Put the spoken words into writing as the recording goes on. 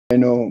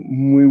Bueno,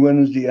 muy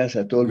buenos días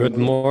a todo el Good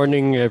mundo.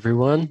 morning, Y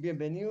everyone.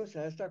 bienvenidos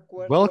a esta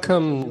cuarta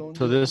Welcome conversación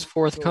to this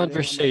fourth sobre Amazonía,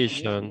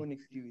 conversation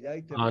conectividad y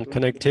on territorio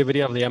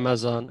connectivity of internacional, the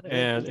Amazon and retos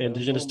para un nuevo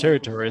indigenous marco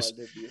territories,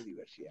 global de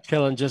biodiversidad.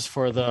 challenges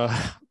for the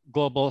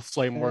global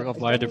framework of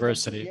Estamos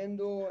biodiversity.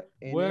 discutiendo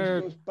en We're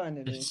estos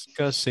paneles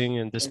discussing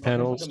in these el papel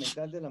panels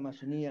fundamental de la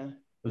Amazonía,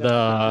 la the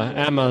protección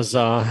de la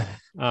Amazon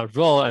biodiversidad.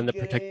 role and Y the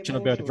protection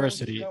of queremos o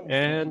biodiversity, buscamos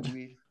and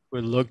contribuir we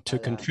look a to a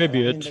la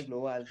contribute agenda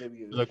global de to the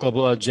biodiversidad.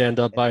 global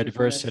agenda of Esta es una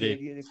biodiversity.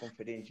 serie de It's a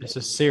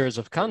conferencias series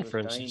of que lo está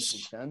conferences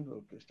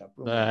impulsando, que está that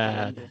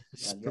promoviendo la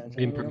is Alianza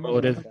being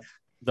promoted, Noroamazónica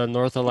the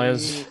North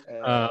Alliance y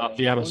of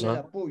the con el Amazon,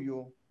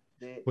 apoyo with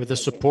de the agentes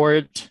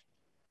support públicos.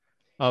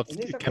 of En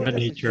esta Cabrera cuarta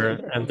nature.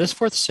 sesión And this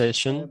fourth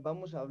session,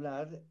 vamos a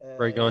hablar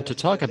we're going de to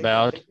las talk estrategias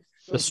about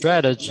the socioculturales en la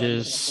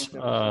strategies,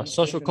 conservación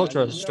social internacional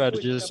cultural y una apuesta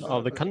strategies para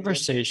of the proteger el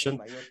conversation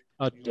mayor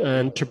río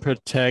and to del mundo.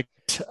 protect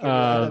Quiero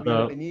dar la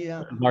the bienvenida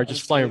a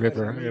largest los flying colegas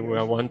river. y And we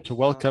amigos, want to a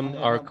welcome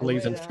our Germán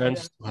colleagues and Poveda,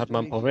 friends, a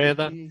Germán Jodi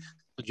Poveda, Hilty,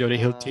 Jodi a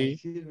Hilty,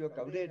 Silvio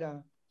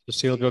Cabrera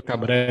Silvio y a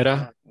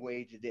Cabrera,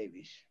 Wade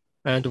Davis.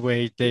 and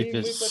Wade Y muy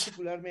Davis.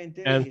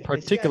 particularmente y And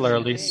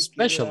particularly, especialmente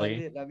quiero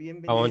especially, darle la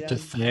I want bienvenida to a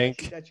thank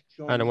Avesita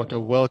and I Chichón, want to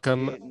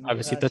welcome que nos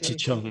Avesita hace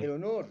Chichon. el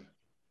honor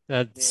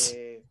That's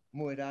de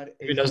moderar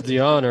giving esta us the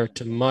sesión. honor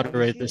to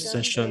moderate this Avesita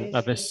session. es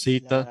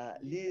Avesita la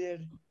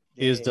líder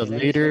is the de la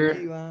leader,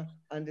 iniciativa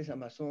Andes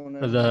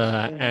Amazonas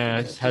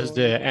and has con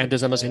the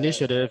Andes Amas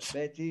initiative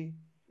Betty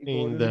y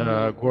in Gordon the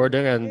Moore,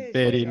 Gordon and que es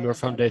Betty quizá Moore la fundación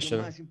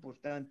Foundation, más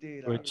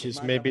importante, la which que is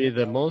más ha maybe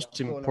the apoyado most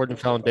toda la important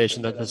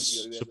foundation conservación de that la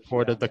has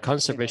supported biodiversidad the en la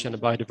conservation of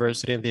Amazonía.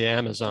 biodiversity in the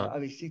Amazon.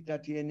 Avesita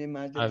tiene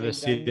más de 30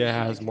 Avesita años de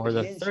has more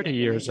than 30 experiencia en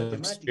years esta of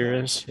temática,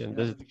 experience en la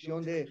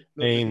protección de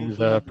los in recursos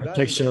the naturales, de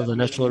protection la of the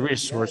natural biodiversidad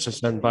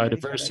resources and en América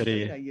biodiversity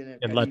Latina y en el in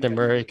Caribe. Latin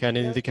America and Y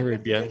in the y pertenece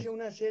Caribbean. a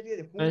una serie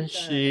de And juntas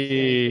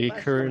she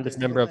temáticas currently del is a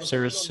member entorno of de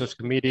serious Colombia, como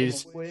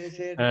subcommittees puede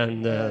ser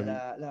and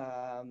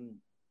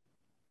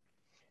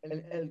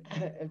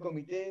el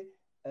comité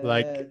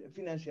like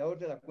financiador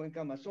de la cuenca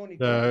amazónica,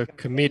 the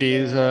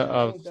committees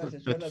la Junta that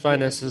Asesora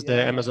finances the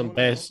Biodiversidad Amazon Amazónico,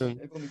 Basin,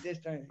 el Comité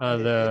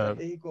the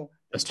Estratégico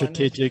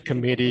strategic Científico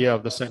committee sobre of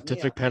la the Amazonía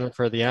scientific panel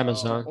for the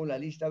Amazon, o la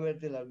lista verde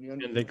de la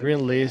Unión and the green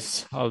Europea.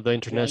 list of the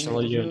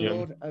International Realmente es un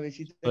Union. honor,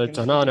 Avesita, So que it's nos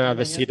an estés honor, acompañando.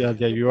 Avesita, that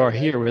Yo you te are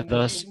here agradezco with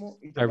us. muchísimo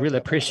y te I paso really la palabra.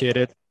 appreciate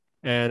it,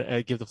 and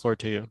I give the floor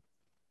to you.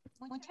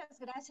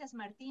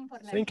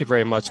 Thank you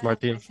very much,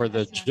 Martin, for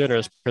the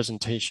generous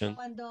presentation.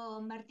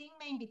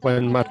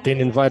 When Martin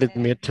invited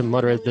me to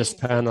moderate this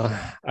panel,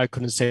 I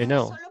couldn't say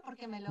no.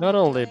 Not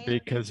only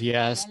because he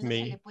asked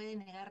me,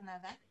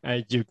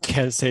 and you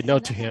can't say no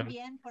to him,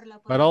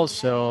 but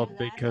also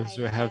because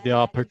we have the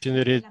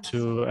opportunity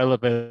to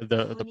elevate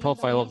the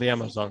profile of the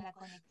Amazon,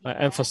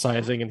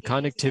 emphasizing in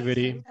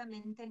connectivity,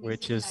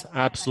 which is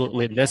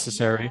absolutely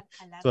necessary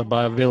to the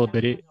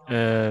bioavailability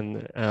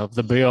and of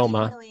the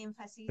bioma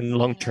in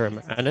long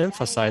term, and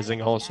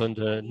emphasizing also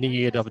the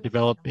need of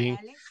developing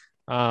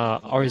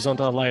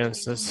horizontal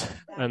alliances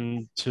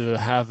and to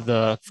have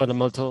the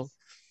fundamental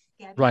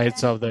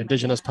rights of the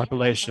indigenous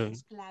population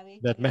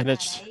that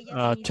manage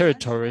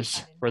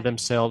territories for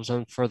themselves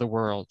and for the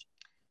world.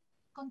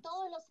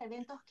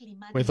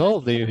 With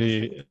all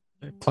the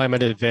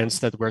climate events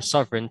that we're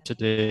suffering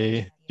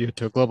today due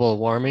to global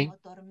warming,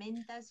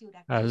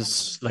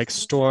 as like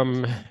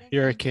storm,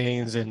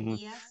 hurricanes, and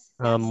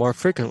more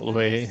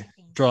frequently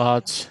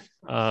droughts,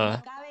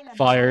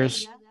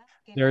 fires,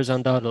 there's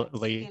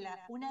undoubtedly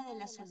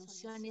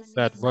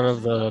that one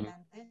of the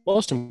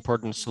most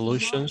important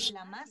solutions,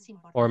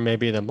 or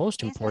maybe the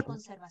most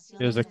important,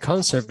 is the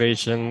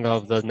conservation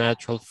of the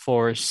natural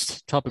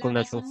forests, tropical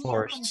natural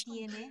forests.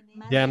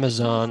 The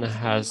Amazon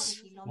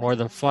has more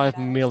than 5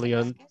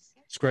 million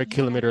square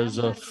kilometers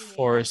of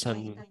forest,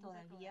 and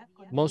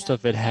most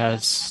of it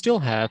still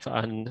have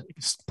an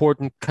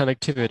important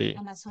connectivity.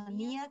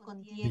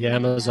 The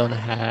Amazon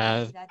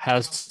has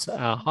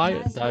a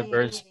high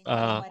diverse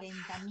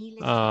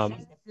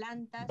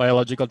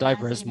biological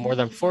diverse, more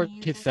than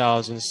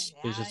 40,000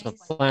 species of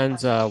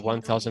plants,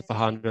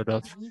 1,500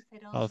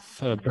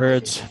 of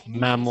birds,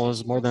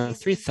 mammals, more than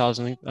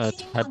 3,000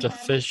 types of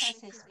fish,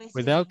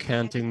 without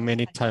counting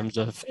many types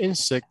of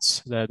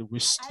insects that we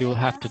still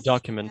have to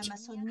document.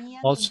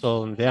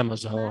 Also in the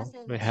Amazon,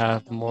 we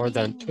have more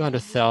than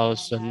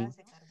 200,000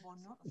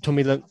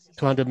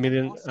 200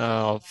 million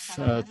of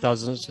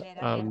thousands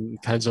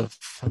kinds of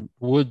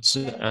woods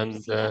and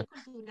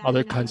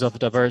other kinds of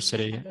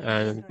diversity.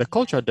 And the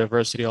cultural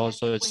diversity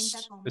also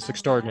is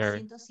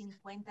extraordinary.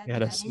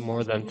 It has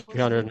more than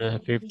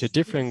 350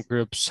 different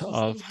groups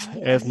of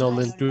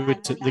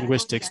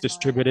ethno-linguistics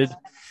distributed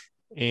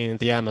in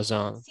the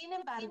Amazon.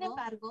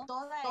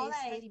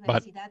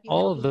 But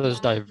all of this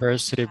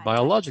diversity,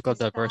 biological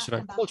diversity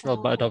and cultural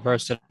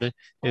biodiversity,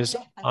 is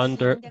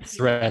under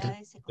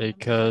threat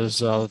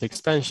because of the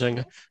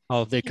expansion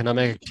of the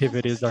economic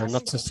activities that are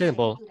not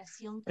sustainable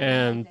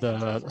and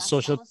the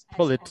social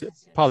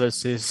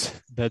policies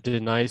that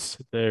denies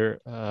their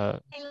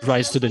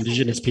rights to the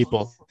indigenous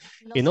people.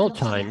 In all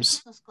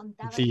times,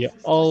 the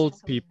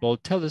old people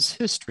tell us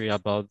history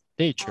about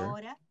nature.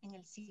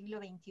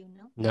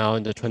 Now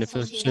in the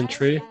 21st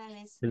century,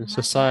 in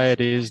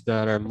societies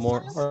that are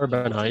more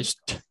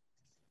urbanized,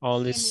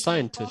 only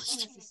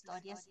scientists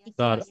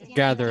that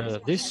gather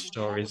these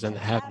stories and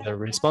have the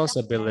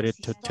responsibility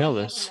to tell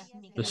us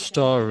the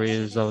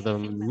stories of the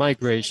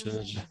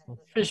migrations,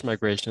 fish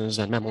migrations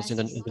and mammals in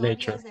the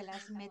nature,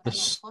 the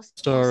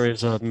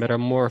stories of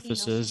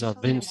metamorphosis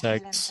of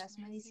insects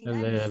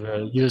and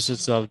the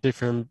uses of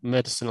different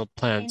medicinal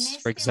plants,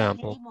 for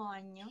example.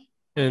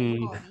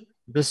 In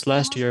this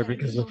last year,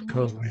 because of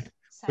COVID,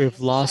 we've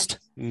lost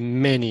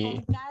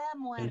many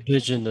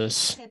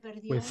indigenous.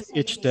 With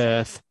each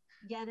death,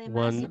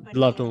 one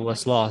loved one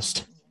was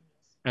lost,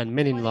 and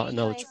many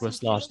knowledge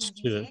was lost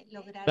too.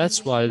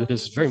 That's why it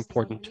is very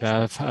important to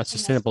have a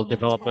sustainable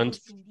development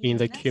in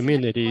the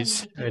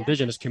communities,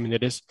 indigenous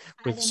communities,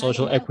 with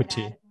social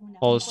equity,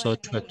 also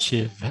to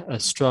achieve a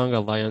strong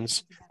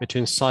alliance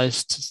between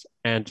scientists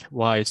and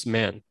wise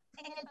men.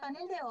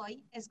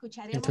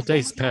 In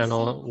today's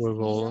panel, we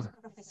will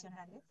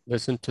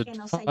listen to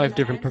 5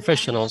 different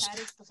professionals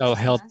that will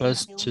help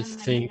us to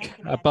think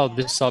about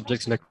these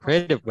subjects in a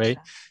creative way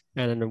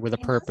and with a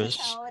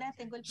purpose.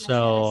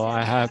 So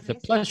I have the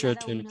pleasure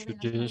to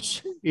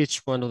introduce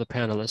each one of the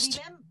panelists.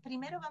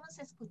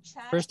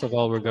 First of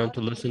all, we're going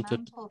to listen to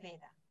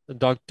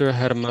Dr.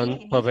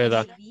 Germán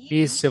Poveda.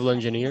 He's civil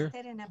engineer,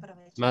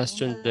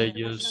 master in the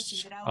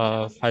use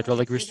of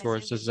hydraulic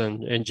resources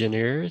and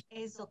engineer.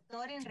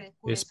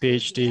 His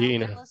PhD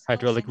in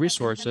hydraulic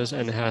resources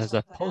and has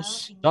a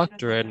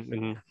postdoctorate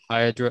in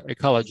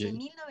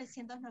hydroecology.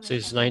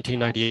 Since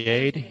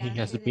 1998, he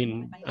has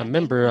been a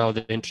member of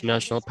the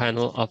International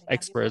Panel of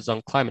Experts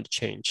on Climate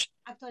Change.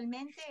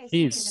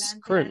 He's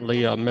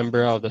currently a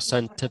member of the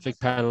Scientific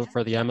Panel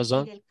for the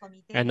Amazon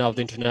and of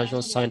the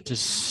International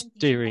Scientist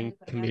Steering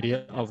Committee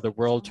of the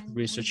World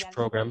Research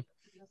Program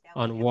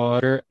on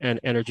Water and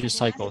Energy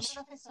Cycles,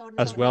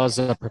 as well as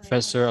a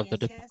professor of the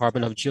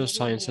Department of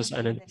Geosciences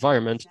and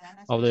Environment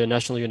of the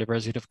National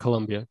University of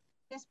Colombia.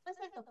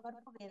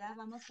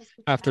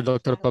 After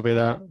Dr.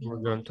 Poveda, we're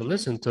going to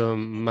listen to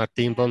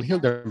Martin von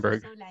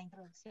Hildenberg,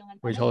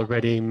 which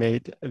already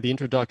made the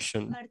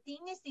introduction.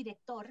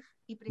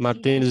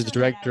 Martin is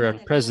director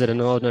and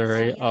president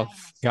honorary of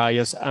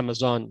Gaia's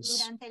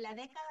Amazons.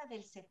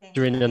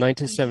 During the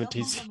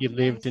 1970s, he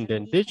lived in the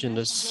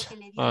indigenous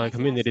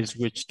communities,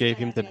 which gave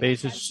him the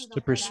basis to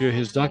pursue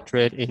his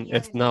doctorate in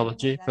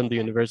ethnology from the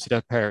University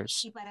of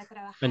Paris,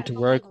 and to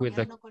work with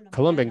the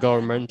Colombian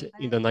government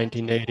in the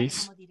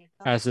 1980s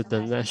as the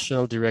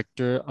National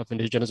Director of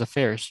Indigenous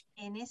Affairs.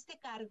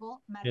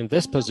 In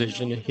this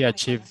position, he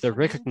achieved the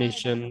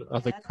recognition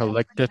of the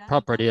collective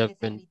property of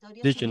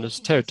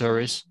indigenous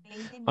territories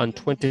on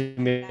 20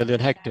 million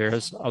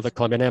hectares of the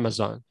Colombian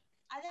Amazon,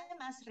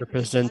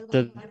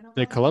 represented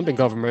the Colombian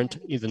government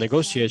in the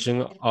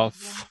negotiation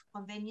of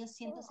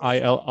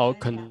ILO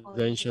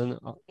Convention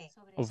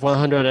of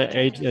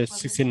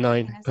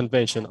 169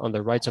 Convention on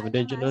the Rights of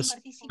Indigenous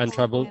and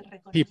Tribal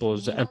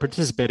Peoples, and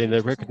participated in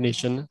the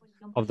recognition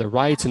of the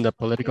rights in the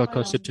political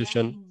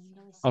constitution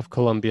of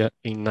Colombia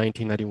in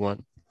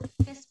 1991.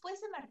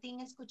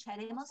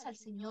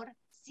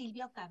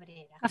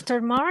 After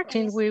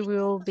Martin, we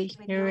will be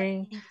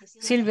hearing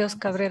Silvio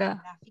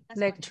Cabrera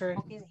lecture.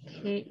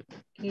 He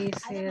is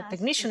a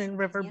technician in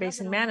river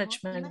basin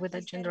management with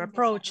a gender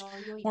approach.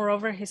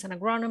 Moreover, he's an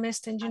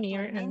agronomist,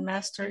 engineer, and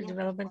master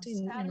development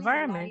in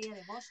environment.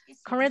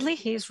 Currently,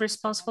 he is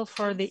responsible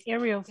for the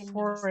area of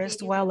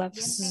forest wildlife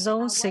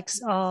zone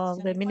 6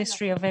 of the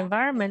Ministry of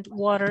Environment,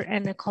 Water,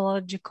 and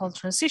Ecological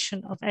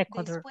Transition of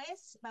Ecuador.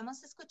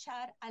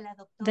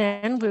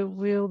 Then we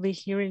will be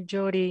hearing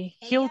Jodi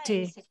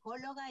Hilty.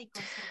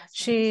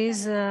 She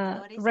is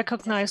a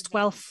recognized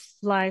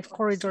wildlife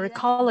corridor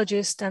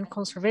ecologist and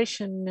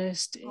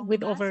conservationist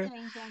with over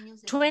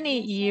 20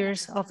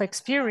 years of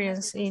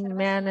experience in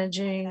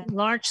managing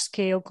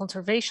large-scale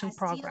conservation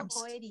programs.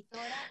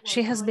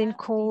 She has been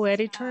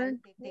co-editor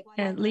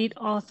and lead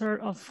author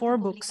of 4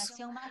 books.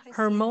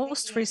 Her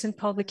most recent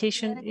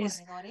publication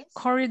is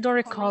Corridor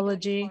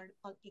Ecology,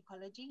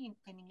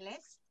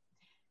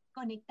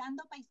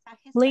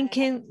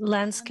 Linking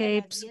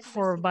Landscapes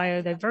for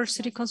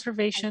Biodiversity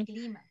Conservation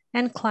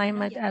and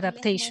Climate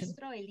Adaptation.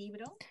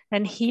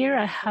 And here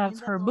I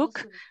have her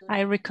book.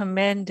 I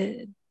recommend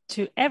it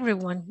to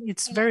everyone.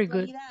 It's very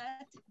good.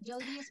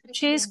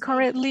 She is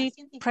currently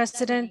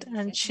president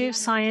and chief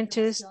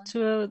scientist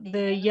to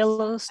the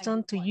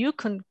Yellowstone to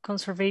Yukon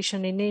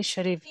Conservation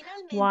Initiative,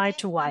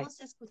 Y2Y.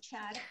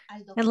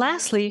 And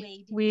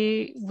lastly,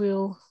 we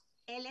will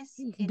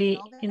be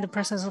in the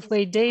presence of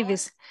Wade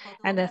Davis,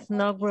 an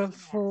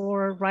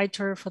ethnographer,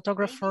 writer,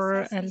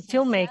 photographer, and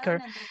filmmaker.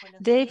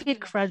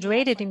 David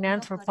graduated in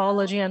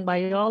anthropology and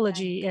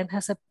biology and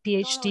has a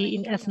PhD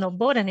in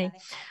ethnobotany,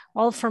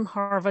 all from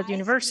Harvard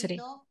University.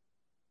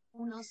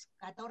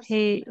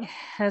 He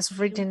has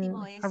written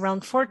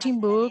around 14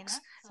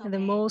 books The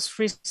most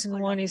recent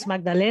one is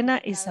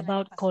Magdalena, is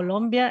about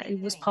Colombia.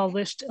 It was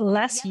published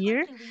last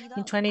year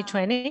in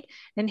 2020,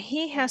 and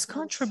he has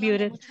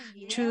contributed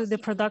to the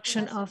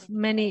production of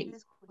many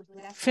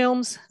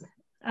films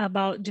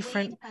about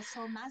different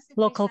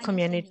local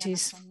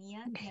communities.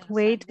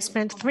 Wade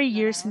spent 3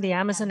 years in the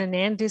Amazon and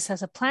Andes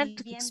as a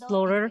plant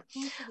explorer,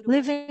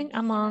 living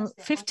among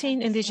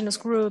 15 indigenous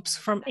groups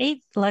from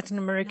 8 Latin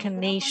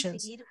American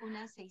nations.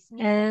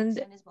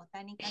 And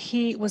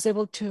he was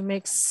able to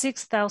make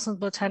 6,000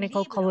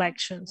 botanical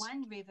collections.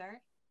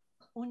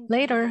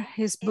 Later,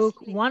 his book,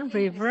 One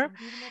River,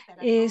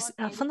 is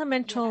a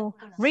fundamental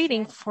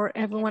reading for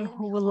everyone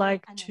who would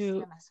like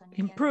to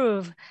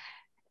improve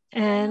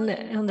and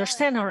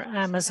understand our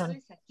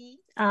Amazon.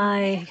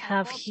 I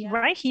have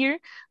right here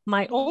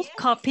my old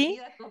copy,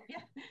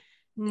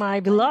 my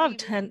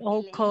beloved and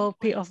old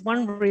copy of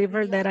One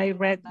River that I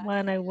read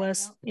when I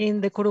was in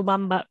the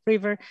Curubamba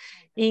River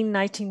in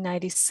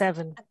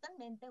 1997.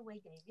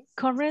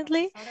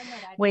 Currently,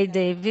 Wade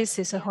Davis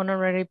is a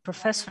honorary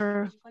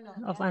professor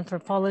of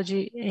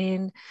anthropology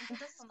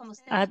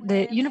at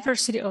the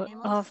University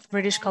of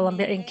British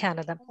Columbia in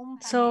Canada.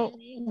 So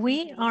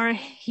we are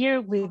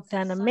here with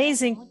an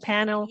amazing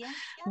panel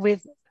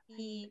with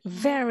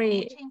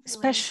very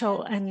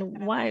special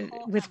and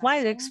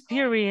wide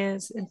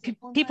experience and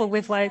people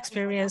with wide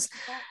experience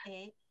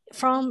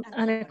from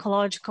an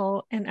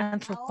ecological and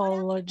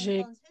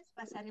anthropologic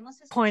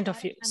point of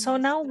view. So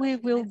now we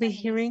will be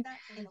hearing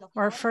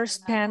our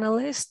first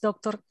panelist,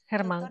 Dr.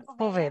 Germán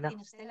Poveda.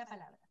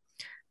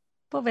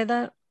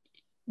 Poveda,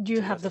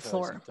 you have the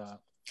floor.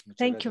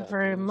 Thank you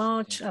very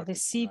much,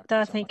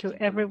 Avesita. Thank you,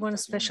 everyone,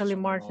 especially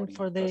Martin,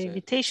 for the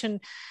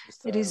invitation.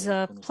 It is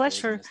a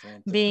pleasure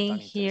being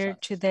here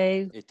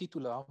today.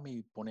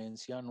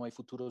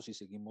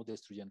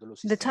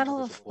 The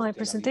title of my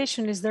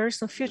presentation is There is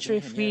no future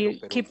if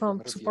we keep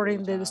on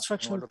supporting the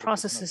destructional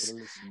processes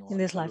in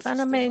this life.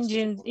 And I'm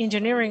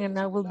engineering, and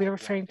I will be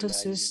referring to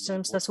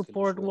systems that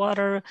support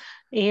water,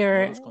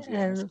 air,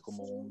 and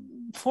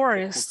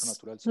forests.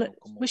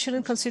 We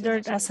shouldn't consider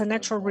it as a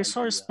natural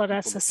resource, but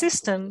as a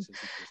system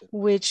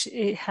which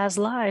it has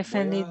life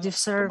and it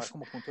deserves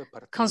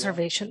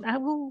conservation. I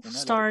will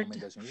start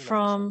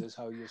from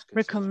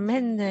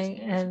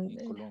recommending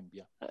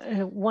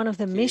one of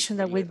the missions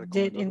that we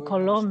did in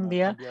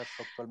Colombia.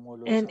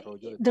 And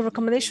the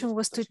recommendation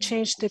was to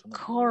change the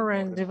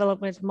current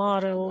development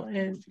model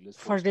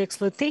for the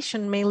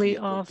exploitation mainly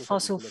of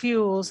fossil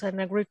fuels and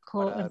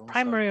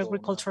primary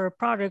agricultural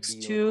products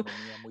to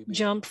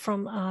jump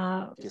from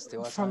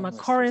a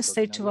current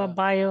state to a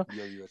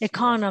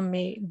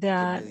bioeconomy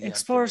that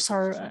explores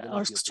our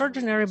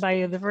extraordinary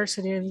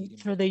biodiversity, and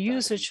through the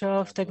usage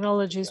of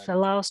technologies that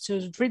allows to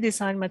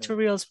redesign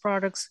materials,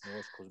 products,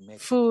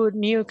 food,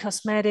 new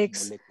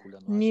cosmetics,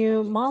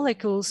 new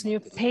molecules, new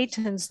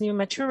patents, new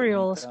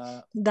materials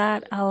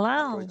that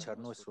allow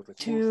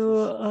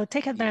to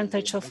take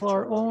advantage of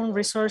our own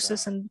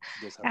resources and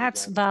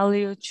adds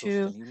value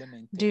to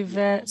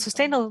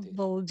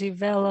sustainable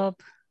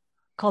develop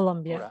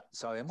Colombia.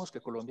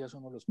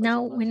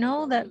 Now, we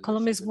know that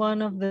Colombia is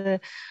one of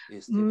the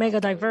mega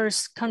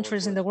diverse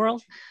countries in the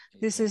world.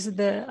 This is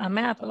a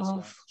map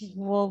of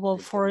Global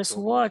Forest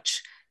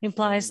Watch,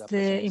 implies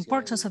the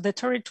importance of the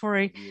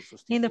territory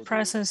in the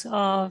presence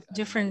of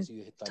different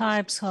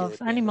types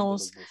of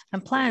animals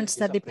and plants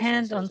that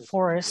depend on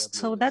forests.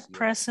 So that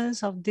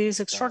presence of this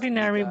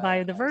extraordinary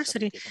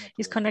biodiversity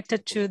is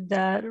connected to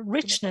the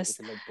richness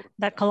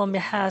that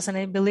Colombia has, and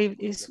I believe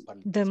is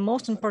the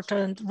most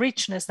important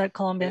richness that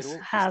Colombia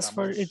has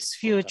for its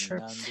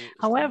future.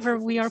 However,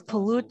 we are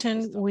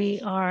polluting,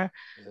 we are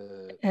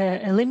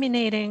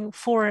eliminating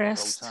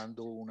forests,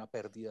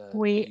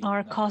 we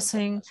are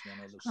causing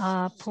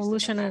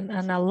pollution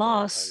and a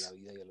loss,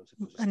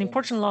 an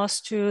important loss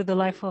to the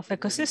life of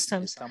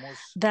ecosystems.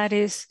 That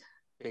is,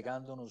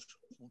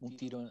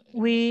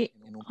 we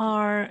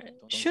are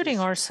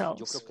shooting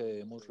ourselves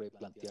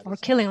or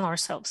killing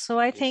ourselves. So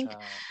I think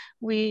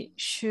we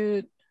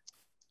should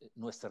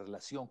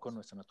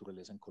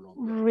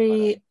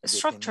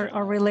restructure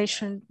our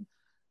relation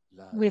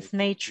with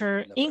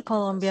nature in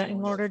Colombia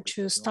in order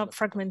to stop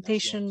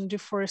fragmentation,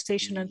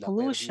 deforestation, and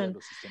pollution,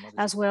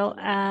 as well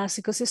as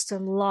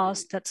ecosystem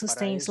loss that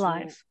sustains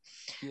life.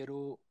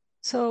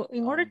 So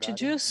in order to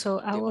do so,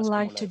 I would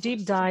like to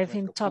deep dive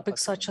in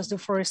topics such as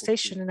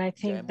deforestation. And I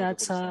think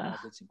that's a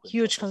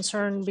huge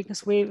concern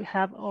because we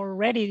have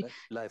already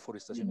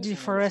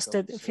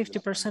deforested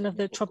 50% of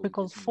the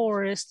tropical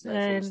forest.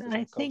 And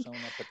I think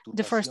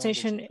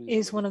deforestation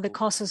is one of the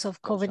causes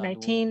of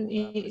COVID-19.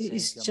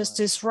 It just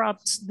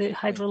disrupts the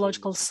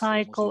hydrological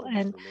cycle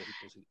and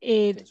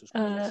it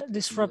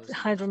disrupts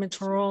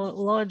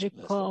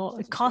hydrometeorological,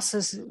 it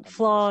causes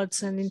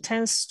floods and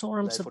intense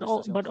storms,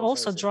 but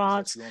also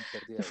droughts.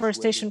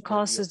 Deforestation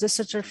causes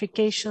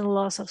desertification,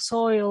 loss of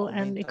soil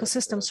and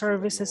ecosystem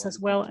services, as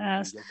well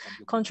as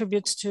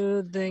contributes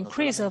to the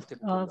increase of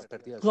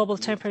global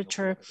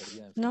temperature,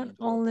 not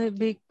only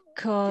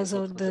because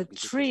of the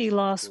tree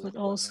loss, but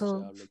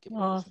also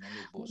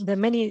the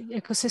many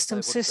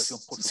ecosystem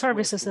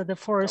services that the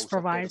forest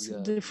provides.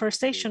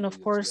 Deforestation,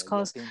 of course,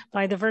 caused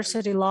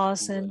biodiversity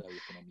loss and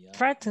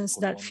threatens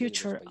that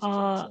future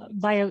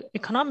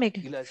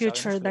bioeconomic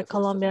future that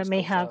Colombia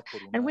may have.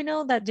 And we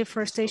know that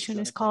deforestation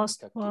is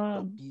caused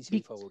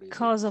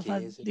because of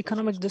an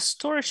economic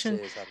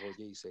distortion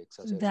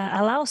that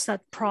allows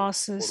that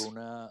process.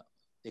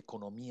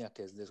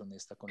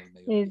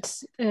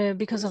 It's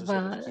because of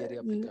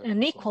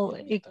an equal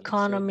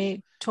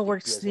economy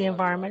towards the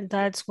environment.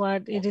 That's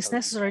what it is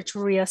necessary to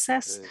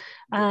reassess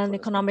an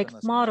economic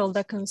model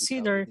that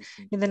consider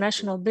in the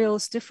national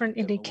bills different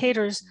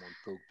indicators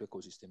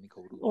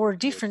or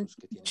different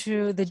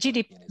to the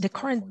GDP, the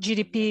current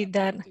GDP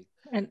that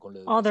and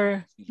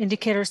other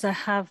indicators that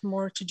have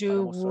more to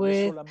do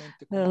with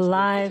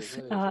life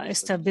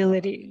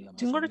stability.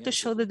 In order to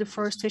show the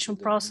deforestation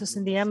process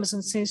in the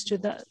Amazon since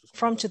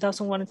from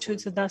 2001 to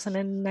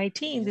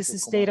 2019, this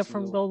is data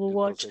from Global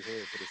Watch,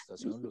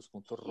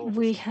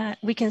 we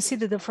can see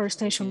the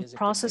deforestation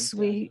process.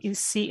 We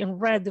see in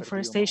red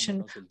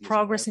deforestation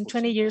progress. In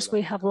 20 years,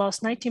 we have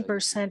lost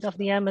 19% of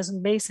the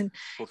Amazon basin,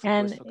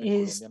 and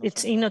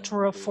it's in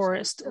natural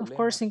forest. Of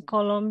course, in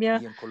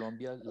Colombia,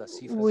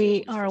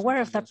 we are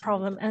aware of that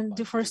problem, and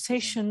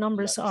deforestation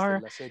numbers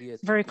are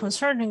very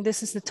concerning.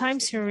 This is the time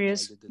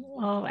series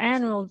of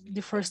annual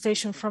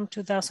deforestation from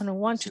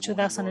 2001 to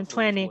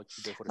 2020.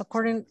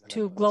 According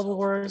to Global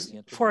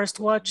Forest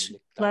Watch,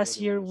 last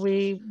year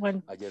we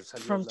went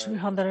from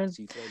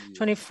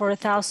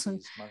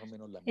 224,000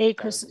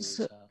 acres.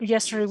 So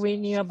yesterday we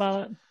knew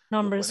about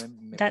numbers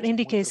that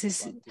indicates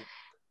is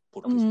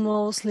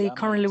mostly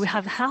currently we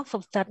have half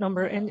of that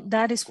number, and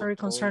that is very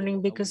concerning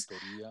because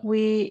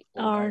we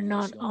are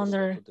not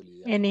under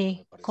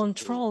any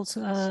controls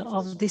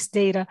of this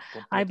data.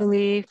 I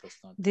believe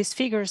these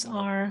figures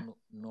are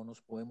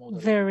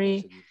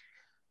very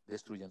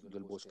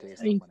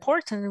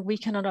important. We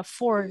cannot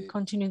afford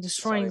continue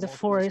destroying the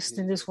forest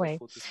in this way.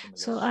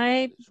 So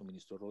I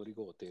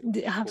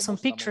have some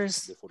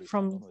pictures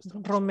from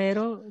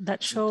Romero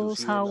that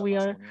shows how we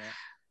are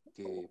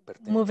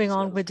moving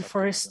on with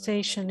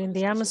deforestation in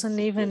the Amazon.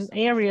 Even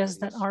areas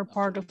that are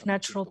part of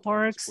natural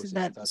parks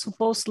that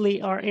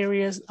supposedly are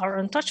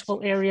untouchable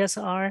areas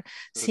are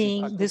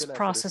seeing this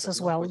process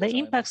as well. The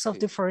impacts of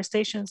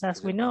deforestation,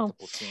 as we know,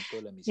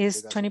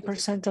 is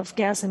 20% of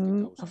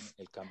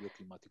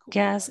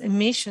gas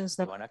emissions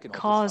that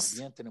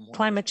cause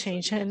climate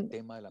change. And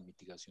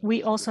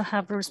we also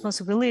have a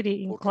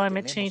responsibility in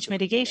climate change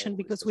mitigation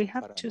because we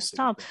have to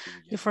stop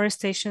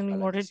deforestation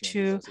in order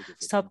to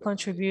stop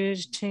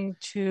contributing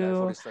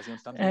to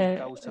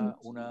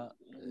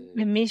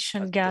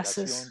emission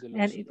gases,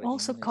 and it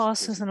also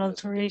causes an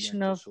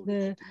alteration of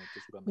the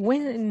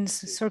winds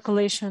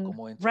circulation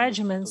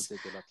regimens.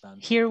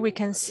 Here we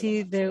can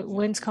see the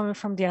winds coming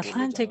from the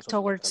Atlantic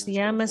towards the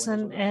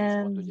Amazon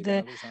and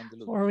the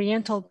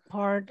oriental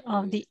part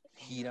of the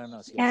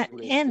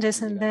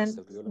Andes, and then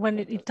when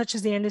it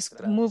touches the Andes,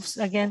 moves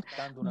again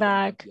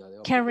back,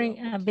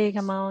 carrying a big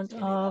amount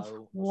of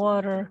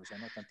water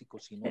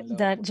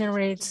that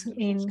generates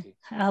in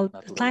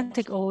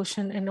Atlantic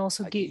Ocean, and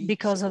also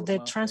because of the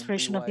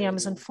transpiration of the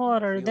Amazon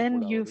water.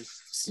 Then you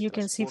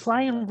can see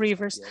flying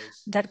rivers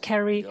that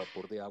carry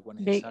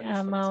big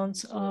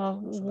amounts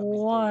of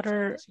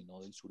water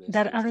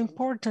that are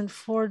important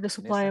for the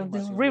supply of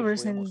the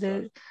rivers in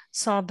the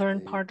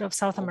southern part of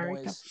South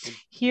America.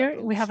 Here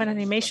we have an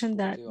animation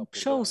that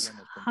shows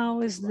how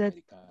is the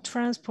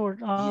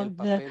transport of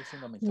the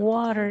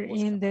water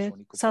in the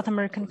South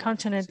American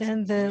continent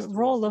and the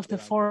role of the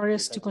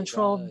forest to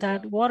control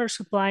that water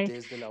supply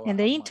and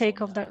the intake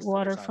of that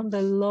water from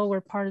the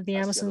lower part of the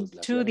Amazon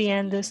to the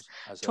Andes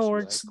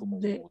towards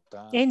the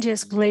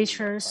Andes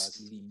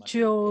glaciers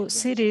to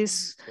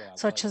cities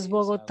such as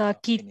Bogota,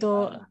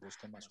 Quito,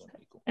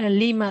 and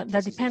Lima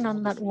that depend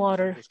on that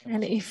water.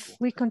 And if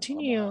we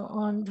continue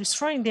on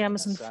destroying the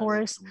Amazon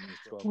forest,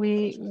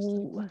 we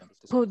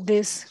put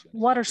this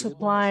water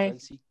supply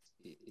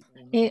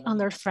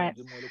under threat.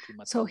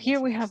 So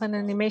here we have an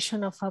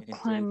animation of a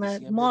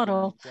climate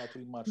model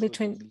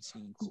between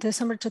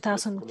December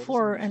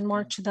 2004 and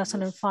March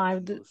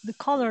 2005. The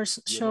colors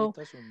show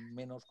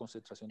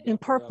in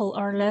purple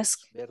are less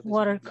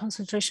water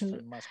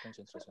concentration,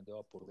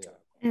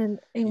 and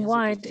in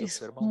white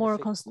is more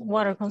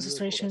water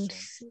concentration.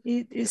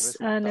 It is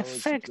an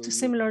effect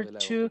similar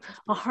to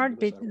a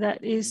heartbeat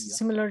that is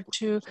similar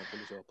to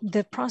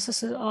the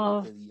process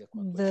of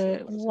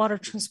the water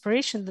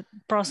transpiration, the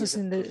process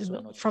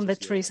from the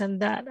trees, and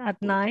that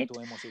at night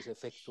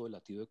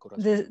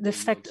the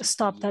effect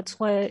stopped. That's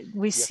why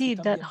we see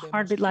that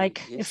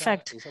heartbeat-like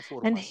effect.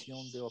 And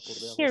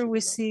here we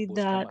see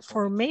that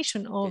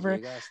formation over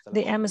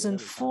the Amazon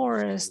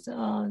forest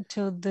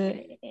to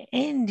the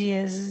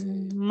Andes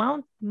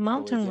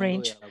mountain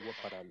range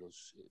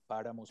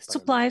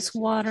supplies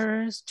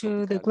water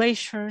to the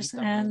glaciers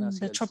and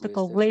the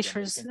tropical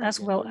glaciers,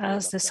 as well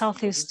as the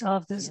southeast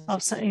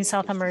in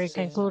South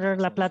America, including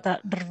La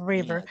Plata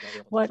River.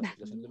 What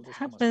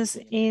happens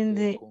in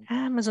the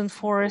Amazon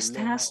forest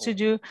has to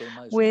do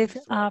with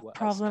a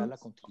problem,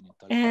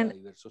 and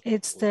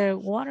it's the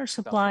water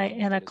supply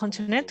at a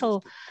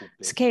continental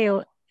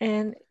scale,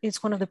 and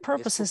it's one of the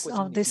purposes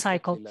of this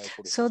cycle.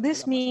 So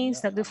this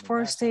means that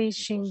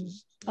deforestation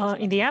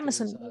in the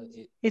Amazon,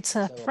 it's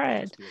a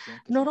threat,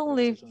 not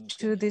only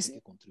to this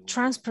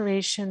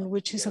transpiration,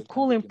 which is a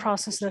cooling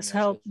process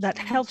that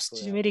helps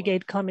to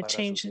mitigate climate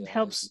change and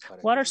helps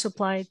water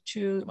supply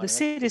to the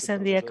cities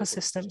and the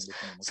ecosystems.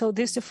 So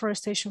this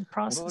deforestation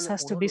process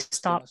has to be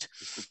stopped.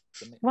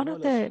 One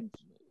of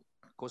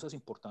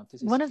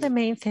the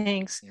main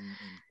things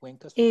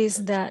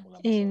is that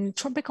in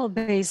tropical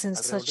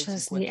basins such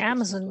as the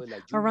Amazon,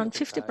 around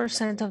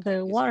 50% of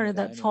the water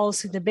that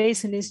falls in the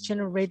basin is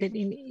generated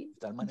in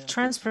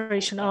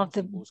transpiration of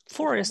the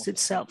forest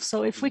itself.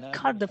 So if we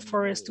cut the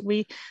forest,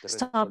 we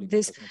stop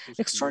this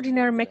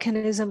extraordinary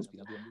mechanism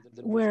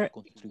where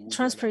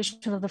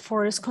transpiration of the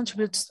forest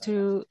contributes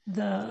to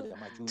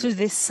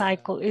this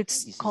cycle.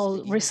 It's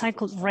called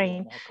recycled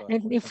rain.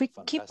 And if we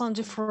keep on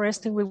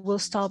deforesting, we will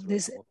stop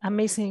this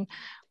amazing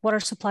water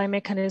supply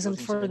mechanism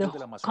for the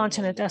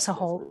continent as a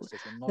whole.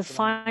 The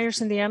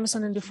fires in the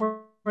Amazon and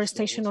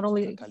deforestation not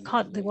only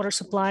cut the water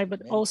supply,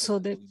 but also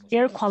the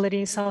air quality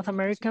in South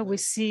America. We've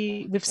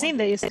seen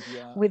this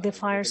with the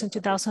fires in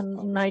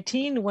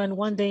 2019, when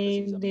one day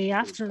in the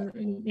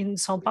afternoon in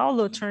Sao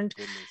Paulo turned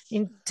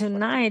into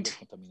night,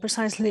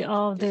 precisely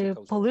of the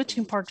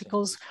polluting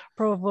particles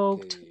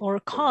provoked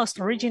or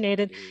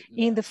originated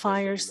in the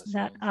fires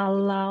that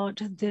allowed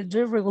the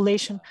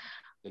deregulation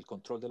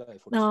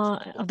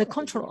of the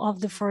control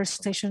of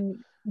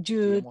deforestation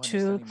due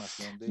to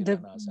the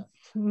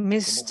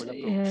mist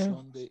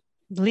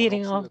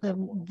bleeding of the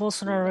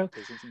Bolsonaro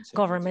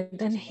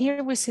government. And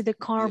here we see the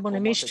carbon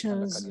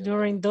emissions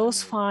during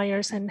those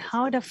fires and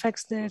how it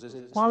affects the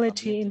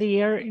quality in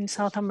the air in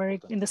South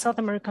America, in the South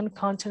American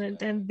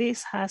continent. And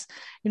this has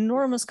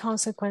enormous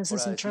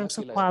consequences in terms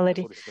of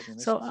quality.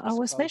 So I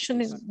was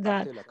mentioning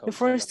that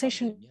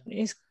deforestation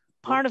is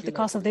part of the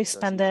cause of this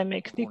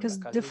pandemic, because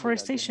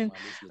deforestation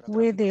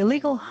with the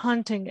illegal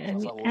hunting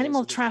and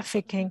animal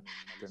trafficking,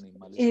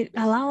 it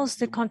allows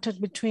the contact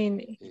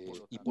between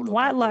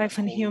wildlife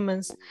and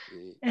humans.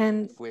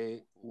 And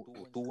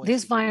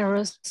this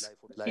virus,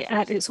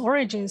 at its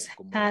origins,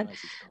 had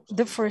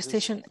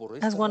deforestation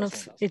as one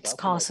of its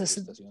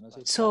causes.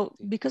 So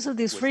because of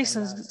these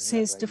reasons,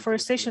 since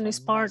deforestation is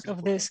part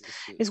of this,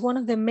 is one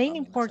of the main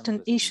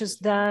important issues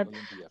that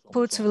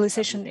put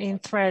civilization in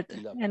threat.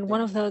 And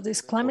one of those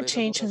is climate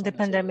change and the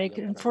pandemic.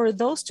 And for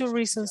those two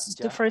reasons,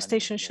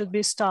 deforestation should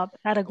be stopped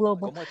at a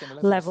global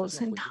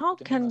levels. And how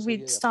can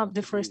we stop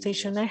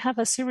deforestation? I have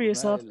a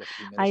series of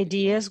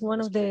ideas. One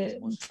of the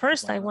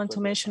first I want to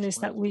mention is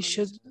that we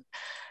should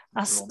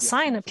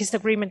sign a peace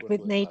agreement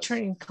with nature.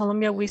 In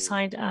Colombia, we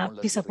signed a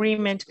peace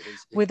agreement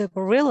with the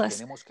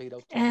gorillas,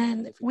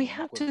 and we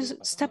have to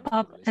step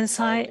up and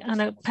sign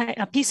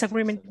a peace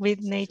agreement with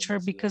nature,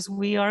 because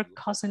we are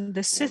causing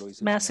the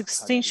mass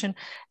extinction.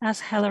 As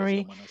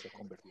Hillary,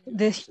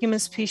 the human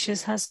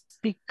species has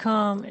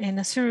become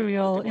a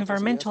serial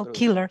environmental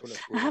killer.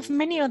 I have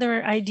many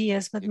other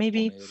ideas, but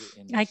maybe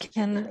I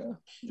can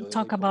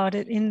talk about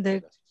it in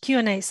the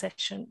Q&A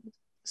session.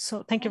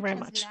 So thank you very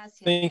much.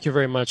 Thank you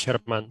very much,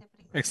 Germán.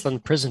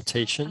 Excellent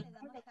presentation.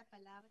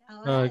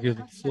 Give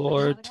the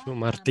floor to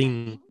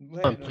Martín.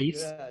 Come on,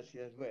 please.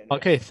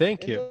 Okay,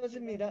 thank you.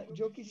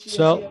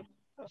 So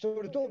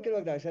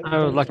I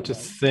would like to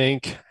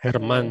thank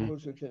Germán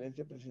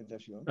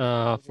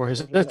for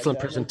his excellent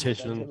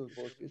presentation,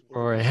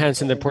 for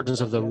enhancing the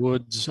importance of the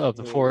woods, of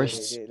the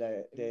forests,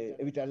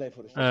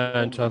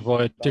 and to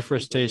avoid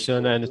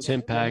deforestation and its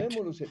impact,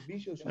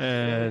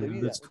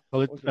 and let's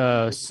call it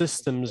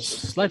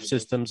systems, life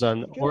systems,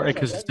 or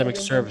ecosystemic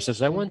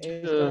services. I want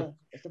to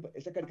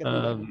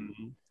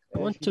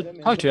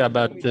talk to you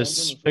about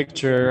this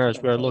picture as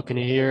we're looking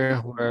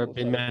here. We're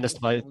being menaced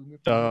by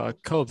the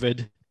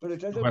COVID.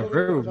 We're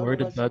very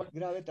worried about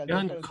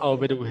beyond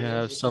COVID. We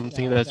have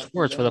something that's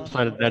worse for the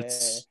planet.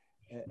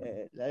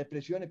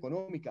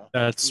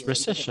 That's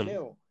recession.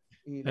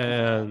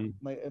 And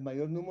the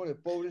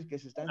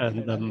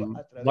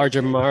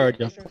larger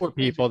majority of poor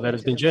people that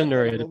has been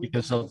generated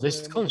because of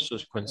these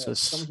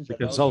consequences,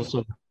 because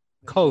also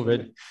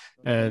COVID,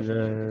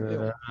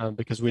 and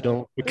because we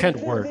can't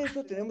work.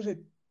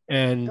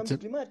 And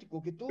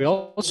we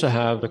also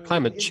have the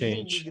climate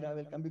change,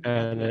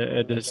 and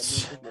it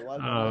is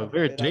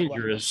very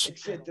dangerous.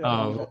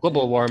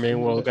 Global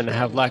warming, we're going to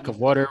have lack of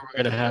water,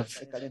 we're going to have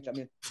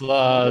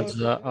floods,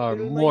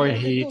 more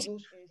heat,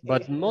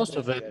 but most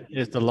of it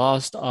is the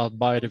loss of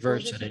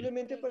biodiversity.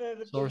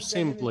 So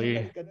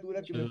simply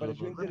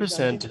to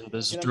represent in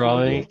this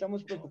drawing,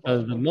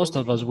 most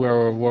of us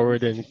were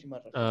worried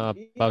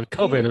about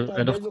COVID,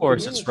 and of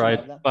course it's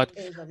right, but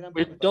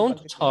we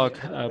don't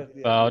talk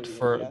about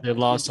for the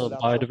loss of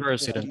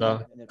biodiversity and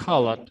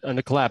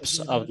the collapse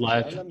of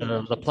life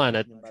on the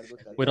planet.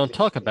 We don't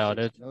talk about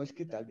it,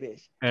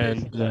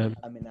 and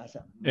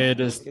it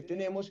is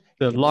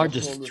the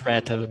largest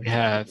threat that we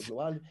have,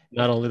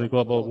 not only the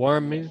global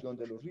warming,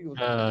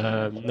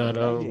 way, not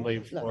only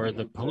for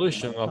the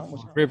pollution of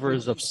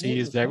rivers, of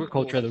seas, the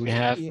agriculture that we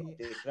have,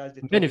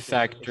 many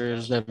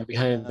factors, and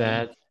behind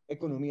that,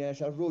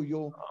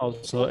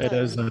 also it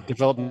is a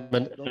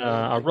development,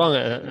 a wrong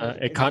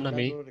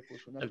economy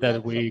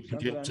that we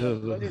continue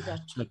to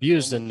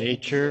abuse the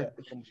nature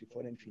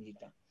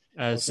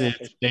as if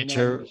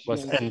nature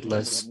was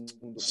endless.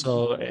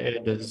 So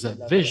it is a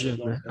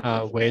vision,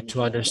 a way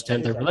to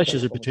understand the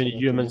relationship between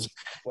humans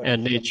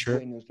and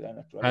nature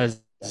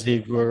as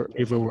if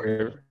we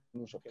were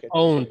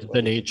owned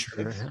the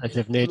nature, as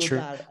if nature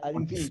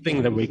was a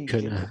thing that we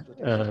could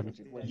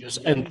use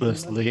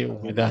endlessly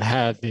without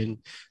having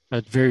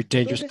very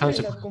dangerous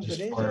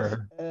consequences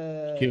for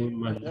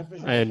human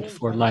and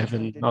for life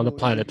on the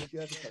planet.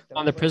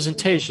 On the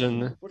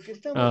presentation,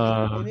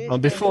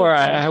 before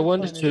I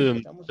wanted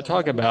to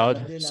talk about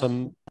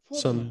some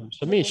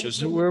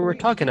issues. We're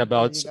talking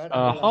about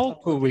how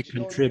could we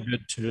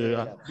contribute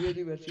to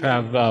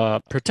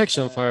have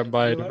protection for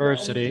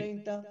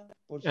biodiversity,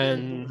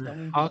 and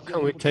how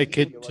can we take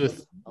it to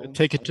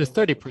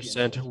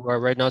 30%? We're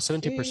right now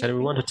 70%. We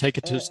want to take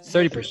it to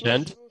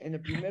 30%.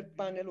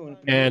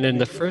 And in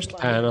the first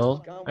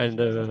panel, and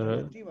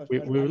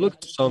we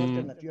looked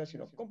some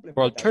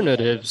for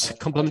alternatives,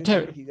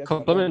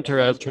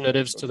 complementary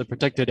alternatives to the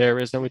protected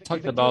areas, and we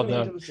talked about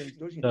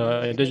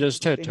the indigenous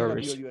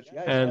territories.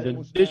 And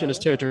indigenous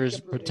territories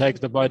protect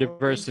the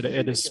biodiversity.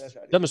 It is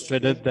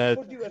demonstrated that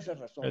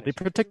they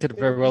protect it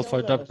very well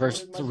for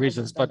diverse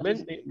reasons, but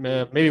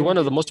maybe one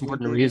of the most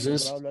important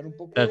reasons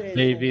that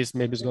Davis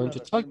maybe is going to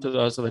talk to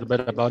us a little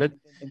bit about it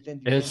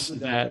is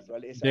that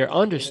their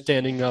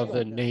understanding of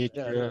the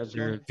nature,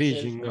 their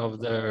vision of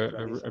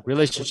the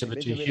relationship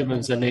between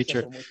humans and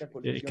nature,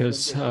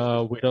 because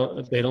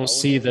they don't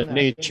see the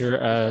nature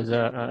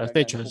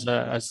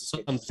as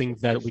something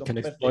that we can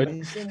exploit,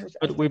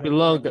 but we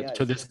belong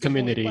to this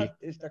community.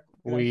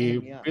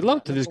 We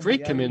belong to this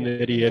great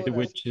community,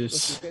 which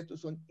is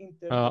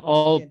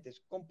all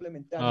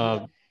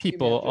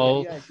people,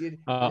 all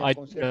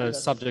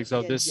subjects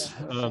of this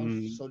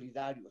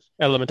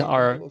element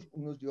are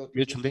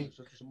mutually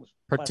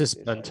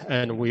participant,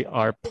 and we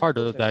are part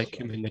of that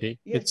community.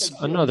 It's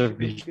another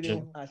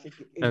vision,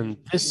 and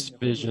this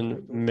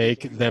vision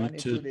make them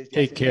to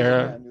take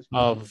care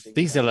of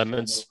these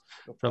elements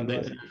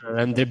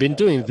and they've been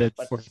doing that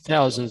for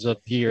thousands of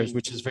years,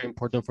 which is very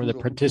important for the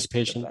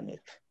participation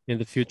in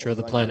the future of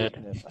the planet,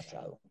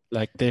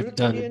 like they've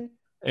done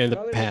in the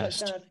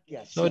past.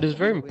 So it is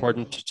very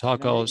important to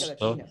talk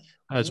also,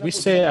 as we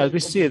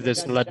see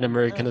this in Latin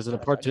America as an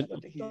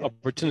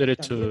opportunity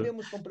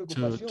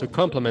to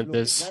complement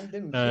this,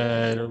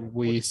 and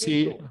we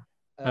see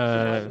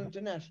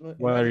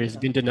what is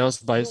being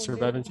denounced by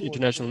Survivance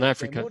International in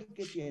Africa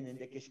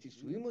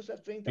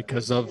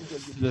because of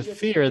the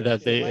fear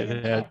that they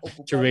had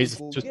to raise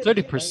to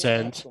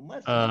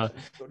 30%.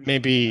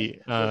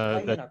 Maybe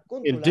that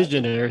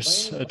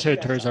indigenous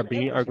territories are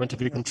going to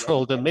be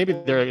controlled, and maybe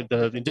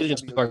the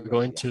indigenous people are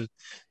going to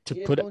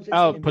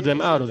put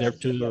them out of there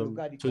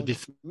to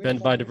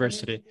defend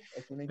biodiversity.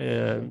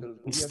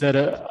 Instead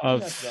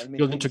of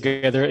building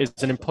together,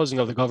 it's an imposing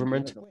of the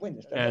government,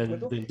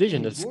 and the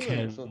indigenous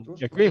can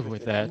agree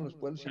with that.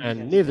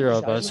 And neither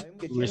of us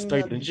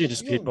respect the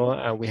indigenous people,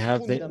 and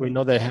we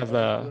know they have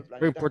a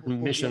very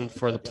important mission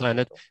for the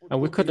planet,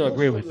 and we couldn't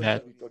agree with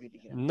that.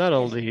 Not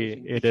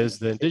only it is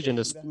the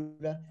indigenous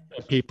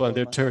people and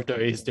their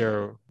territories,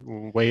 their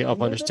way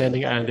of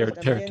understanding and their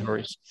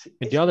territories.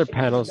 In the other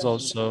panels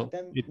also,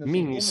 it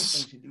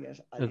means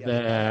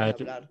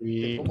that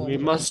we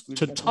must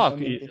to talk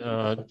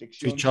to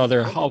each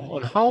other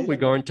on how we're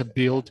going to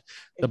build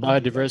the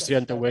biodiversity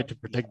and the way to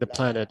protect the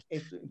planet.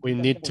 We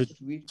need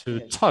to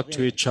talk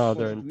to each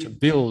other and to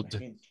build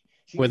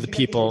with the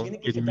people.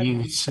 It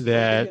means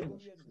that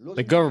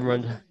the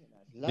government,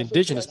 the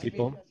indigenous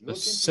people, the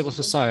civil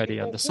society,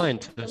 and the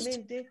scientists,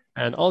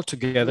 and all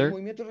together,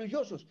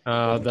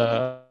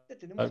 the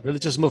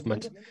religious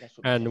movement.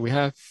 And we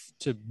have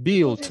to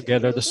build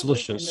together the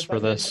solutions for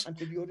this.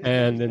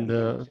 And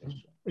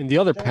in the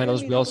other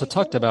panels, we also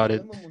talked about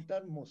it.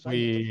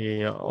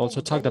 We also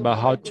talked about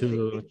how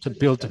to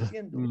build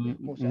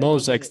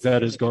mosaics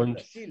that is going,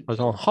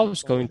 how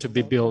it's going to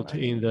be built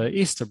in the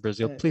east of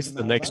Brazil. Please,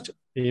 the next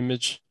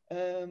image.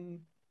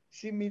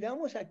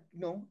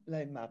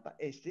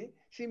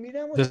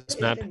 This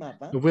map,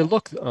 if we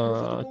look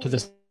to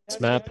this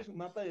map,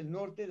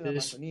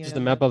 this is the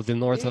map of the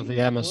north of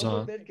the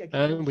Amazon,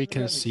 and we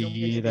can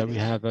see that we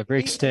have a very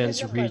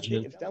extensive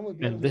region.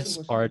 And this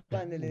part,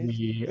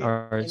 we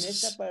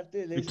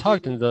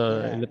talked in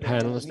the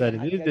panels that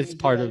in this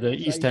part of the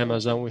East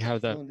Amazon, we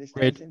have the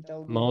great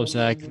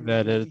mosaic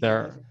that there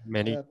are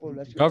many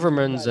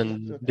governments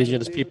and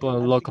indigenous people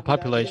and local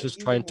populations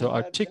trying to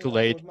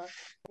articulate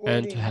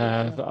and to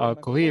have a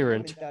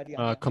coherent,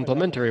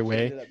 complementary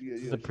way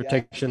to the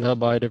protection of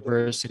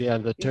biodiversity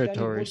and the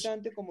territories.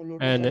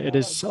 And it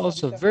is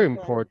also very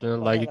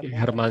important, like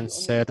Germán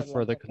said,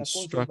 for the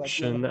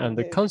construction and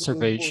the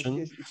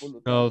conservation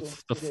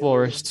of the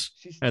forests,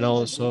 and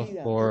also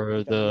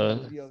for the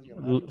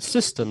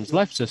systems,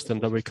 life system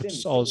that we could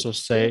also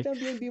say,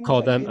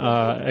 call them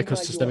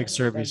ecosystemic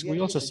service. We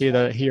also see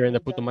that here in the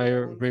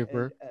Putumayo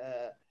River,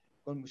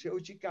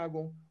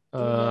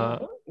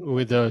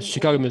 with the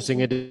Chicago Museum,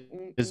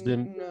 has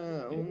been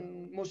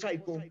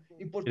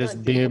it has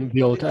been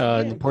built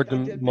an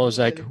important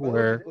mosaic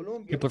where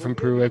people from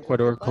Peru,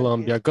 Ecuador,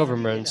 Colombia,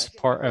 governments,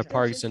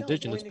 parks,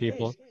 indigenous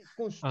people,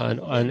 and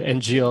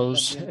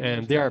NGOs,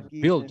 and they are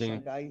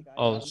building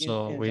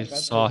also. We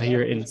saw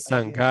here in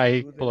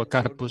Sangay,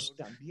 Polocarpus,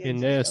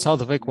 in the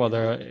south of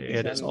Ecuador,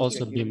 it is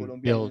also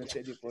being built.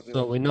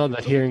 So we know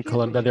that here in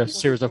Colombia, there are a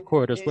series of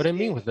corridors. What I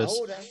mean with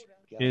this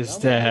is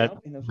that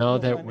now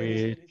that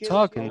we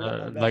talk in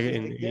like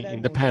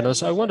in the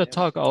panels, I want to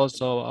talk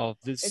also of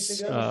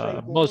this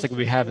mosaic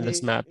we have in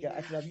this map.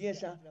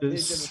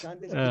 This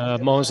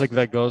mosaic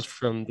that goes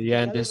from the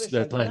Andes to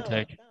the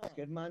Atlantic,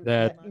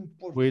 that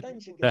we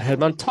that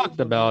Germán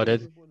talked about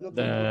it,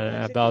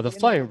 about the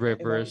flying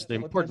rivers, the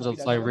importance of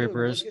flying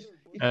rivers,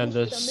 and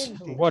this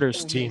water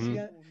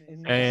stream,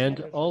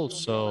 and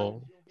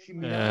also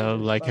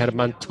like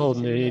Germán told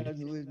me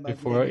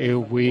before,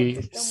 if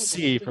we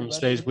see from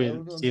space, we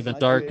see the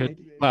darker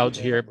clouds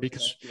here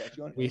because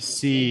we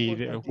see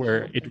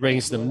where it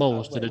rains the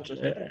most, and the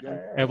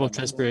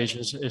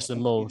evapotranspiration is the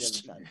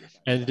most.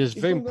 And it is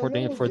very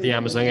important for the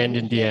Amazon and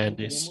in the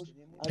Andes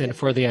and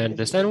for the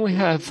Andes. And we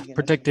have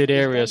protected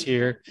areas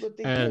here,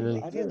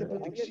 and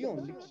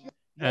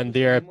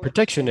there are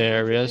protection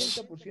areas,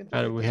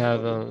 and we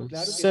have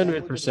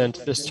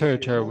 70% this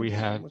territory. We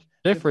have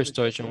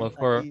deforestation, of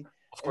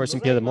course, in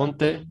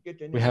Piedemonte.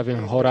 We have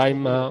in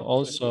Roraima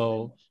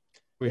also.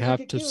 We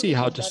have to see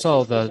how to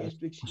solve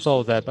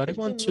that. But I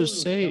want to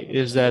say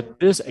is that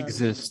this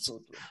exists.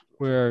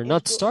 We're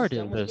not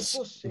starting this.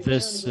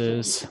 This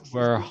is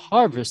we're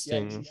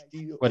harvesting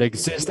what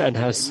exists and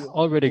has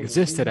already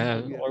existed,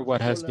 or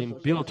what has been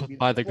built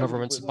by the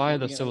governments, by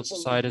the civil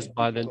societies,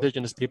 by the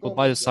indigenous people,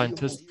 by the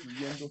scientists,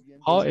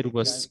 how it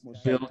was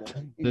built,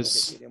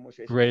 this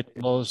great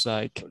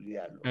mosaic,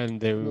 and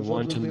they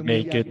want to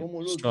make it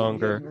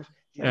stronger.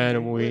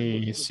 And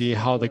we see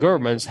how the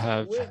governments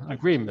have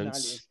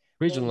agreements,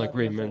 regional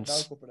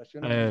agreements,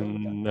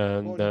 and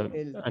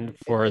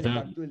for the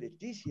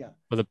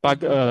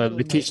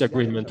Leticia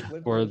agreement,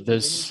 for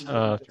this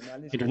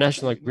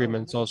international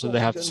agreements also they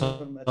have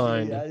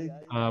signed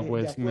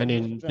with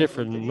many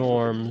different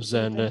norms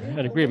and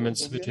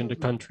agreements between the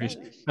countries,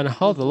 and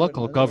how the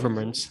local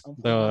governments,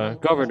 the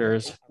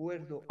governors,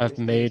 have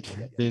made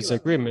this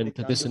agreement,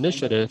 this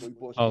initiative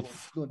of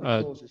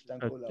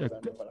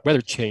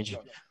weather change,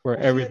 where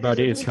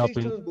everybody is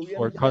helping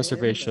for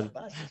conservation.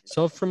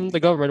 So from the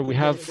government, we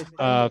have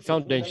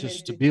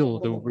foundations to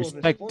build,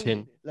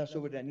 respecting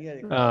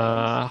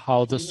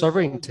how the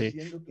sovereignty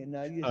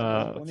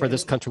for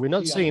this country. We're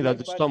not saying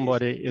that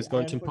somebody is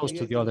going to impose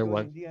to the other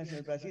one.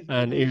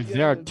 And if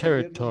there are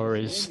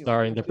territories that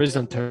are in the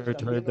Brazilian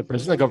territory, the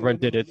Brazilian government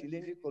did it.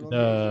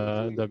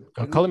 The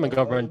Colombian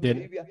government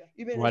did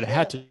what it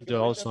had to do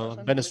also.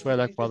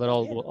 Venezuela,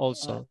 Ecuador will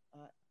also.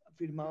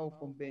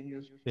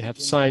 They have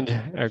signed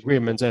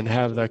agreements and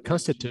have the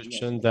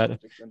constitution that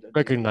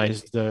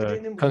recognize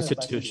the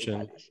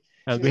constitution.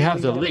 And we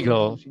have the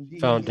legal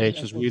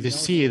foundations. We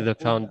see the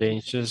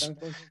foundations.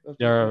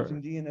 There are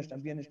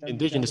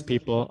indigenous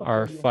people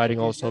are fighting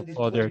also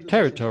for their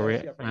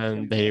territory,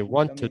 and they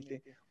want to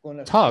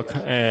talk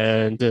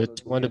and to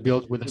want to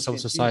build with the civil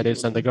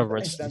societies and the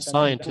governments. The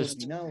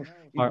scientists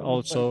are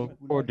also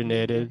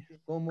coordinated,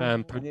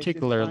 and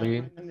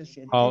particularly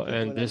how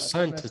in this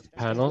scientist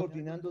panel,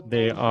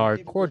 they are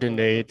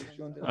coordinate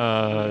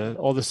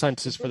all the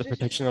scientists for the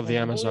protection of the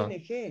Amazon.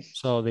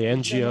 So the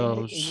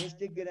NGOs,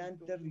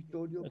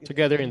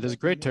 together in this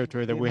great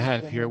territory that we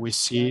have here, we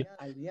see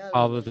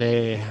how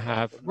they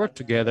have worked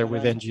together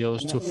with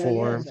NGOs to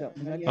form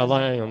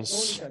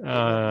alliance,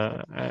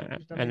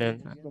 and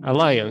an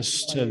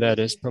alliance that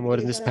is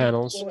promoting these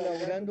panels,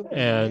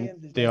 and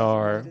they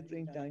are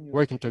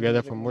working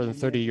together for more than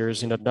 30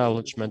 years in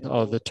acknowledgement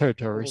of the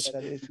territories,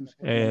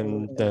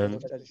 and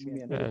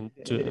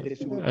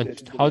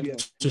how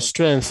to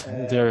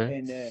strengthen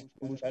their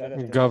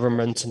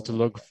governments and to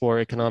look for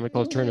economic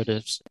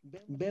alternatives.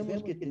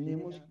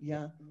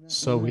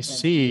 So we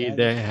see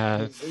they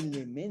have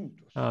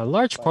a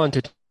large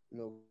quantity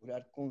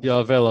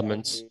of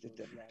elements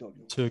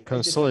to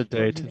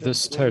consolidate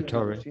this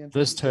territory.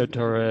 This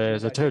territory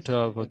is a territory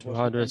of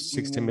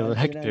 260 million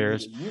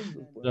hectares,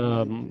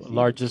 the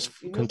largest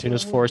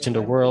continuous forest in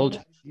the world,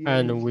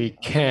 and we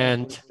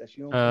can't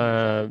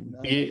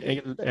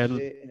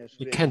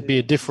it can't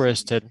be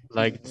deforested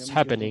like it's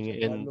happening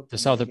in the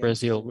south of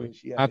Brazil.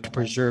 We have to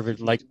preserve it,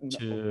 like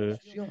to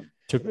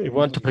we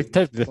want to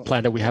protect the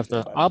planet. We have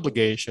the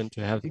obligation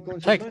to have to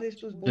protect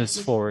this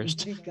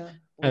forest.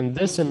 And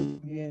this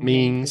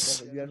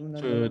means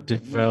to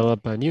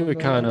develop a new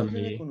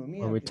economy.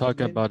 When we talk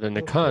about an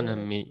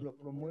economy,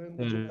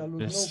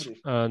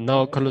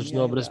 now Carlos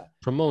Nobles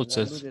promotes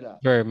it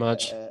very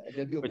much,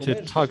 which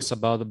it talks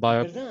about the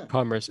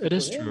biocommerce. It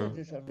is true.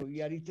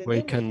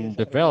 We can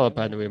develop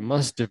and we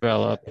must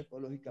develop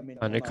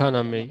an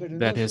economy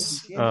that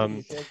is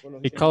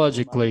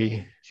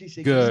ecologically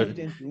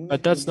good,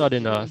 but that's not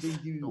enough.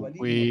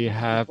 We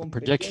have a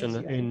projection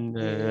in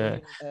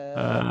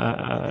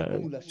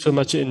too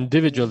much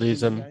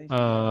individualism.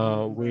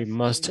 We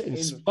must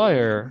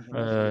inspire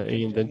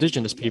in the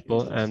indigenous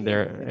people and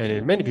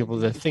in many people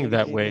that think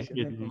that way.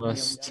 It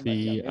must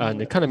be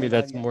an economy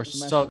that's more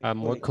a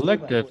more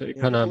collective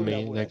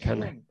economy that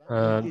can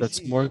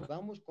that's more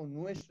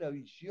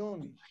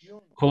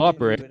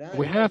cooperate.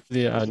 We have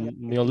the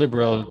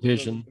neoliberal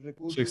vision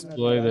to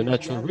exploit the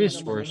natural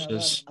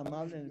resources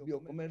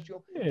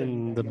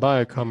in the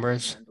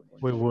biocommerce.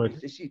 We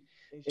would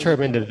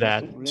turn into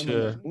that.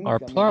 Our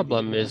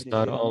problem is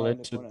not only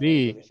to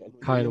be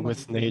kind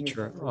with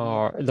nature,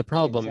 or the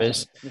problem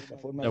is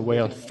the way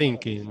of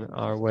thinking,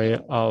 our way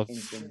of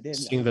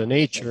seeing the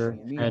nature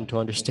and to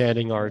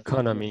understanding our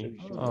economy,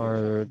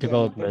 our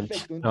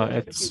development.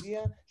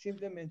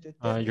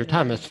 Your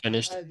time is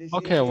finished.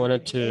 Okay, I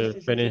wanted to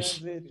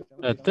finish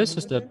that this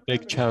is the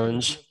big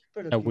challenge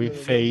that we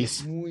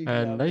face,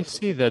 and I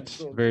see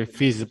that's very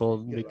feasible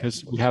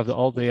because we have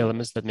all the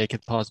elements that make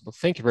it possible.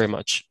 Thank you very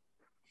much.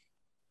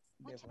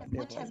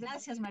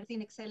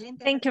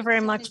 Thank you very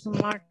much,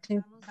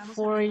 Martin,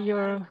 for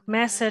your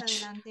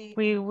message.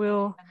 We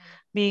will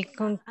be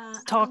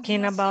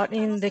talking about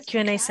in the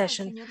Q&A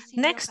session.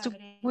 Next,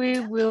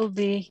 we will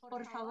be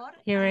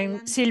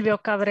hearing Silvio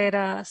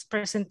Cabrera's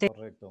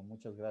presentation.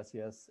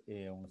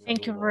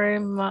 Thank you very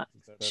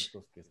much.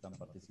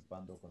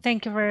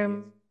 Thank you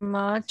very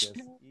much.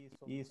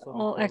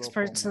 All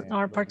experts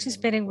are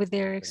participating with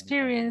their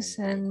experience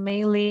and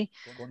mainly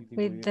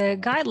with the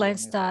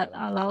guidelines that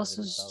allows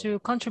us to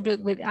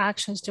contribute with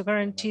actions to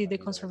guarantee the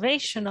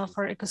conservation of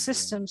our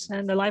ecosystems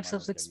and the lives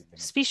of the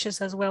species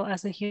as well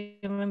as the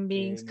human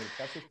beings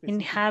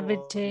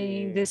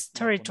inhabiting these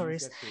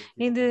territories.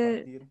 In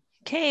the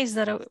case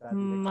that of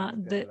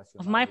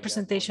my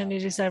presentation,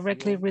 it is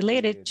directly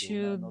related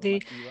to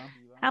the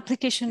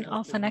application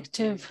of an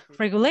active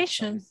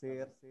regulation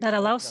that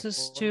allows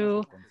us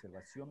to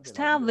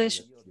establish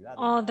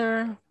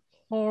other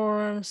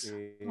forms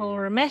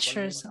or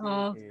measures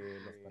of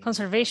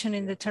conservation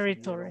in the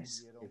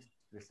territories.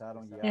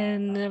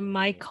 And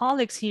my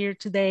colleagues here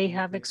today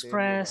have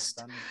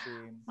expressed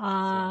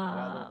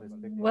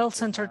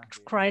well-centered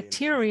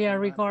criteria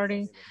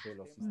regarding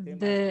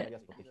the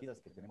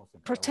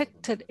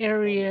protected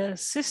area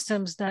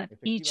systems that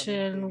each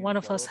and one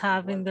of us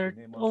have in their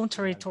own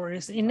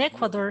territories. In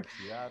Ecuador,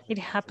 it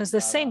happens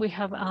the same. We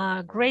have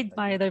a great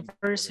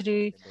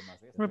biodiversity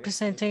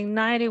representing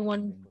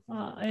 91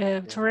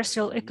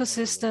 terrestrial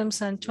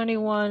ecosystems and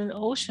 21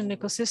 ocean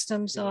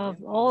ecosystems of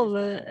all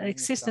that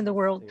exist in the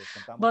world.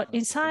 But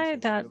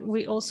inside that,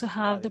 we also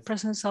have the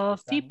presence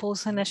of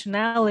peoples and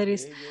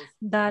nationalities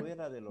that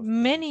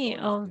many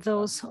of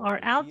those are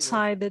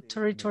outside the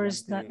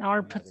territories that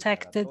are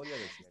protected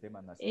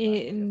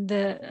in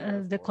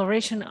the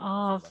Declaration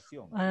of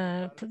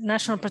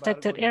National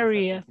Protected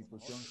Area.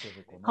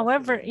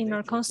 However, in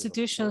our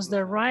constitutions,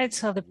 the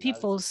rights of the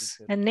peoples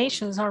and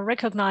nations are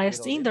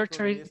recognized in their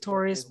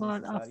territories.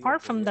 But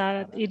apart from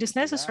that, it is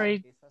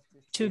necessary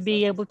to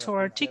be able to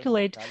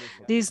articulate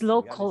these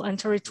local and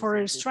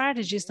territorial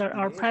strategies that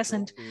are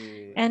present.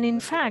 And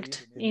in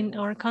fact, in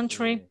our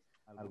country,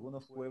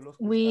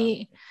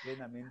 we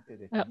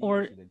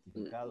or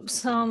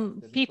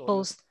some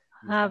peoples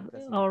have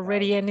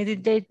already an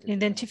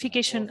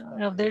identification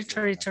of their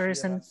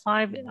territories, and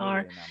 5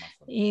 are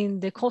in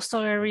the coastal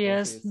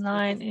areas,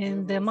 9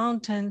 in the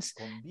mountains,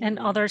 and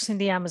others in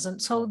the Amazon.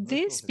 So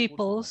these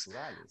peoples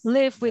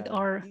live with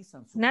our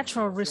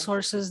natural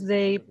resources.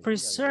 They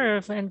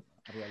preserve and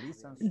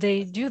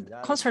they do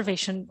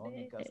conservation,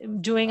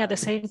 doing at the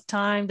same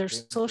time their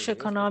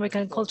socioeconomic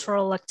and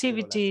cultural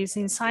activities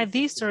inside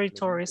these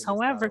territories.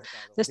 However,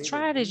 the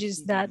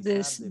strategies that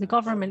the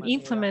government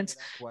implements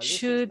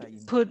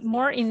should put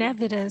more in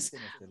evidence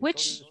what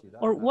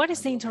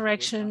is the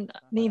interaction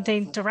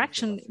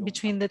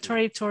between the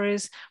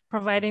territories,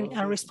 providing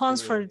a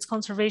response for its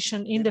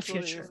conservation in the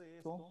future.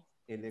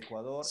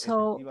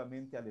 So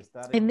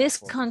in this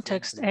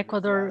context,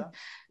 Ecuador,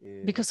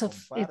 because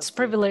of its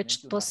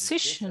privileged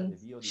position,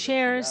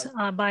 shares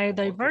a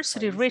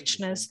biodiversity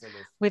richness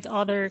with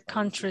other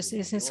countries.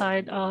 Is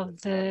inside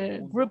of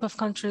the group of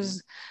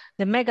countries,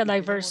 the mega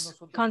diverse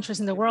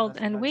countries in the world.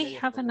 And we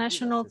have a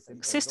national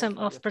system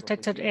of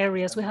protected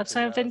areas. We have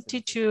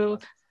 72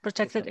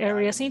 protected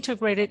areas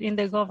integrated in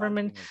the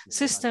government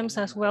systems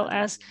as well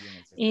as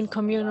in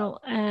communal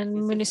and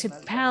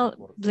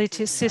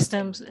municipality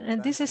systems.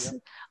 And this is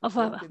of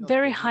a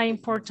very high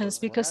importance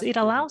because it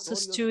allows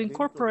us to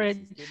incorporate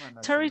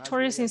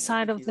territories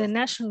inside of the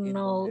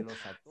national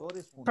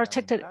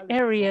protected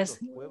areas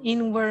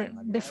in where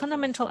the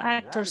fundamental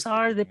actors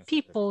are the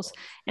peoples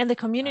and the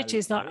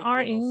communities that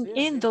are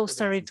in those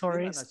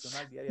territories.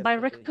 By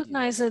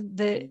recognizing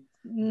the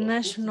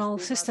national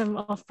system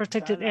of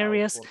protected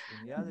areas,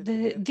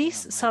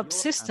 these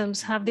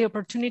subsystems have the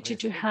opportunity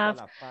to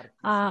have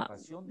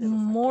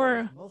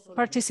more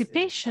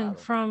participation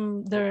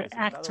from their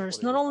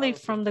actors, not only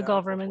from the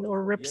government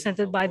or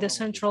represented by the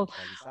central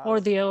or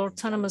the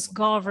autonomous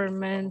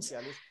governments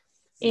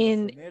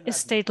in a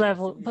state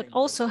level, but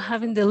also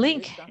having the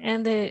link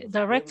and the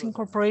direct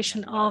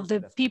incorporation of the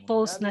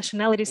peoples,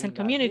 nationalities, and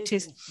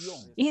communities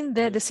in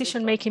the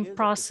decision-making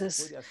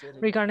process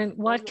regarding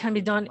what can be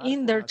done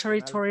in their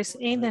territories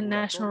in the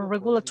national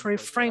regulatory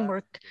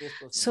framework,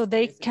 so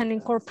they can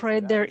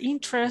incorporate their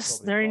interests,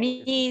 their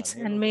needs,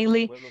 and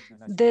mainly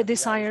the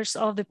desires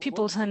of the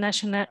peoples and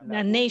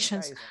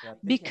nations,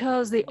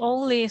 because the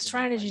only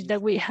strategy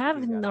that we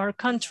have in our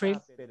country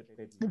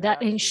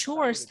that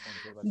ensures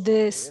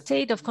the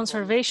state of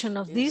conservation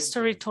of these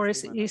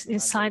territories is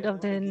inside of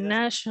the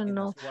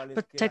national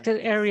protected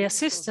area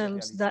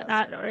systems that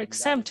are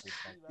exempt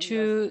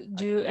to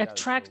do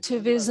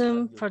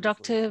extractivism,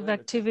 productive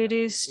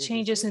activities,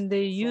 changes in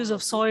the use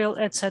of soil,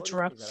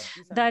 etc.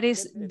 That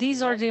is,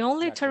 these are the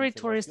only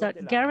territories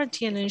that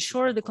guarantee and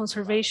ensure the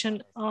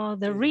conservation of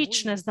the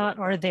richness that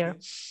are there.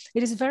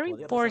 It is very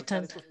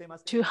important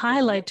to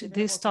highlight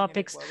these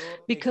topics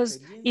because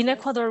in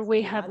Ecuador,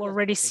 we have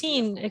already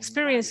seen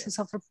experiences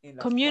of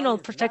communal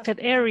protected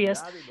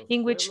areas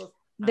in which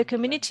the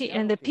community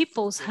and the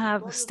peoples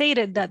have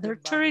stated that their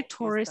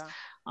territories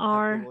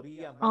are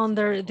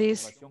under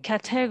this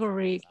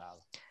category,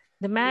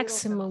 the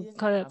maximum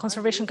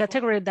conservation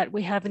category that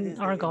we have in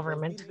our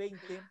government.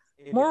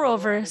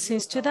 Moreover,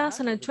 since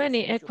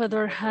 2020,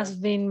 Ecuador has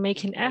been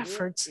making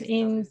efforts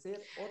in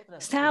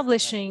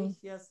establishing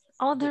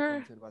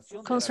other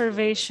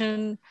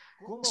conservation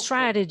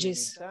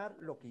strategies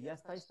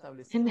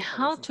and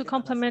how to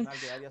complement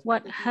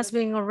what has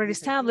been already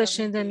established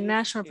in the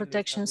national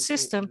protection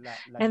system,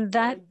 and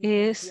that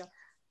is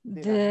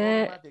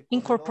the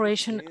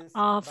incorporation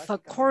of a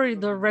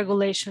corridor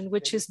regulation,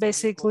 which is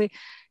basically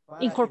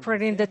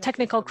incorporating the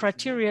technical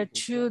criteria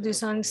to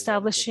design,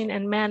 establishing,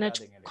 and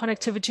manage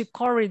connectivity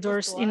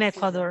corridors in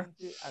Ecuador.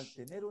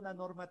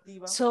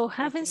 So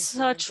having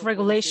such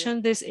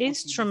regulation, this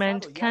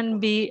instrument can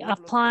be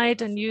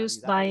applied and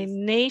used by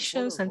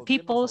nations and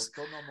peoples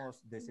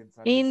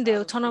in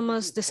the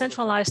autonomous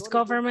decentralized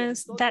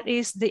governments, that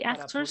is the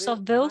actors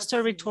of those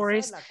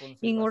territories,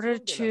 in order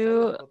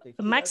to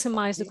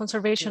maximize the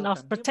conservation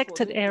of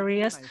protected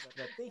areas,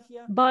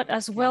 but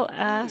as well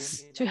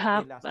as to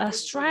have a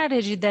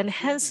strategy that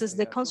enhances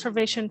the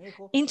conservation,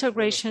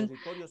 integration,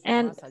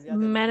 and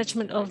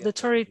management of the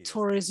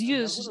territories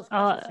use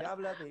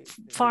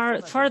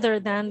further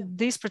than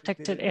these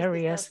protected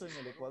areas.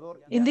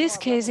 In this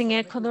case, in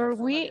Ecuador,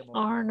 we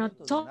are not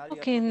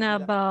talking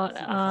about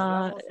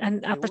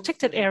a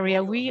protected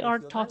area. We are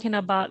talking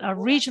about a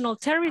regional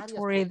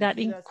territory that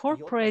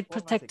incorporate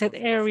protected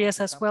areas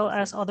as well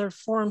as other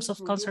forms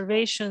of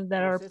conservation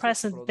that are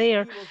present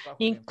there,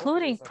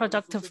 including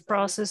productive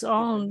process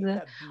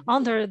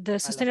under the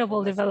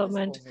sustainable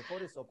development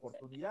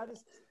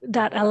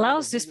that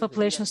allows these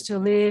populations to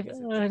live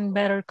in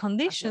better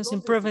conditions,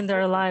 improving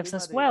their lives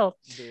as well.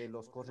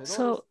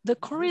 So the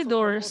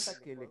corridors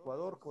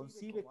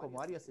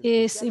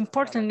is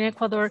important in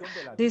Ecuador.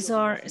 These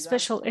are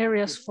special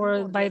areas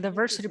for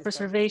biodiversity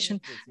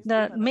preservation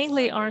that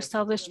mainly are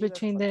established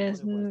between the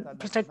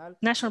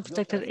national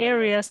protected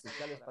areas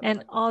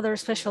and other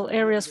special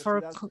areas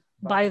for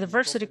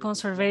biodiversity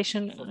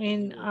conservation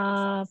in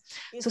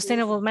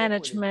sustainable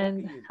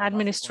management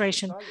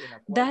administration.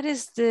 That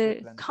is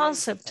the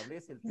concept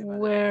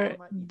where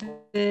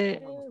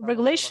the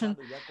regulation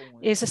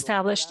is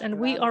established, and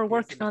we are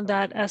working on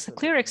that as a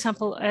clear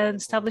example and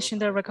establishing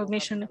the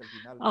recognition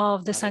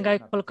of the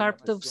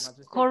Sangay-Polcarpus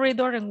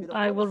corridor, and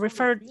I will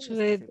refer to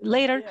it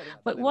later.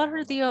 But what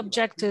are the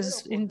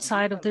objectives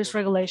inside of this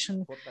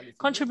regulation?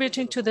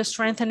 Contributing to the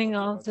strengthening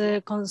of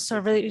the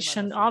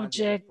conservation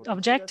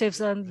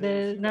objectives and the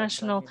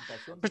national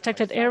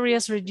protected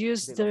areas,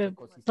 reduce the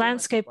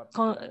landscape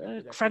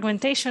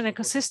fragmentation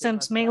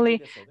ecosystems,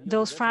 mainly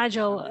those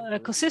fragile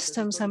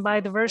ecosystems and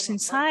biodiverse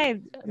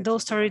inside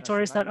those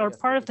territories that are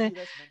part of the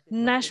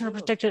national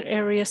protected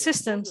area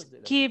systems,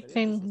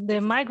 keeping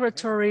the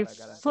migratory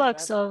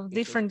flux of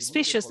different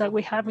species that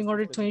we have in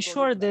order to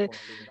ensure the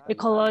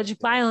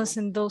ecological balance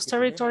in those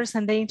territories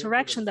and the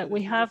interaction that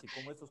we have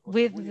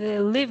with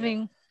the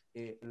living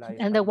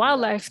and the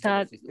wildlife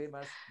that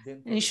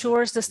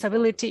ensures the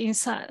stability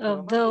inside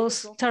of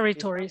those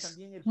territories.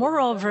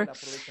 Moreover,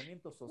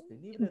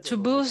 to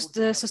boost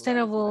the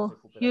sustainable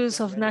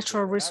use of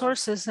natural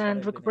resources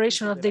and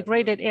recuperation of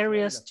degraded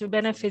areas to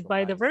benefit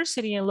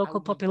biodiversity and local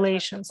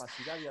populations,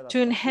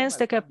 to enhance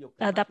the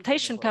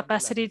adaptation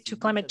capacity to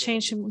climate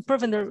change,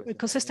 improving the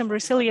ecosystem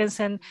resilience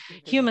and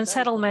human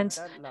settlements,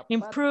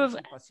 improve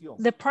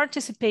the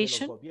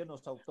participation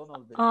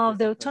of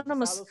the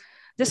autonomous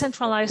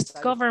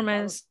decentralized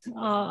governments,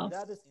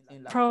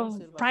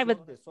 private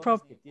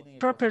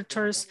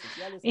proprietors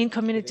in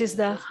communities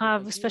that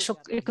have special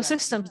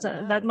ecosystems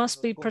that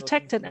must be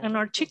protected, and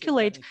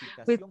articulate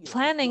with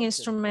planning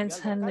instruments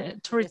and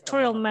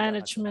territorial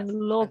management,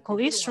 local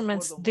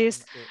instruments,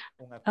 this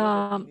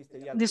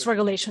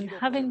regulation.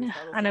 Having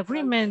an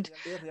agreement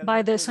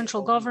by the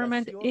central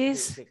government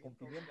is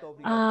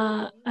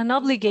an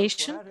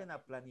obligation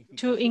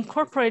to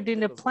incorporate in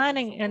the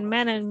planning and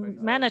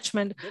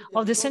management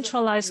of the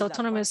centralized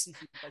autonomous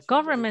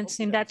governments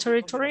in that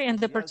territory, and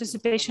the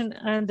participation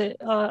and the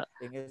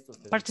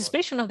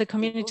participation of the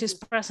communities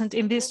present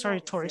in these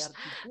territories.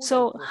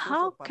 So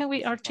how can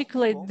we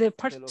articulate the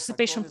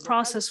participation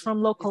process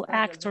from local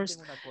actors?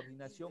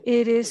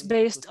 It is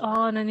based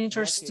on an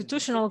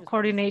interinstitutional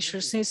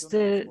coordination, since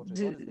the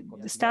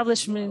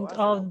establishment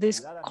of these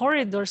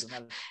corridors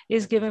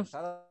is given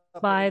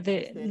by the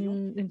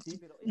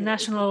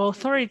national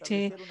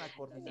authority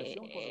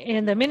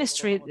in the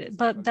ministry,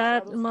 but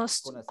that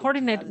must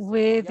coordinate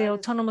with the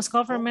autonomous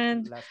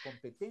government,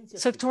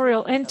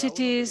 sectorial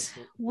entities,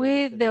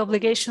 with the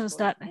obligations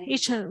that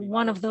each and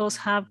one of those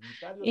have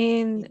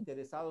in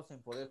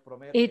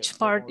each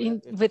part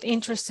with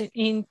interest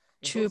in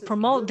to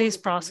promote these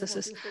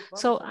processes.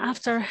 So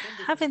after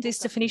having these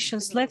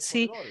definitions, let's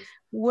see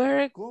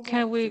where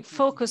can we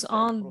focus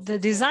on the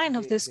design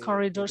of these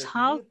corridors,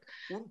 how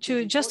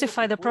to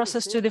justify the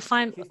process to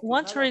define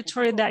one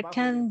territory that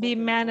can be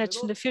managed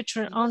in the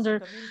future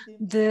under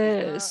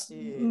the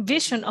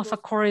vision of a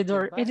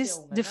corridor. It is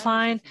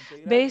defined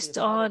based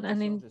on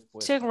an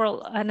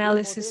integral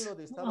analysis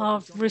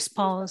of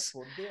response.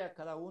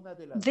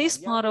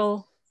 This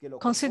model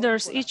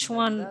considers each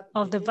one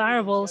of the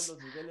variables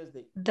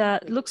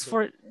that looks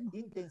for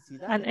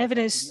an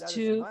evidence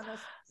to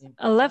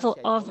a level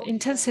of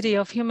intensity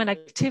of human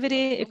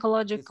activity,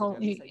 ecological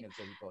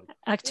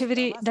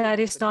activity that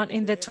is done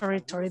in the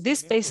territory.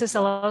 This basis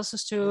allows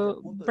us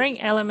to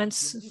bring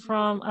elements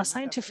from a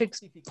scientific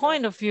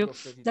point of view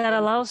that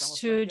allows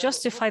to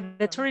justify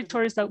the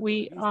territories that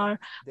we are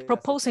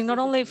proposing, not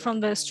only from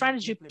the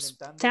strategy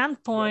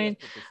standpoint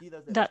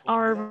that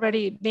are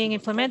already being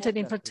implemented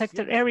in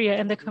protected area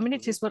and the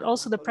communities, but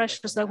also the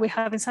pressures that we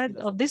have inside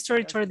of this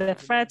territory, the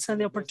threats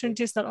and the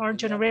opportunities that are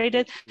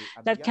generated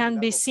that can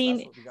be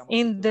seen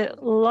in the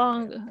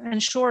long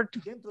and short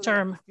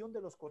term.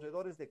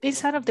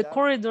 Inside of the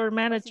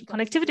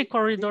connectivity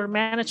corridor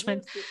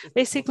management,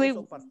 basically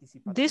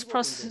this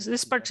process,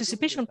 this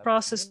participation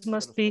process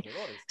must be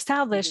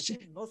established.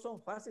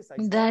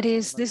 That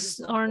is, these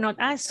are not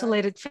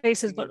isolated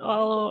phases, but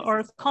all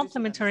are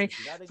complementary.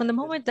 From the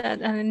moment that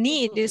a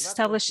need is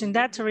established in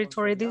that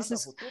territory, this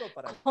is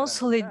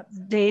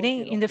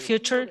consolidating in the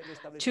future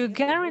to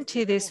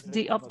guarantee this.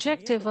 The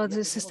objective of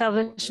this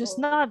establishment is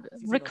not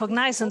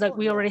recognizing that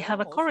we already have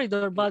a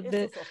corridor, but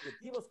the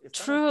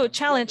true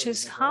challenge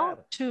is how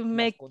to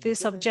make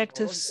these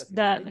objectives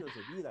that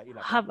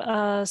have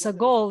as a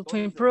goal to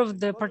improve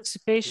the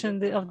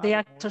participation of the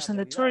actors and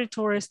the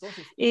territories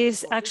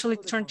is actually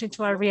turned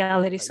into a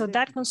reality. So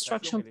that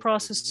construction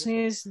process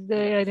is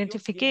the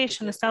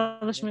identification,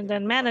 establishment,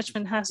 and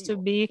management has to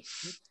be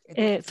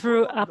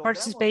through a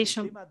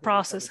participation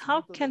process.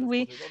 How can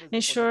we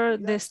ensure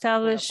the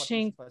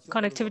establishing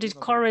connectivity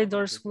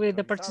corridors with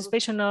the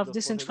participation of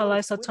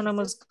decentralized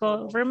autonomous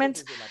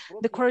governments?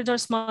 The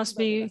corridors must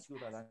be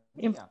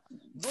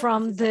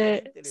from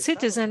the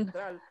citizen,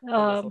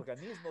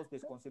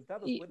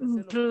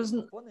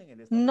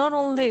 not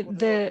only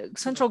the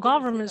central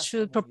government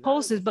should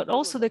propose it, but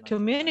also the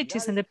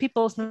communities and the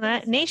people's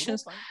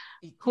nations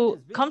who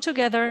come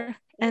together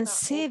and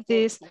see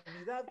this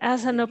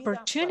as an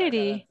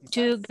opportunity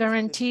to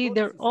guarantee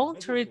their own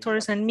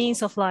territories and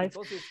means of life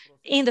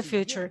in the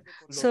future.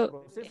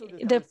 So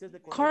the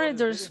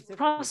corridors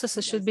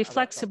processes should be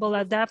flexible,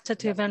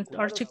 adaptive, and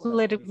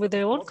articulated with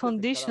their own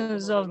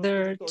conditions of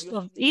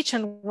each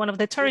and one of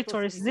the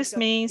territories. This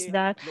means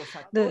that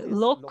the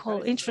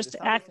local interest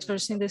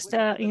actors in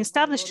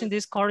establishing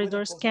these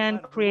corridors can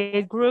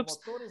create groups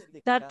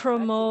that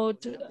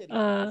promote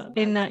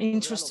in an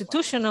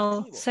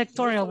institutional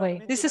sectorial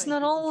way. This is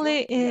not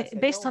only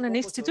based on an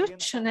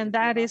institution, and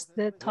that is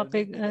the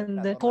topic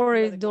and the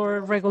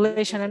corridor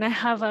regulation. And I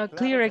have a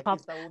clear example.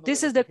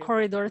 This is the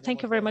corridor.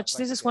 Thank you very much.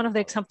 This is one of the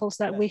examples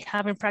that we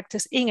have in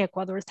practice in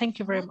Ecuador. Thank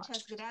you very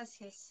much.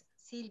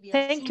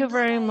 Thank you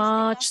very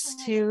much,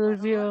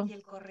 Silvio.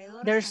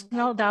 There's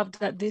no doubt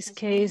that this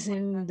case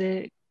in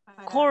the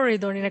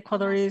corridor in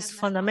Ecuador is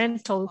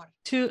fundamental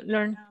to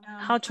learn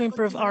how to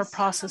improve our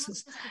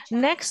processes.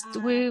 Next,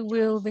 we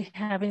will be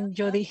having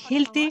Jodi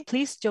Hilty.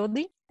 Please,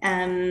 Jodi.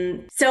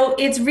 So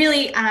it's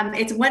really,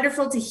 it's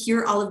wonderful to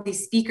hear all of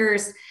these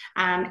speakers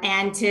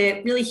and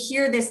to really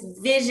hear this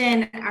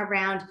vision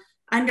around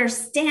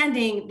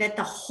understanding that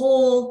the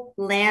whole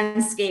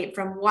landscape,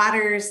 from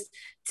waters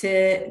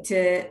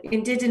to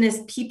indigenous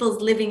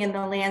peoples living in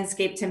the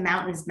landscape to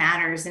mountains,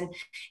 matters. And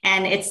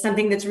it's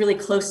something that's really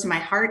close to my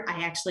heart.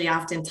 I actually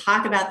often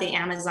talk about the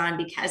Amazon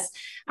because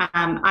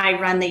I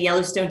run the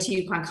Yellowstone to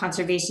Yukon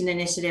Conservation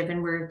Initiative,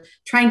 and we're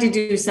trying to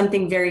do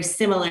something very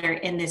similar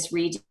in this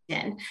region.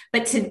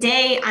 But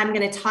today I'm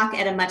going to talk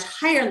at a much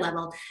higher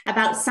level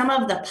about some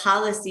of the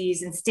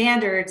policies and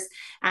standards,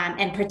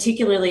 and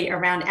particularly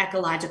around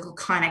ecological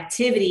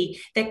connectivity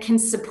that can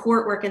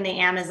support work in the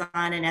Amazon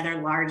and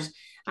other large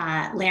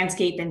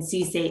landscape and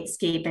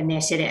seascape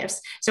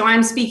initiatives. So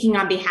I'm speaking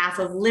on behalf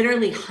of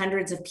literally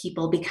hundreds of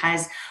people,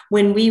 because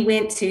when we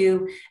went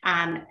to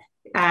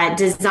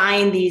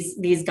design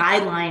these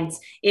guidelines,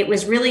 it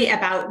was really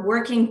about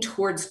working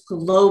towards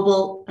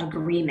global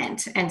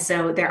agreement. And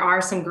so there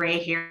are some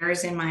gray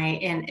hairs in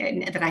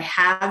that I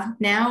have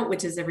now,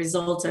 which is a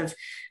result of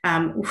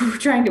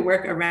trying to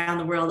work around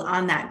the world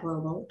on that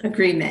global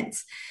agreement.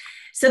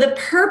 So the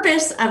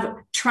purpose of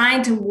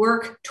trying to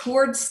work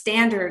towards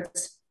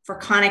standards for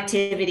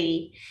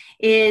connectivity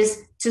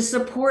is to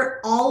support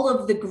all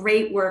of the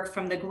great work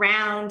from the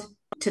ground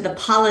to the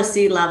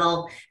policy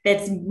level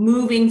that's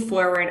moving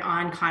forward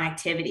on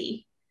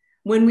connectivity.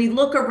 When we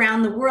look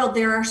around the world,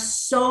 there are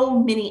so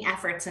many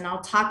efforts, and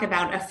I'll talk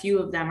about a few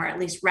of them, or at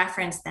least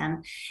reference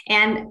them.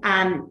 And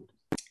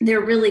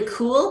they're really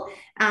cool.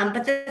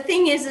 But the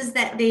thing is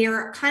that they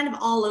are kind of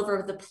all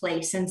over the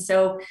place. And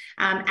so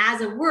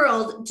as a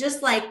world,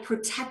 just like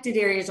protected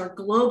areas are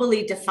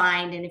globally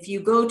defined, and if you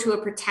go to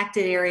a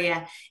protected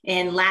area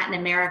in Latin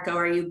America,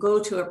 or you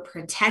go to a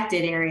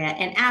protected area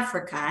in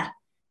Africa,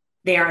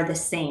 they are the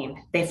same.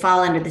 They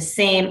fall under the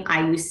same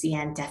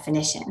IUCN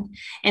definition.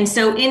 And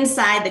so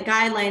inside the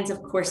guidelines,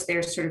 of course,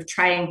 they're sort of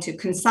trying to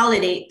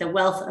consolidate the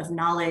wealth of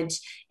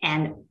knowledge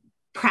and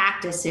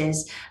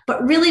practices.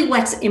 But really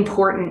what's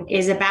important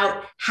is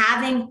about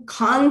having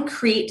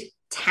concrete,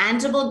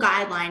 tangible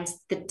guidelines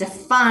that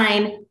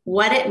define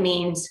what it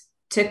means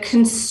to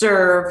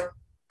conserve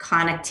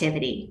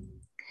connectivity.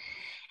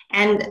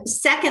 And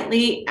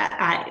secondly,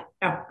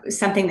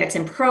 something that's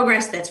in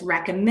progress that's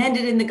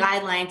recommended in the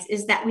guidelines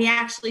is that we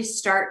actually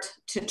start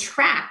to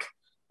track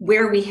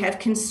where we have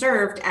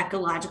conserved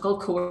ecological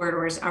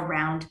corridors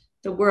around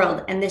the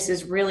world. And this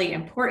is really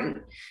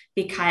important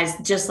because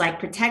just like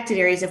protected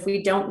areas, if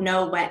we don't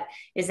know what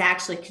is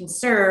actually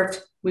conserved,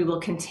 we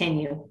will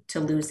continue to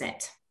lose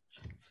it.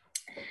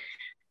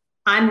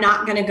 I'm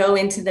not going to go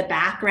into the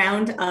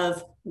background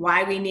of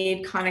why we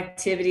need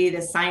connectivity,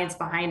 the science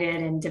behind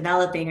it, and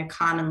developing a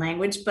common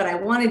language, but I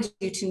wanted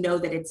you to know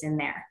that it's in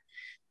there.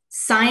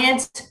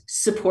 Science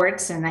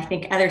supports, and I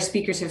think other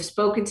speakers have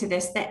spoken to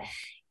this, that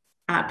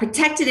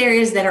protected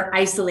areas that are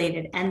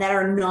isolated and that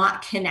are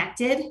not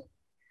connected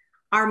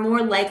are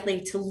more likely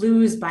to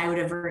lose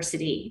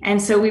biodiversity.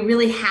 And so we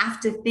really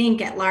have to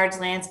think at large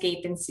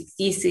landscape and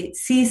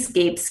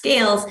seascape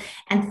scales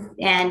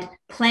and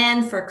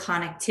plan for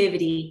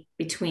connectivity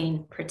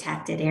between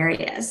protected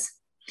areas.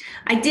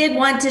 I did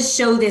want to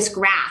show this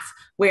graph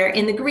where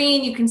in the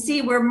green, you can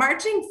see we're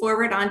marching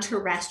forward on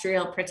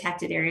terrestrial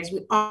protected areas.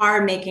 We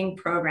are making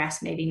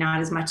progress, maybe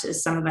not as much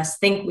as some of us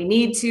think we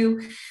need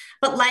to,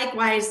 but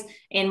likewise,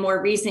 in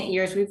more recent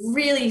years, we've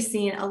really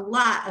seen a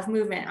lot of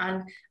movement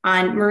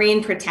on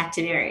marine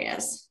protected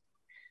areas.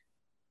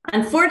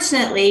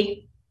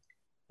 Unfortunately,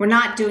 we're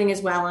not doing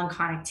as well on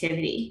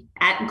connectivity.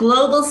 At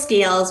global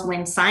scales,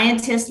 when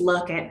scientists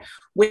look at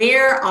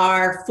where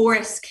are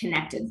forests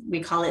connected,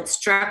 we call it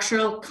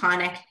structural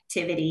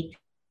connectivity,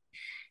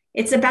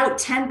 it's about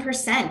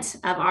 10%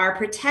 of our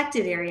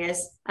protected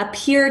areas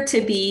appear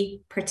to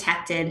be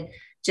protected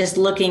just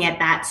looking at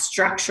that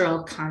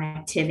structural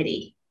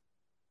connectivity.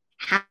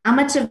 How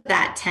much of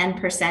that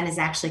 10% is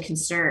actually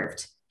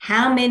conserved?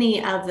 How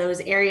many of those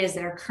areas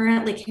that are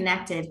currently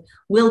connected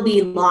will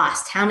be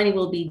lost? How many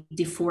will be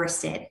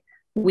deforested?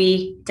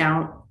 We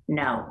don't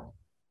know.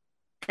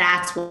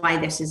 That's why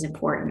this is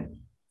important.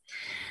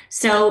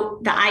 So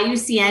the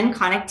IUCN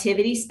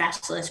Connectivity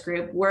Specialist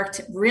Group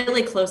worked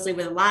really closely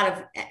with a lot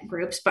of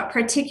groups, but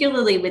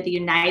particularly with the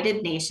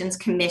United Nations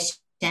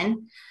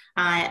Commission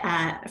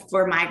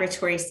for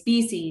Migratory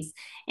Species.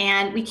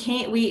 And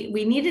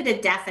we needed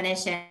a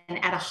definition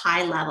at a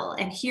high level.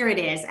 And here it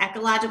is.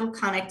 Ecological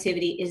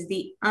connectivity is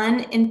the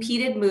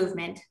unimpeded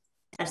movement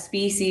of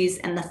species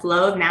and the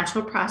flow of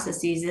natural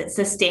processes that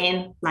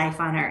sustain life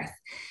on Earth.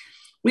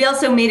 We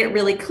also made it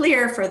really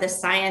clear for the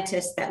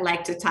scientists that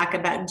like to talk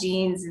about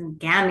genes and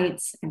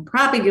gametes and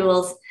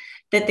propagules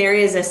that there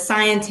is a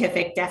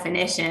scientific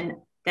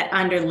definition that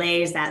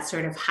underlays that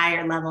sort of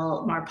higher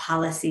level, more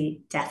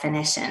policy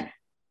definition.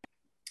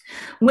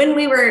 When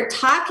we were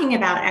talking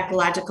about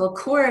ecological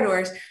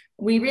corridors,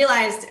 we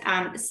realized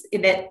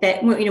that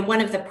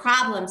one of the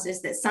problems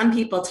is that some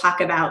people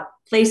talk about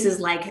places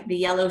like the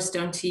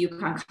Yellowstone to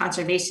Yukon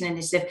Conservation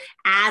Initiative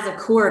as a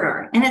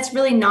corridor. And it's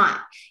really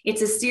not.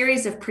 It's a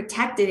series of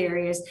protected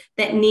areas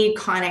that need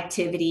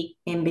connectivity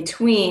in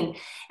between.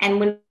 And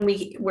when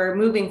we're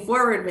moving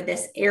forward with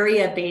this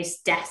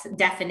area-based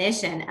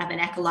definition of an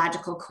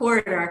ecological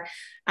corridor,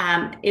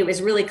 it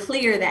was really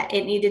clear that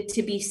it needed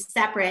to be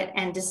separate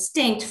and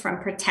distinct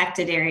from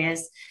protected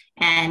areas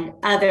and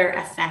other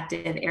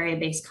effective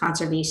area-based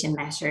conservation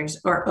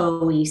measures, or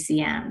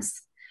OECMs.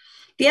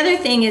 The other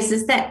thing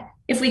is that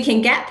if we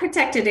can get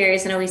protected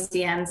areas and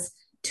OECMs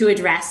to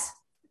address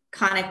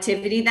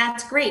connectivity,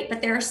 that's great.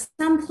 But there are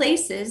some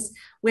places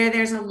where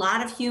there's a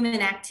lot of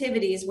human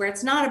activities where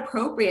it's not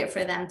appropriate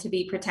for them to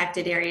be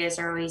protected areas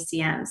or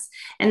OECMs.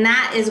 And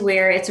that is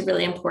where it's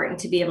really important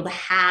to be able to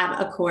have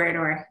a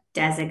corridor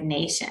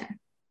designation.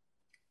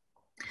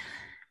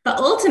 But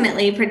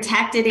ultimately,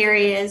 protected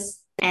areas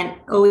and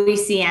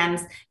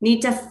OECMs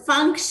need to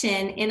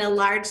function in a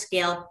large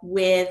scale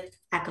with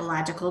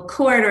ecological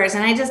corridors.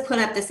 And I just put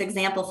up this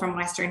example from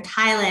Western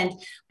Thailand,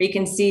 where you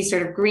can see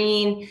sort of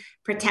green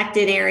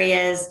protected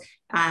areas,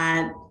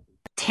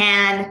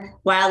 tan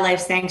wildlife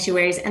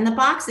sanctuaries. And the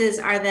boxes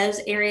are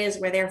those areas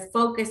where they're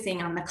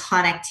focusing on the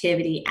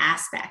connectivity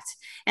aspect.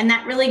 And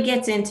that really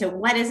gets into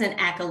what is an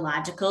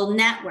ecological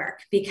network,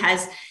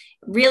 because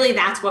really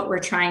that's what we're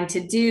trying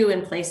to do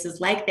in places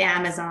like the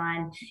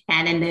Amazon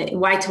and in the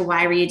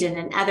Y2Y region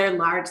and other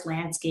large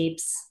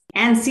landscapes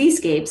and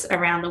seascapes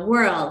around the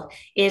world,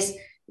 is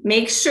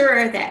make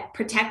sure that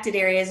protected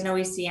areas and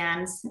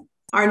OECMs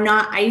are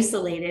not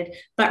isolated,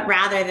 but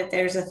rather that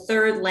there's a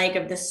third leg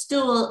of the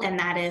stool, and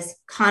that is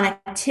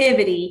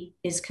connectivity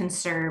is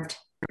conserved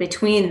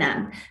between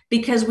them,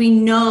 because we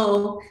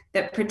know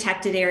that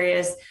protected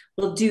areas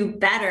will do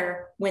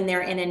better when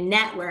they're in a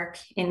network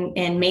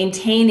in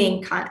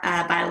maintaining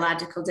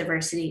biological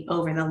diversity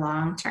over the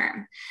long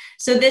term.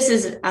 So this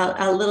is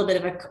a little bit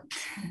of a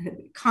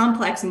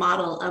complex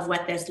model of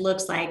what this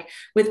looks like,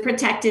 with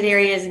protected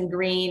areas in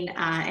green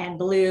and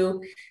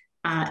blue,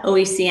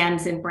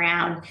 OECMs in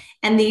brown.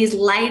 And these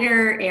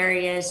lighter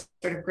areas,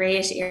 sort of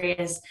grayish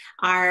areas,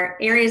 are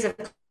areas of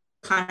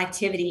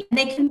connectivity. And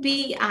they can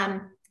be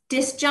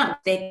disjunct.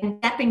 They can be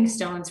stepping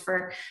stones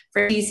for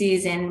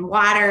species in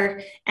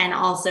water, and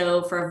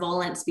also for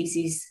volant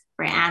species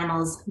for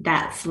animals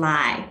that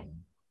fly.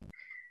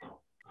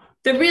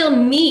 The real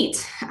meat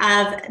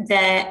of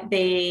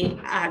the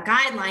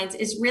guidelines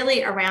is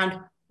really around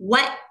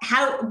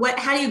how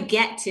do you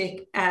get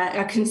to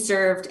a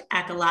conserved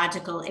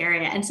ecological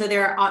area? And so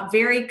there are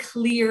very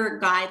clear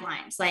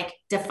guidelines, like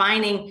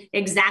defining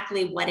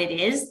exactly what it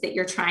is that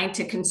you're trying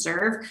to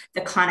conserve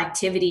the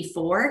connectivity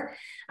for,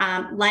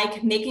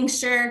 like making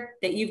sure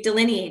that you've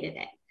delineated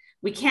it.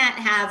 We can't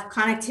have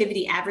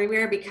connectivity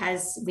everywhere,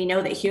 because we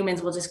know that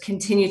humans will just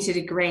continue to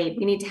degrade.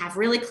 We need to have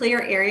really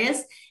clear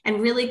areas and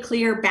really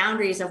clear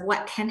boundaries of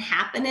what can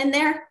happen in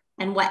there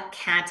and what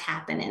can't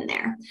happen in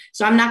there.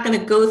 So I'm not going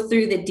to go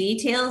through the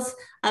details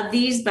of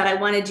these, but I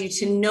wanted you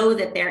to know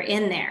that they're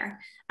in there,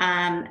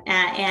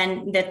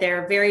 and that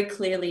they're very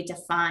clearly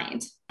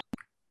defined.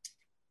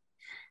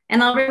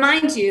 And I'll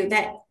remind you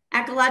that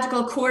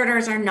ecological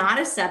corridors are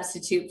not a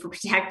substitute for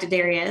protected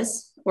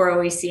areas or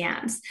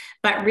OECMs,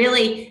 but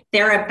really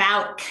they're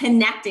about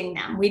connecting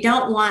them. We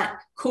don't want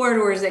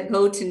corridors that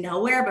go to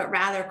nowhere, but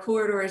rather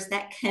corridors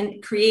that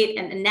can create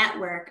a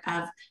network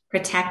of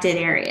protected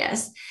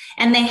areas.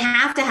 And they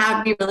have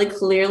to be really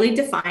clearly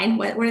defined.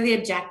 What are the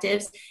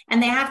objectives?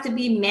 And they have to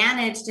be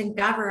managed and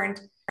governed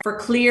for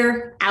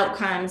clear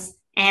outcomes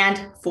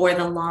and for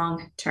the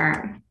long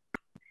term.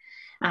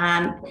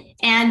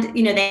 And,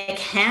 you know, they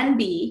can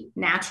be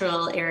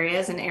natural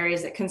areas and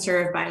areas that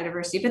conserve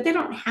biodiversity, but they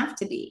don't have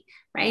to be,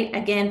 right?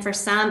 Again, for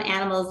some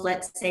animals,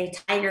 let's say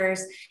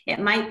tigers,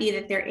 it might be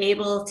that they're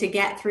able to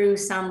get through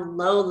some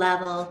low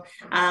level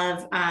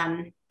of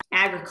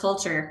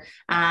agriculture,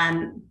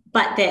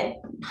 but that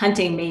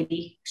hunting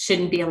maybe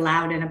shouldn't be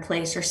allowed in a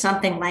place or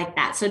something like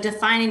that. So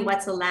defining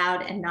what's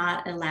allowed and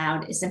not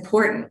allowed is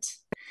important.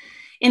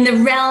 In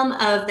the realm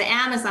of the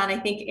Amazon, I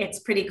think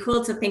it's pretty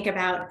cool to think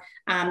about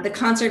the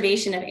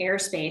conservation of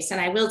airspace. And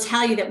I will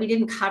tell you that we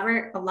didn't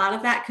cover a lot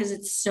of that because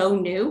it's so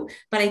new.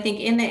 But I think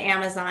in the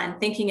Amazon,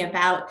 thinking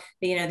about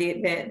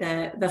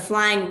the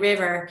flying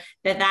river,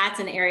 that's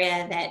an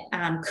area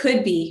that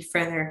could be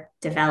further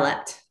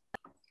developed.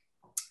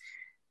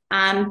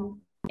 And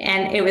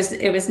it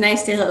was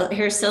nice to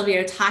hear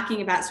Silvio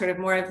talking about sort of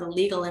more of the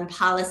legal and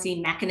policy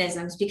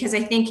mechanisms, because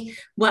I think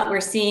what we're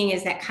seeing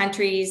is that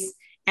countries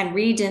and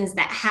regions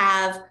that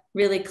have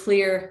really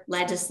clear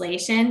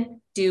legislation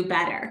do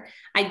better.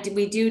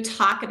 We do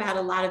talk about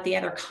a lot of the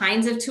other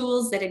kinds of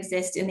tools that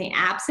exist in the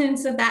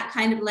absence of that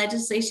kind of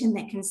legislation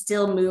that can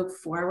still move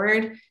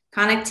forward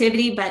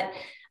connectivity, but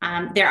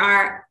there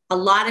are a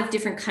lot of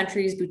different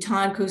countries,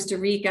 Bhutan, Costa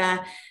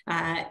Rica,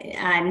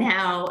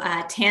 now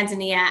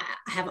Tanzania,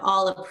 have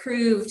all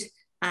approved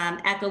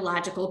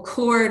ecological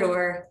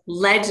corridor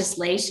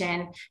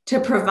legislation to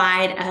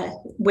provide a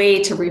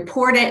way to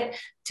report it,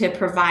 to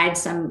provide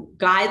some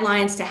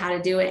guidelines to how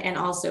to do it, and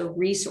also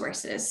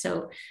resources.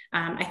 So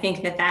I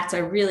think that that's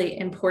a really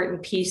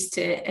important piece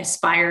to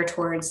aspire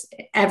towards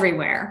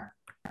everywhere.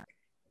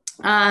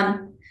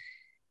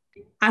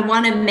 I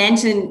want to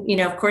mention,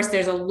 of course,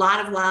 there's a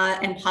lot of law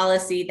and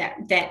policy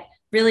that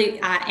really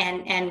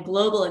and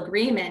global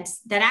agreements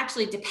that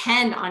actually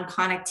depend on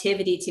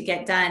connectivity to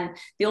get done.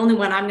 The only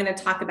one I'm going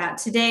to talk about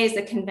today is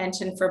the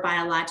Convention for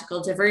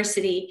Biological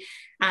Diversity.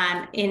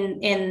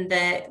 In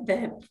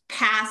the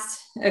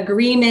past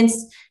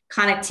agreements,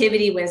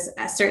 connectivity was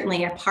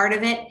certainly a part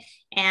of it.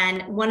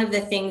 And one of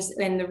the things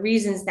and the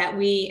reasons that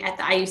we at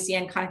the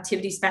IUCN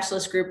Connectivity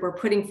Specialist Group were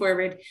putting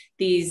forward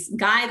these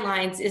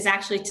guidelines is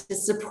actually to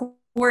support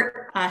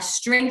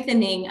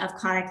strengthening of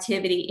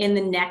connectivity in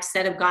the next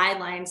set of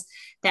guidelines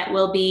that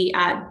will be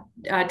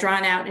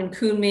drawn out in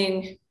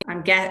Kunming.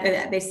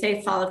 They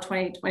say fall of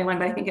 2021,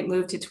 but I think it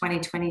moved to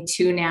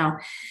 2022 now.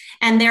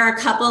 And there are a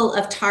couple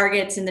of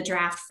targets in the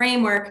draft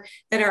framework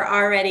that are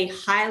already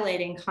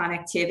highlighting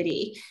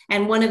connectivity.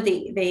 And one of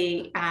the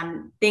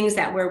things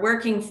that we're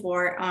working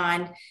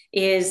on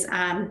is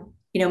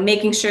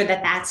making sure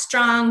that that's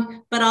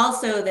strong, but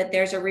also that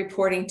there's a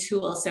reporting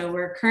tool. So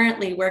we're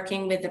currently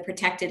working with the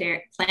Protected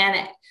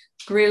Planet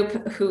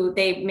group, who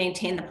they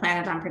maintain the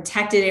planet on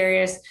protected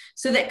areas,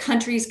 so that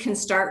countries can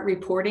start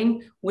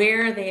reporting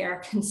where they are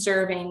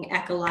conserving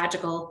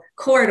ecological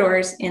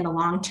corridors in the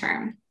long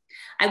term.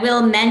 I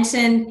will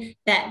mention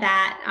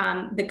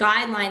that the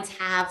guidelines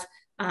have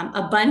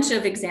a bunch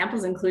of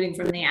examples, including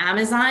from the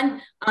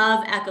Amazon,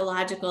 of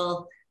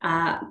ecological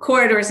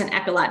corridors and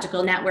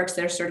ecological networks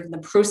that are sort of in the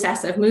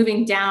process of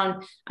moving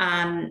down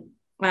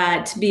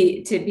could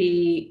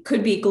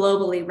be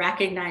globally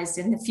recognized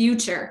in the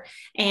future.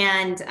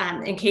 And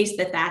in case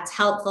that's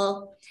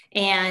helpful.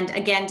 And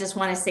again, just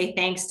want to say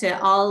thanks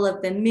to all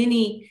of the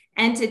many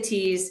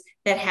entities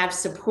that have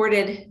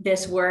supported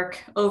this work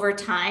over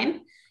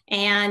time.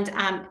 And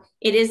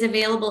it is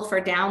available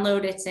for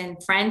download. It's in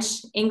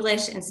French,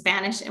 English, and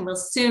Spanish, and will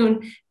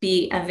soon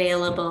be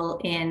available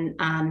in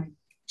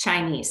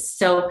Chinese.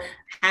 So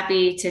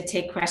happy to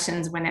take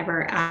questions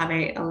whenever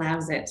Ave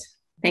allows it.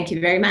 Thank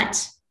you very much.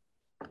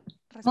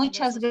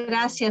 Muchas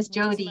gracias,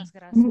 Jodi.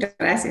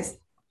 Gracias.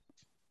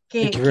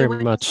 Thank you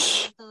very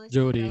much,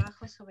 Jodi.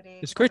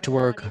 It's great to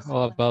work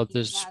all about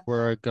this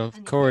work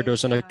of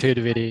corridors and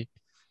activity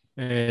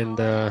and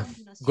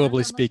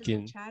globally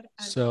speaking.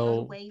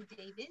 So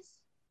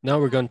now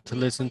we're going to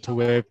listen to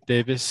Wade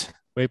Davis.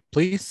 Wade,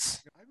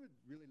 please. I would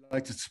really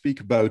like to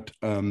speak about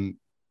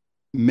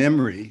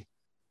memory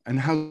and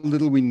how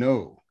little we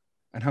know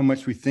and how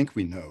much we think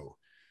we know.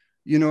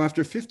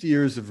 After 50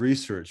 years of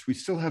research, we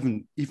still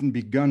haven't even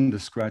begun to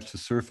scratch the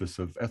surface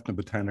of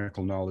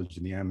ethnobotanical knowledge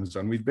in the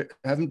Amazon. We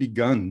haven't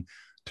begun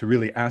to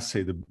really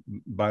assay the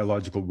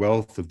biological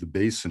wealth of the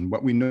basin.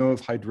 What we know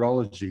of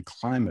hydrology,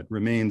 climate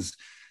remains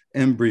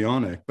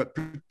embryonic, but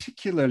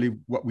particularly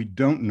what we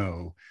don't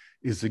know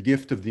is the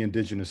gift of the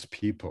indigenous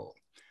people.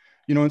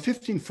 In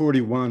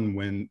 1541,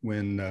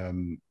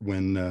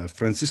 when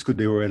Francisco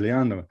de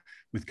Orellana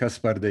with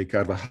Caspar de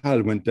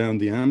Carvajal went down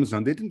the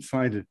Amazon, they didn't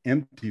find an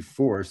empty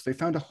forest. They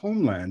found a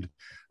homeland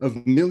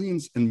of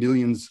millions and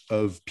millions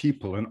of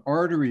people, an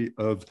artery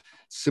of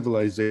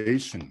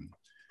civilization.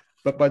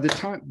 But by the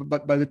time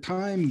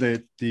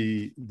that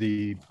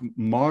the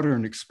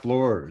modern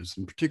explorers,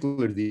 in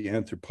particular the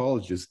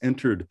anthropologists,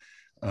 entered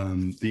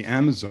the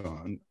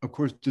Amazon, of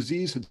course,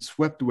 disease had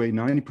swept away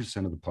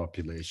 90% of the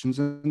populations,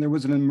 and there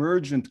was an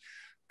emergent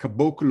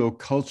caboclo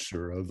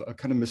culture, of a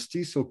kind of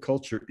mestizo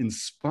culture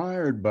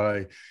inspired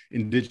by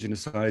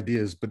indigenous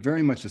ideas, but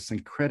very much a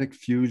syncretic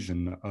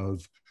fusion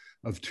of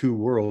two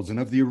worlds. And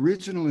of the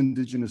original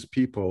indigenous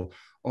people,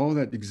 all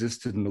that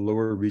existed in the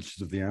lower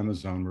reaches of the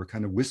Amazon were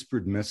kind of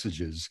whispered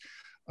messages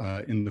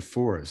in the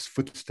forest,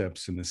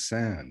 footsteps in the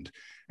sand.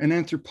 And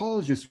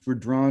anthropologists were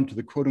drawn to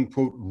the quote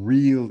unquote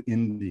real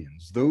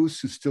Indians, those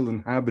who still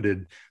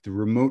inhabited the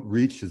remote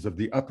reaches of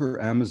the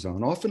upper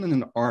Amazon, often in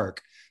an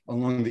arc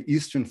along the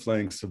eastern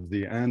flanks of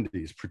the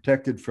Andes,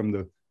 protected from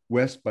the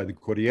west by the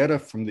Cordillera,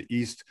 from the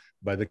east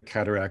by the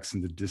cataracts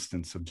in the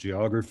distance of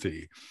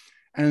geography.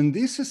 And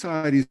these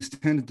societies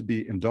tended to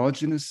be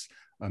endogenous,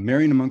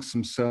 marrying amongst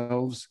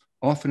themselves,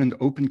 often in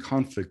open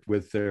conflict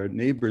with their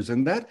neighbors.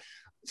 And that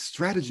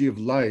strategy of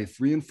life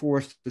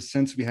reinforced the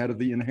sense we had of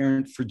the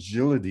inherent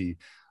fragility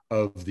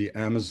of the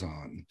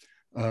Amazon,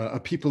 a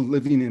people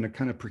living in a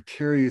kind of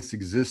precarious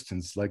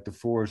existence like the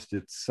forest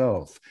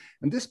itself.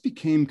 And this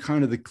became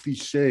kind of the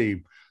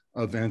cliche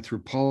of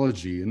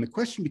anthropology. And the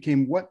question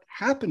became, what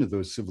happened to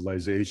those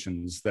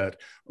civilizations that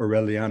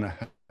Orellana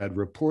had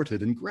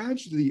reported? And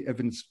gradually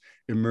evidence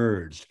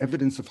emerged,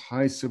 evidence of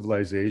high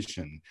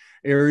civilization,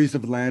 areas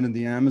of land in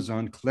the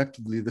Amazon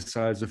collectively the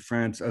size of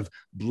France, of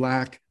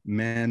black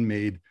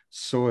man-made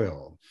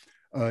soil.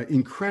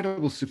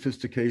 incredible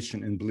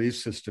sophistication in belief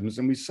systems.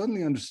 And we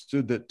suddenly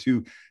understood that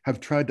to have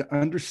tried to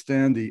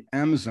understand the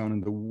Amazon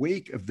in the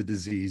wake of the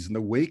disease, in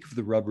the wake of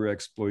the rubber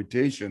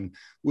exploitation,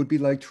 would be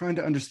like trying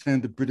to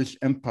understand the British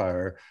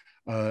Empire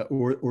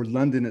or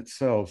London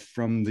itself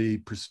from the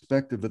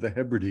perspective of the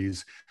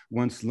Hebrides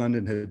once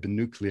London had been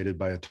nucleated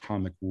by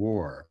atomic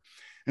war.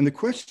 And the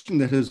question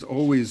that has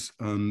always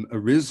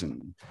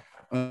arisen,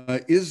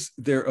 is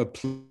there a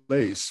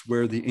place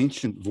where the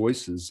ancient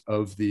voices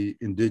of the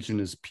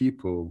indigenous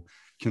people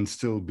can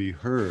still be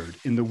heard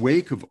in the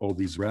wake of all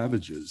these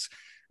ravages?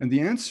 And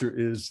the answer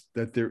is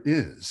that there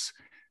is.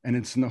 And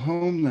it's in the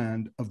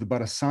homeland of the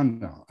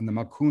Barasana and the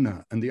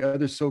Macuna and the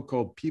other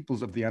so-called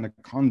peoples of the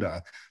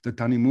Anaconda, the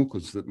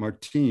Tanimucos, that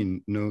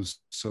Martin knows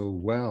so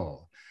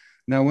well.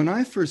 Now, when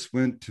I first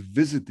went to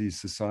visit these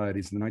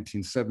societies in the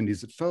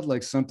 1970s, it felt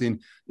like something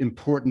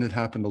important had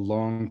happened a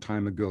long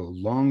time ago,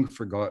 long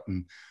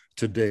forgotten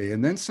today.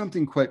 And then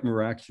something quite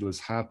miraculous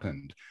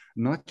happened.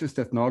 Not just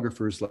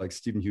ethnographers like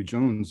Stephen Hugh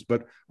Jones,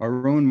 but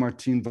our own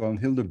Martin van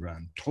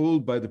Hildebrand,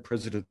 told by the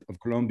president of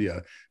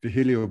Colombia,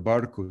 Vigilio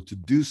Barco, to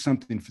do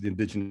something for the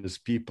indigenous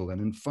people.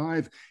 And in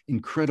 5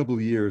 incredible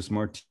years,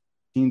 Martin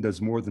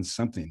does more than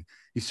something.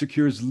 He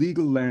secures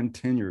legal land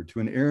tenure to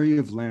an area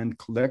of land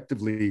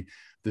collectively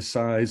the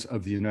size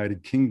of the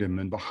United Kingdom.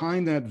 And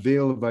behind that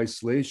veil of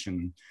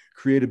isolation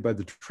created by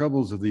the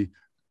troubles of the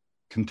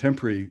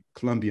contemporary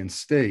Colombian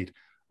state,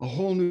 a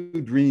whole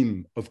new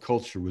dream of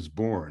culture was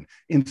born,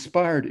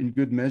 inspired in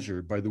good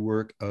measure by the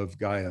work of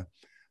Gaia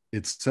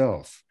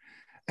itself.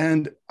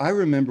 And I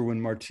remember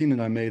when Martin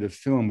and I made a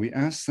film, we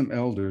asked some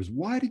elders,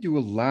 why did you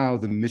allow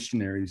the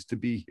missionaries to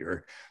be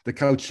here, the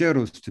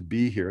caucheros to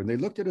be here? And they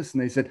looked at us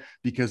and they said,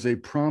 because they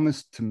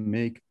promised to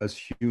make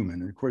us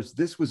human. And of course,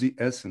 this was the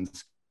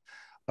essence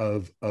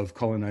of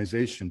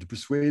colonization, to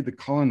persuade the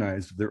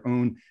colonized of their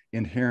own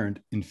inherent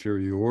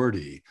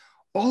inferiority.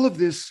 All of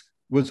this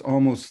was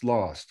almost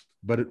lost,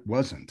 but it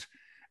wasn't.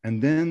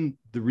 And then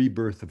the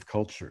rebirth of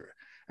culture,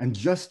 and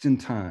just in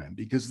time,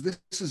 because this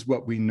is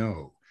what we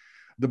know.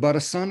 The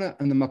Barasana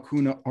and the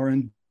Macuna are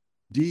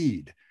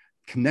indeed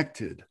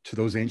connected to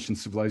those ancient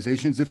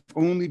civilizations, if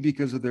only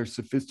because of their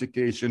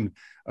sophistication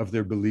of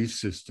their belief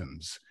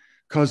systems.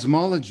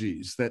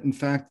 Cosmologies that in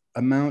fact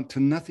amount to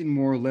nothing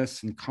more or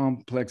less than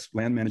complex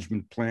land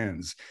management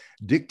plans,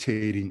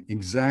 dictating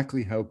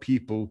exactly how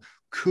people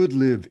could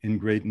live in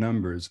great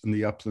numbers in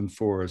the upland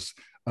forests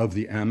of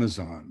the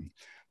Amazon.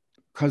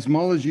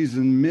 Cosmologies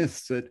and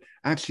myths that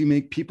actually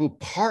make people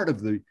part of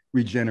the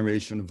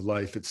regeneration of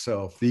life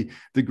itself. The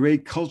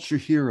great culture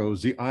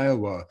heroes, the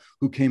Iowa,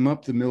 who came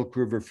up the Milk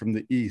River from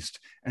the east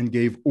and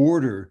gave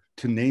order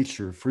to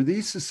nature. For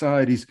these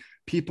societies,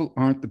 people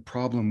aren't the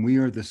problem, we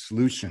are the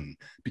solution,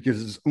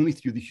 because it's only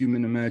through the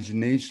human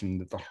imagination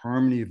that the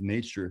harmony of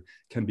nature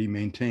can be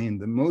maintained.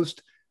 The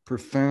most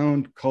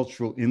profound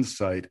cultural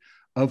insight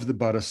of the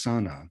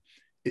Barasana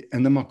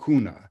and the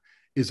Macuna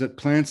is that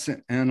plants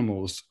and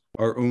animals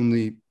are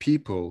only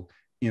people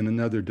in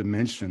another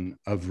dimension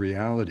of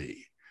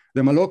reality.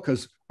 The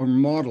Malokas are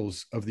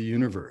models of the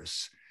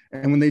universe.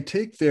 And when they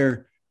take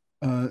their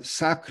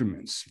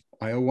sacraments,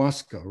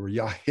 ayahuasca or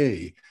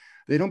yahe,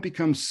 they don't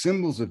become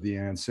symbols of the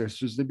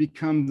ancestors, they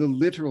become the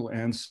literal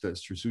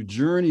ancestors who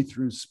journey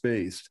through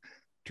space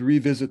to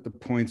revisit the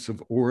points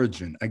of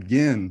origin,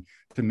 again,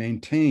 to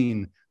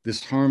maintain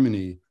this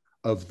harmony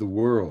of the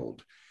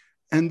world.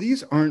 And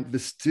these aren't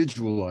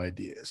vestigial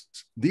ideas.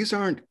 These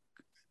aren't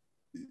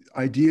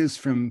ideas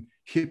from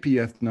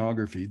hippie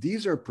ethnography.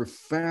 These are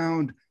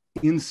profound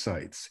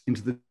insights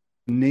into the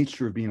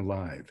nature of being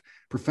alive,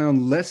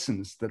 profound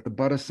lessons that the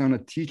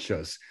Barasana teach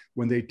us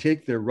when they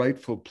take their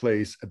rightful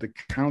place at the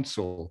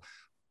council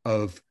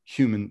of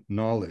human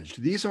knowledge.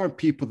 These aren't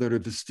people that are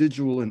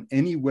vestigial in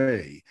any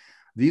way.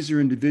 These are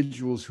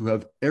individuals who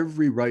have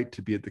every right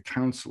to be at the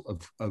council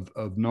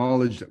of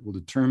knowledge that will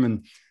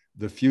determine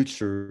the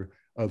future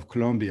of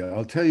Colombia.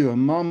 I'll tell you, a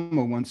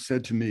mama once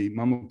said to me,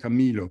 Mamo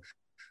Camilo,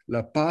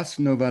 la paz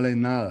no vale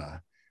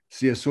nada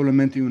si es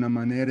solamente una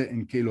manera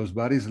en que los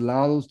varios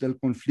lados del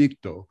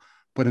conflicto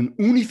pueden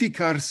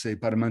unificarse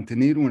para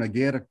mantener una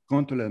guerra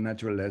contra la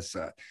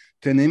naturaleza.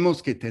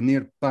 Tenemos que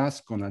tener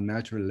paz con la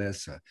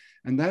naturaleza.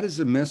 And that is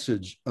the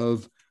message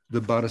of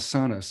the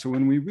Barasana. So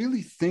when we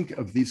really think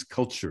of these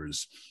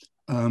cultures,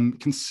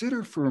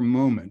 consider for a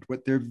moment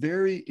what their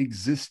very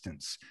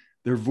existence,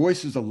 their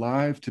voice is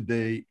alive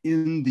today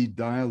in the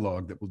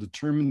dialogue that will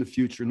determine the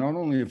future, not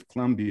only of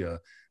Colombia,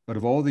 but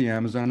of all the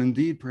Amazon,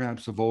 indeed,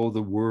 perhaps of all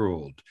the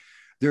world.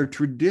 Their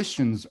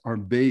traditions are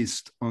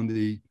based on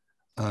the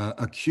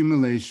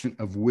accumulation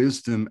of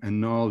wisdom and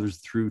knowledge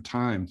through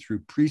time, through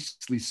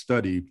priestly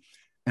study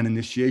and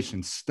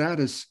initiation.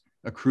 Status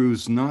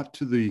accrues not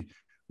to the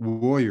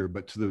warrior,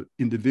 but to the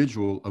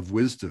individual of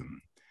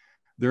wisdom.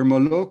 Their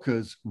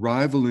Malokas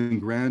rival in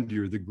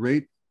grandeur the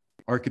great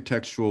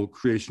architectural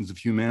creations of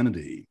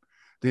humanity.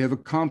 They have a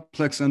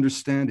complex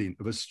understanding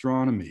of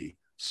astronomy,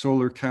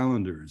 solar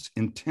calendars,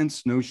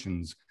 intense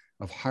notions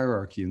of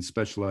hierarchy and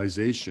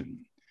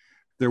specialization.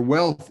 Their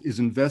wealth is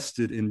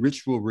invested in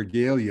ritual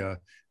regalia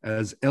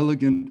as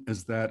elegant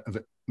as that of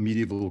a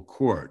medieval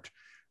court.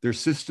 Their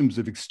systems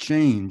of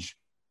exchange,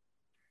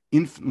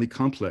 infinitely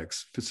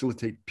complex,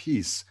 facilitate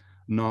peace,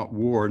 not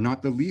war,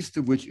 not the least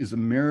of which is a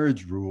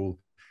marriage rule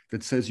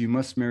that says you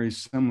must marry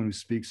someone who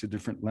speaks a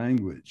different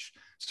language.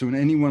 So in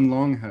any one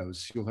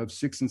longhouse, you'll have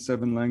 6 and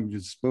 7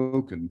 languages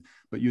spoken,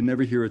 but you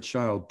never hear a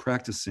child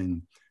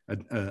practicing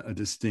a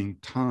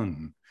distinct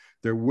tongue.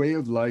 Their way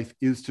of life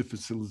is to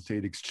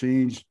facilitate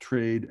exchange,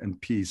 trade,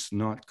 and peace,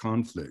 not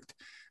conflict.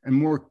 And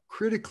more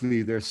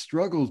critically, their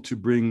struggle to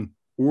bring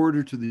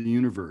order to the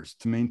universe,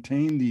 to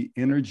maintain the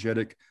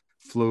energetic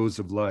flows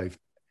of life,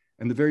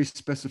 and the very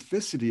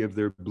specificity of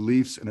their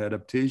beliefs and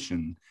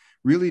adaptation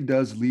really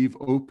does leave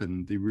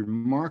open the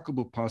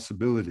remarkable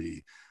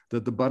possibility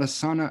that the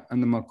Barasana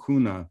and the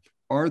Makuna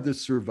are the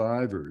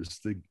survivors,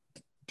 the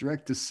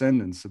direct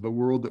descendants of a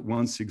world that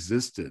once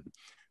existed,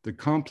 the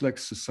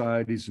complex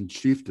societies and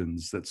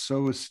chieftains that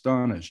so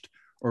astonished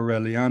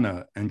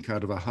Aureliana and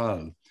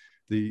Carvajal,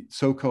 the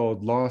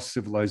so-called lost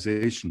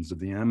civilizations of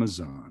the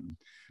Amazon.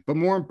 But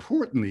more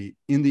importantly,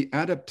 in the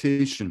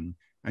adaptation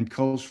and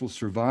cultural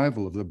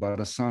survival of the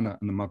Barasana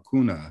and the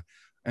Makuna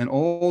and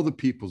all the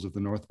peoples of the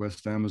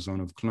Northwest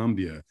Amazon of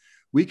Colombia,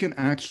 we can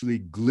actually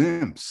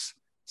glimpse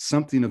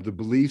something of the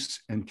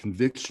beliefs and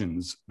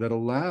convictions that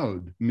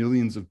allowed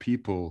millions of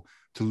people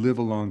to live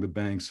along the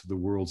banks of the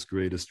world's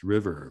greatest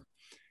river.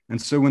 And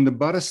so when the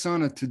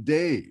Barasana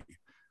today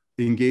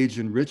engage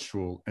in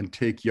ritual and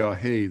take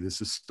Yahe,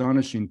 this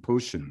astonishing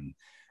potion,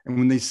 and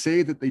when they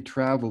say that they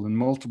travel in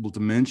multiple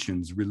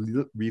dimensions,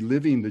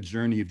 reliving the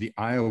journey of the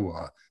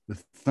Iowa, the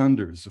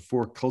thunders, the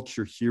 4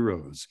 culture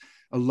heroes,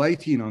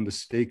 alighting on the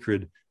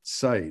sacred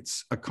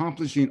sites,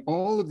 accomplishing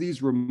all of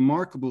these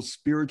remarkable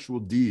spiritual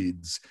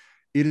deeds,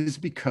 it is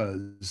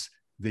because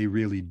they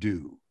really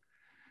do.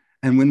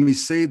 And when we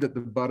say that the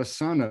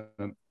Barasana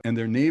and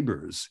their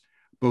neighbors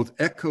both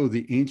echo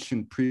the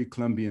ancient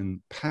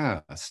pre-Columbian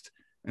past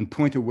and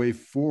point a way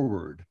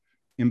forward,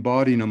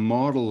 embodying a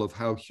model of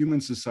how human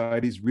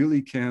societies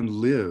really can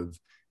live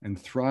and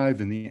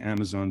thrive in the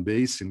Amazon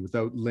basin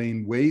without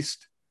laying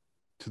waste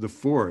to the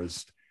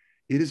forest,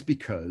 it is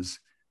because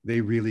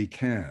they really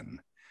can.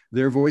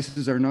 Their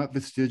voices are not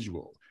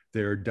vestigial.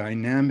 They are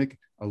dynamic,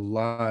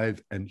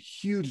 alive, and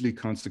hugely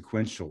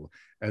consequential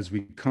as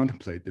we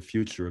contemplate the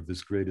future of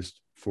this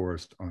greatest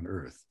forest on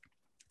earth.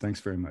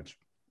 Thanks very much.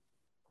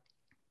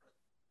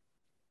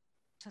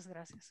 Muchas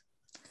gracias.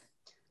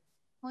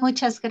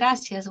 Muchas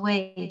gracias,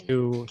 Wade.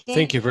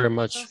 Thank you very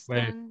much,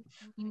 Wade.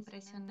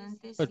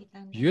 But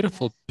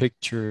beautiful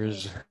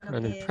pictures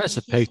and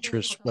impressive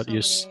pictures, what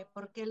you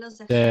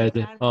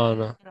said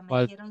on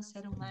what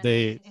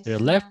they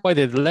left, why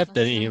they left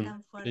them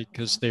in,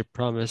 because they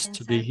promised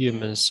to be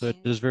humans. So it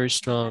is very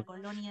strong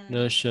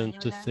notion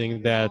to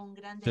think that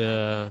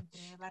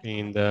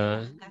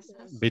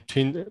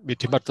between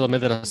Bartolomé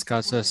de las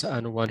Casas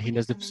and Juan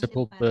Gines de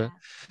Sepulveda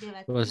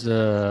was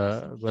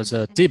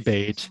a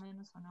debate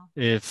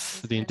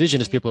if the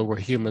indigenous people were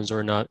humans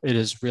or not. It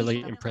is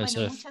really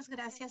impressive.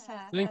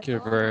 Thank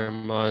you very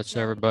much,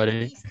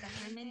 everybody.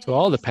 To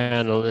all the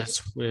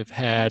panelists, we've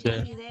had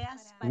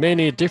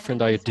many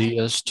different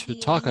ideas to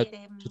talk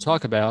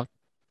about.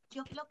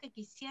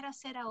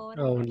 What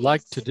I would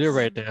like to do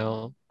right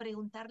now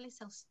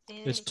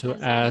is to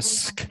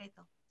ask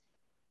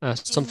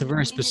something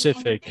very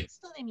specific.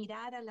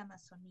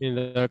 In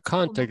the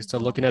context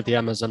of looking at the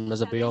Amazon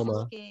as a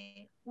biome,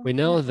 we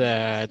know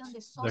that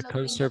the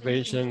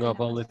conservation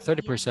of only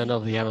 30%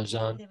 of the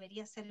Amazon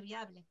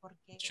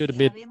should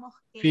be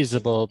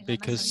feasible,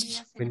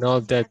 because we know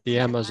that the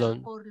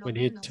Amazon, we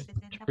need to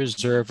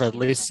preserve at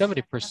least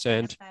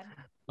 70%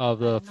 of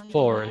the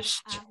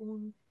forest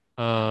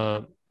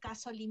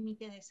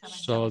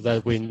so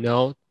that we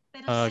not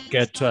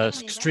get to an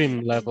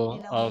extreme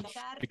level of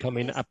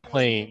becoming a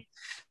plain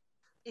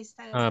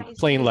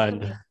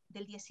land.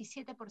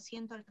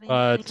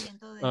 But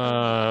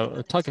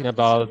talking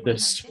about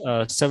this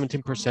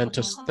 17%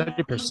 to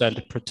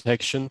 30%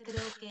 protection,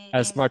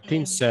 as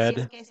Martin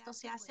said,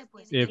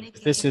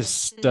 if this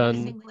is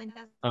done,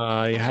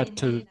 you had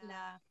to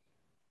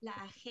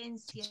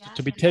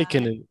be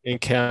taken in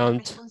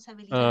account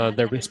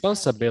the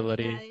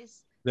responsibility,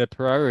 the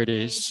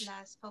priorities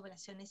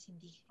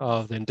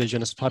of the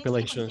indigenous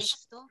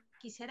populations.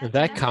 In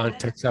that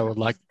context, I would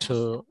like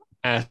to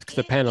ask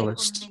the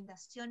panelists,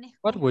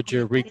 what would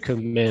you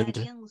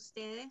recommend,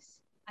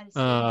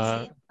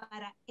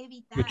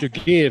 would you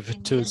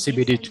give to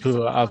CBD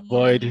to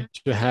avoid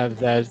to have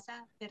that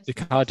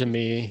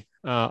dichotomy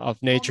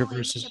of nature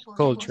versus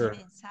culture?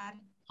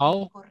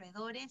 How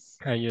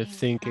can you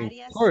think in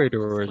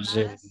corridors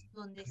and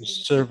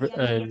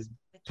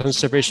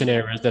conservation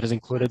areas that has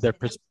included their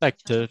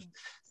perspective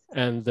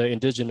and the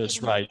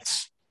indigenous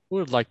rights? Who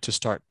would like to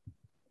start?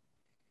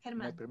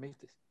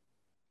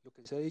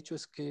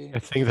 I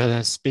think that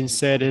has been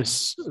said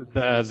is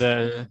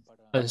the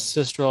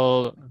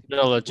ancestral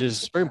knowledge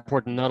is very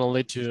important, not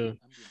only to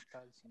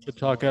to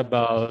talk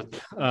about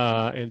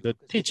in the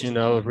teaching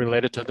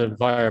related to the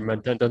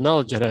environment and the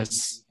knowledge that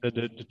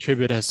the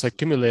tribute has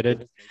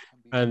accumulated,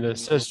 and the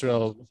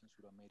ancestral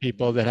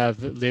people that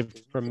have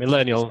lived for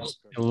millennials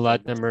in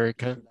Latin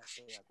America.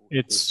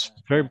 It's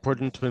very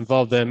important to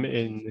involve them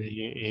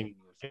in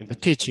the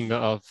teaching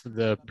of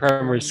the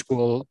primary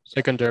school,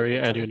 secondary,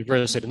 and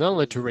university, not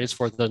only to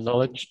reinforce the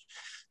knowledge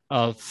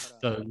of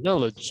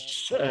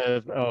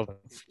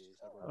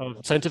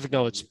scientific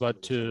knowledge,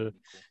 but to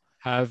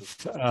have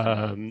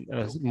a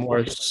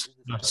more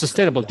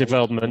sustainable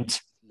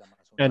development.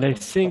 And I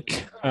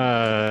think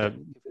the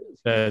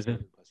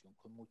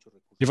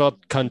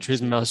developed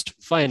countries must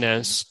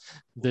finance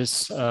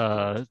these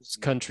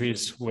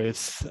countries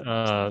with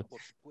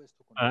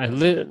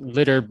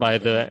littered by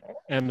the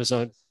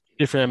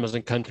different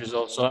Amazon countries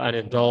also, and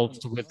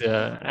involved with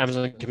the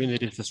Amazon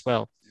communities as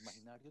well.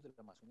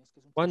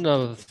 One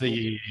of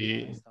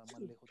in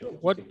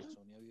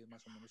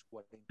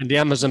the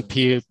Amazon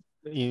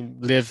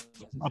live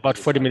about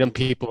 40 million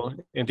people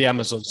in the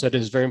Amazon, so it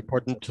is very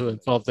important to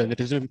involve them. It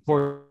is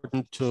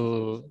important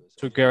to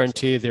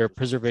guarantee their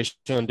preservation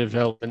and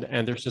development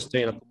and their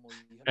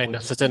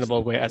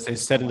sustainable way. As I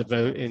said in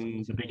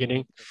the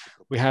beginning,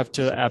 we have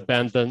to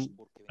abandon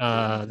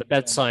the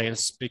bad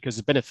science because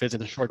it benefits in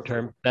the short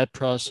term, that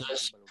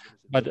process,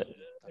 but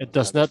it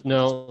does not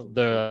know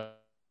the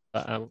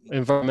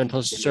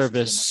environmental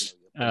service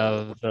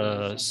of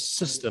the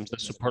systems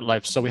that support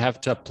life. So we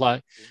have to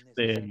apply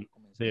the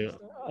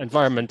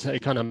environment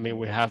economy.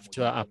 We have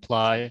to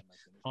apply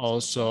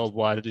also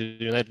what the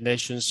United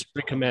Nations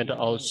recommend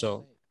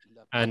also.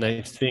 And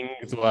I think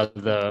what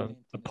the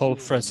Pope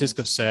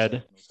Francisco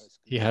said,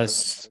 he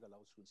has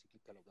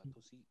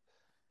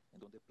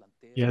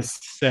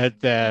said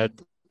that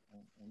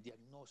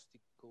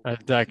a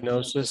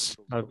diagnosis,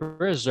 a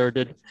very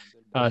asserted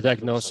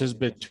diagnosis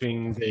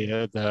between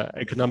the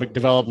economic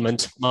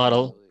development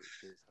model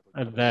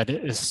that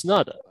is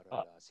not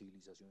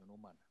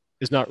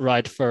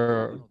right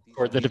for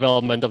the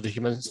development of the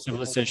human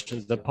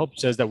civilization. The Pope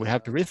says that we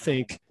have to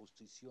rethink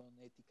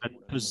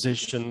that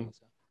position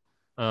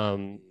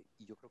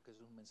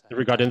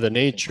regarding the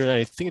nature.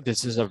 I think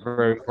this is a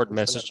very important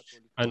message.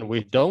 And if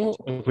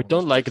we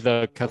don't like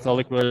the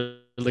Catholic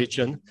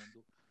religion,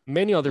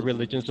 many other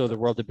religions of the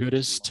world, the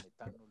Buddhist,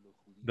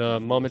 the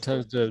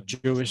Mohammedans, the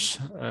Jewish,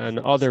 and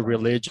other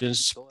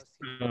religions,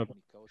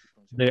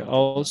 they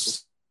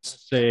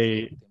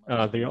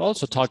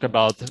also talk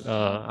about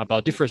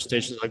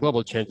deforestation and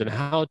global change and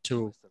how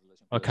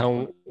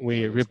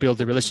we rebuild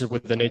the relationship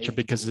with the nature,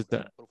 because it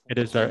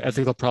is our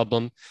ethical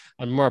problem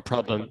and moral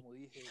problem.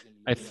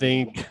 I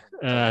think,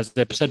 as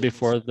I said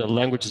before, the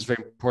language is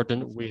very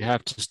important. We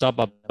have to stop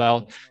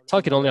about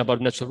talking only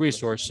about natural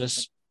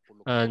resources,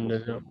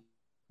 and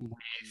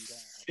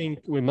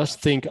we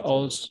must think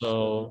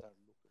also,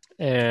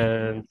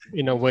 and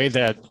in a way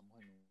that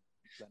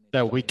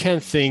we can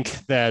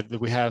think that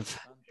we have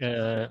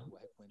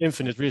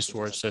infinite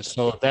resources.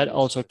 So that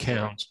also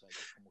counts.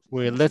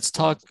 Let's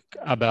talk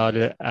about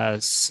it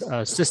as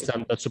a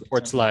system that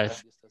supports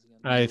life.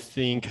 I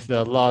think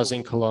the laws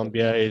in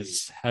Colombia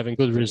is having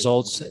good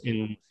results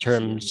in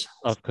terms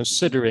of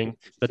considering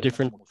the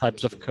different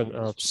types of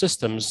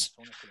systems.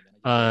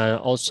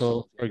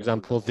 Also, for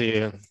example,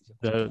 the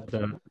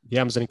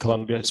Amazon in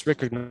Colombia is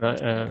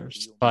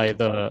recognized by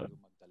the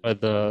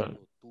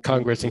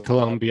Congress in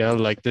Colombia,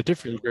 like the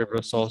different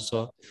rivers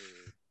also,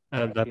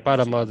 and the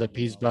Paramo de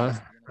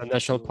Pisba, a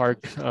national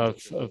park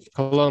of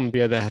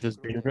Colombia that has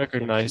been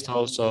recognized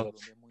also.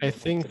 I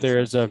think there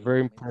is a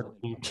very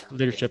important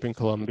leadership in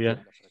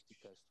Colombia,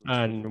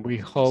 and we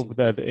hope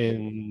that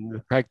in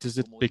practice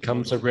it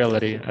becomes a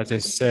reality. As I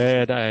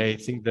said, I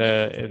think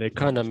the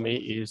economy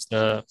is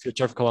the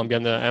future of Colombia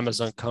and the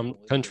Amazon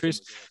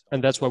countries,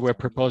 and that's why we're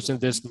proposing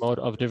this mode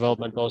of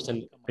development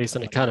based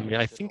on economy.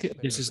 I think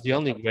this is the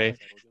only way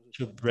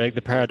to break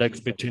the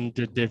paradox between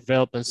the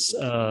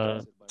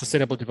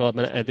sustainable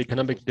development and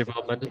economic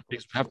development,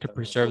 because we have to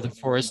preserve the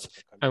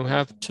forest, and we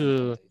have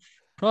to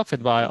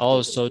profit by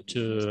also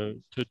to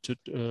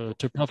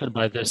profit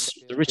by the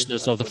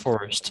richness of the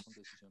forest.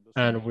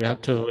 And we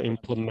have to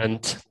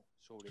implement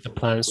the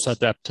plans to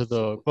adapt to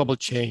the global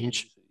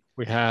change.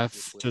 We have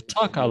to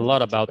talk a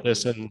lot about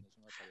this,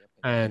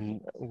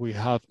 and we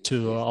have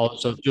to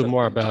also do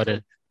more about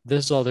it.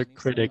 These other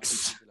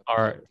critics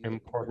are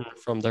important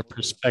from the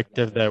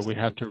perspective that we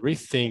have to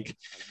rethink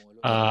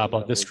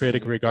about this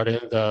critic regarding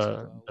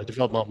the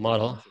development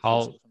model,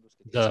 how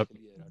the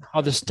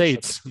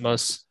states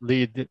must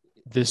lead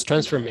this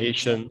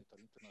transformation.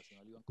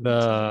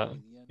 The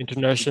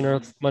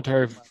International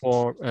Monetary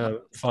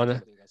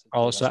Fund are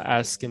also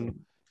asking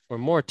for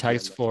more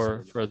tax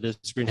for this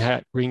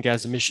green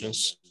gas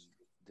emissions.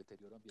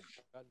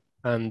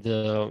 And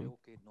the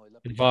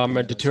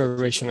environment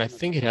deterioration, I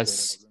think it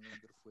has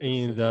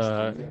in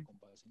the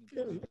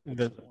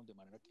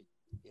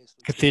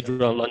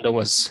cathedral in London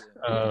was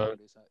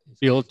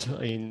built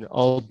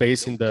all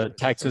based in the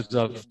taxes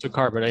to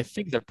carbon. I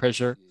think the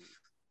pressure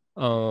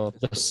of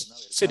the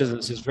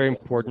citizens is very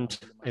important.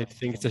 I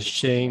think it's a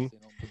shame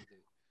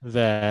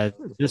that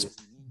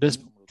this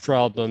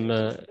problem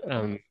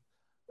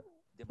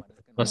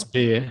must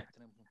be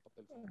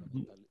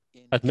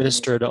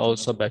administered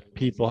also by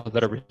people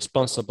that are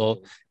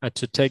responsible and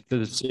to take the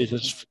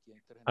decisions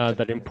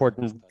that are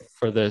important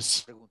for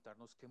this.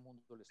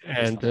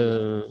 And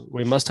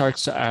we must start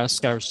to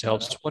ask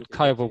ourselves what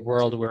kind of a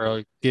world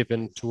we're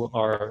given to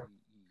our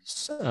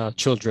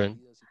children.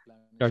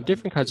 There are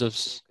different kinds of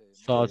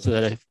thoughts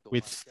that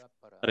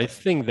I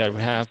think that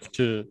we have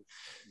to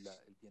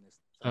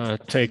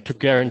take to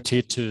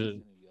guarantee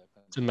to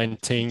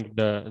maintain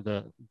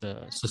the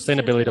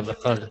sustainability of the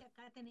planet.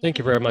 Thank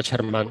you very much,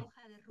 Germán.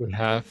 We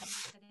have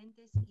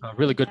a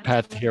really good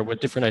path here with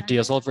different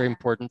ideas, all very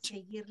important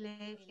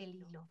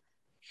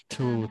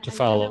to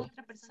follow.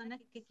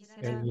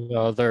 Any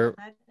other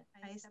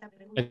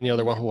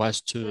one who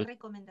has to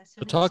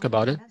talk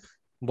about it?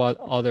 What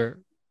other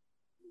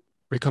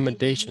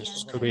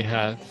recommendations could we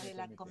have?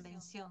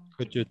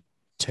 Could you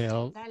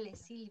tell?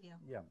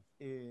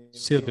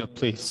 Silvio,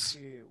 please.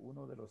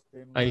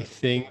 I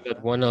think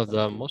that one of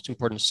the most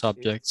important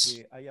subjects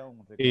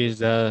is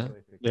that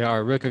there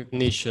are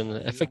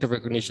effective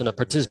recognition of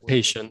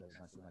participation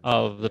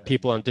of the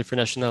people on different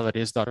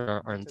nationalities that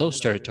are in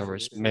those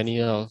territories. Many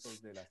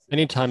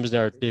times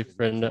there are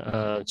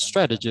different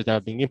strategies that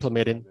are being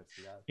implemented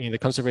in the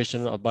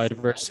conservation of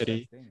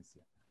biodiversity.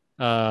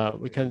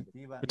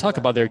 We talk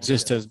about their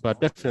existence, but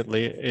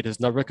definitely it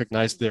is not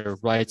recognized their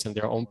rights and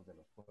their own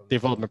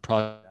development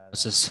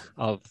process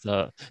of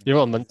the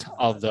development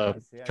of the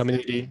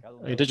community,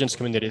 indigenous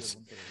communities.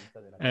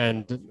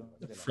 And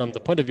from the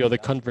point of view of the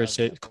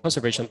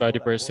conservation of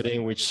biodiversity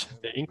in which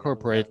they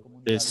incorporate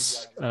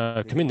these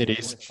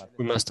communities,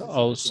 we must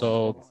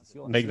also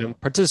make them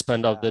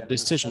participant of the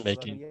decision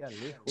making.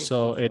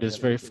 So it is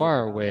very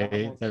far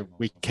away that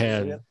we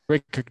can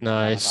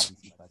recognize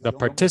the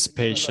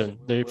participation,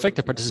 the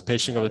effective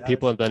participation of the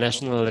people and the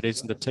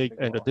nationalities and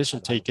the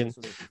decision taken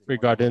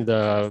regarding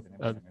the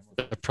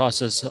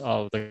process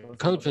of the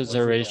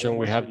conservation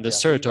we have in this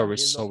territory.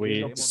 So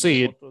we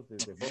see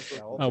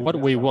what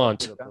we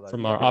want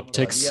from our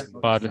optics,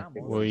 but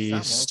we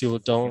still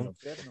don't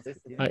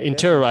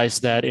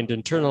interiorize that in the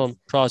internal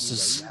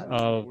process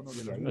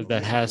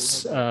that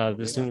has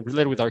this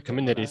related with our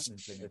communities.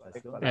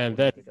 And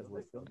that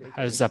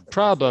has a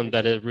problem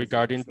that is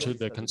regarding to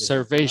the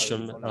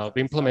conservation of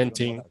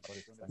implementing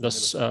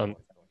this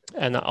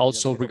and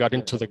also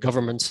regarding to the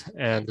government,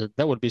 and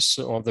that would be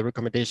some of the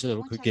recommendations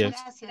that we could give.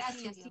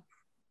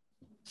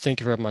 Thank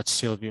you very much,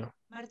 Silvio.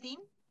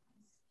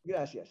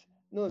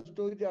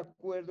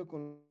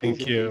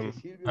 Thank you.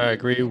 I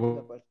agree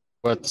with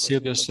what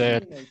Silvio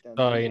said.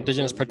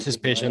 Indigenous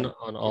participation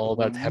on all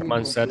that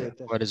Germán said,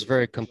 but is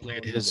very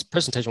complete. His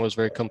presentation was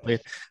very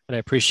complete, and I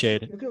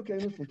appreciate it.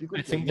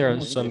 I think there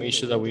are some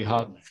issues that we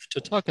have to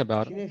talk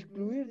about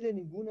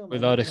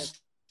without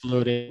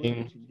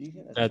excluding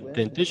that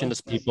the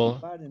indigenous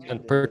people can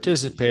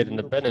participate in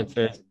the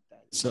benefits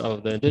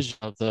of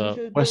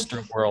the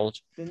Western world.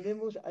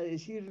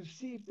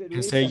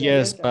 You say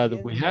yes, but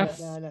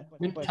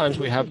many times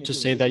we have to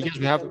say that yes,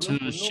 we have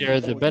to share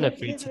the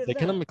benefits of the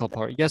economical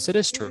part. Yes, it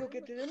is true,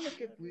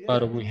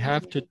 but we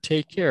have to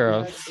take care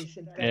of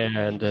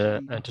and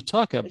to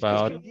talk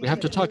about. We have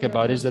to talk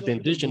about is that the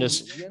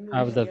indigenous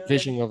have the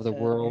vision of the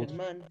world,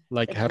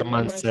 like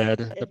Germán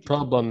said. The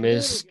problem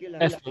is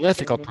an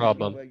ethical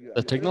problem.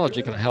 The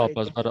technology can help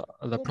us, but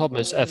the problem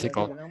is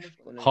ethical.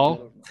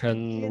 How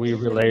can we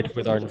relate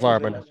with our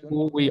environment?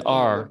 Who we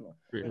are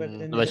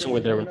in relation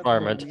with their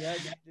environment?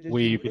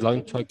 We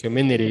belong to a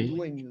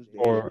community,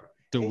 or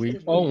do we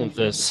own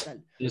this?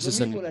 This is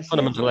a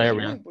fundamental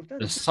area.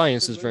 The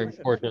science is very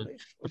important.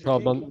 The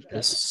problem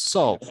is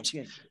solved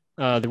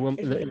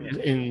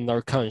in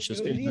our conscious.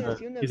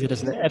 Is it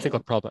as an ethical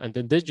problem? And the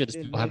indigenous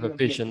people have a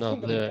vision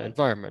of the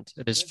environment.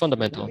 It is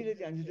fundamental.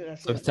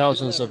 So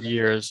thousands of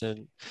years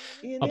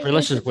of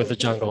relationship with the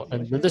jungle,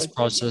 and in this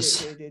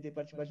process,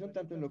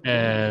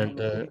 and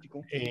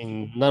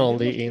in not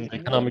only in the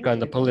economic and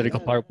the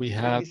political part, we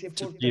have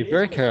to be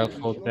very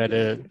careful that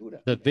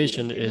the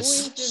vision is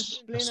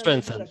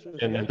strengthened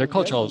in their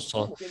culture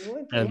also,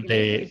 and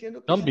they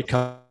don't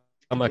become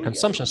a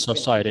consumption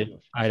society.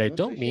 I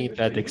don't mean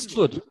that they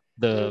exclude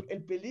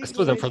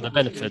them from the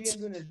benefits,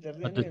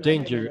 but the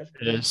danger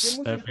is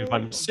that if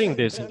I'm seeing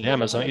this in the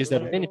Amazon is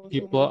that many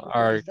people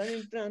are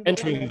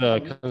entering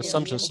the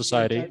consumption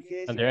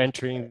society and they're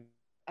entering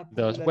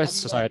the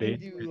West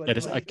society that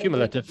is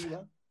accumulative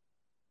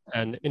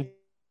and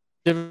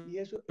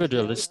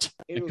individualist,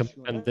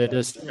 and that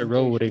is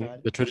eroding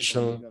the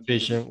traditional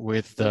vision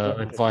with the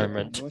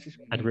environment.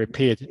 And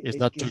repeat, is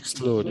not to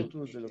exclude,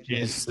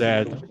 is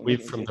that we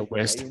from the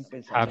West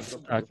have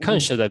a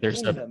conscious that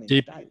there's a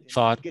deep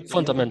thought,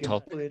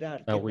 fundamental,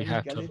 that we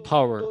have to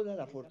empower,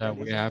 that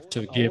we have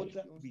to give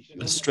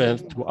the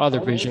strength to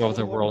other vision of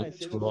the world,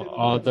 to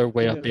other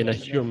way of being a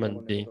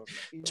human being,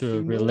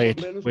 to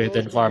relate with the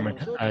environment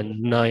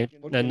and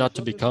not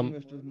to become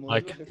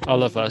like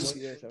all of us,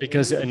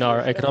 because in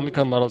our economic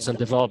chemical models and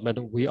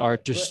development, we are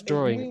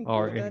destroying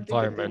our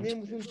environment.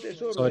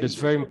 So it is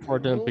very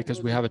important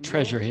because we have a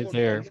treasure here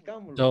there.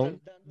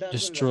 Don't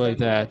destroy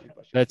that.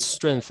 Let's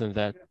strengthen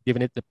that,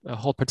 giving it the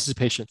whole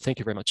participation. Thank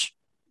you very much.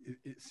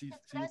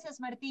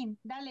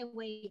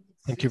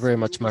 Thank you very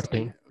much,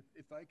 Martin.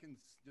 If I can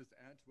just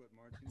add to what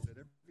Martin said,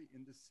 every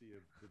indice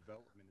of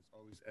development is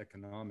always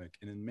economic,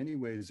 and in many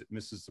ways it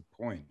misses the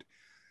point.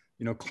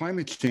 You know,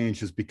 climate change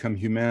has become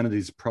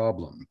humanity's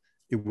problem.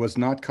 It was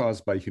not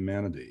caused by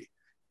humanity.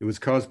 It was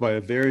caused by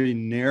a very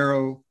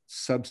narrow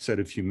subset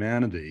of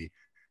humanity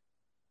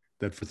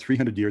that for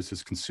 300 years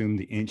has consumed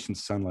the ancient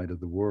sunlight of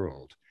the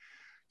world.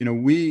 You know,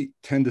 we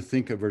tend to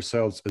think of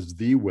ourselves as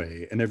the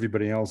way and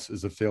everybody else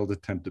is a failed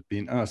attempt at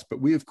being us, but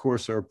we of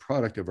course are a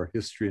product of our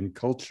history and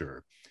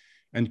culture.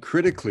 And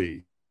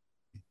critically,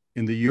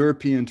 in the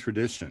European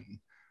tradition,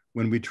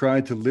 when we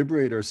tried to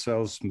liberate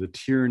ourselves from the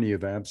tyranny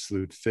of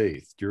absolute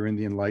faith during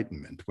the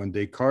Enlightenment, when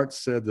Descartes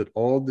said that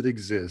all that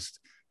exists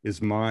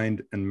is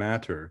mind and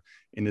matter,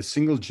 in a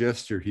single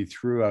gesture, he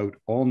threw out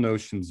all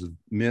notions of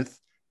myth,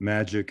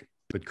 magic,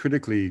 but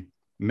critically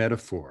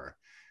metaphor.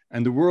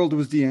 And the world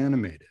was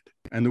deanimated,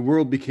 and the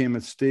world became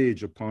a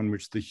stage upon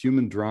which the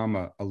human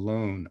drama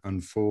alone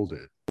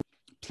unfolded.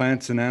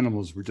 Plants and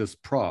animals were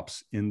just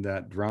props in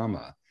that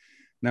drama.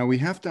 Now we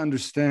have to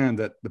understand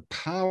that the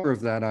power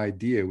of that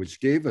idea, which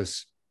gave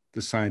us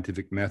the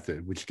scientific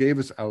method, which gave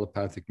us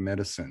allopathic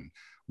medicine,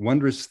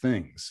 wondrous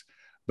things,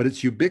 but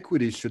its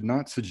ubiquity should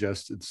not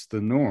suggest it's the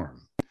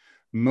norm.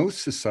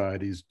 Most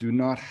societies do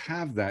not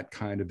have that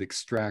kind of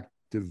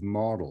extractive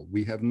model.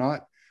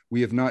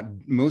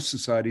 Most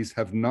societies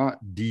have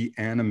not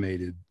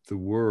deanimated the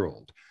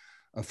world.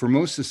 For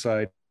most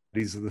societies,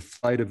 the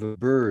flight of a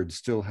bird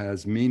still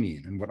has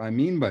meaning. And what I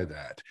mean by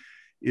that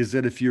is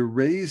that if you're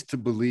raised to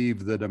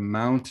believe that a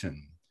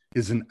mountain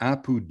is an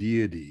Apu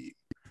deity,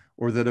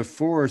 or that a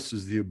forest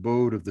is the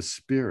abode of the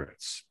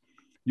spirits,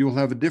 you will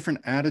have a different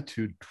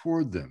attitude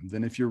toward them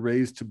than if you're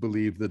raised to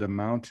believe that a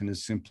mountain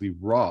is simply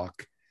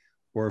rock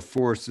or a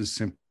forest is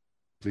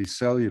simply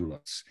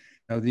cellulose.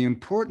 Now, the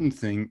important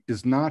thing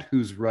is not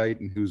who's right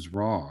and who's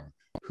wrong,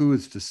 who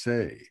is to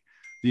say.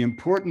 The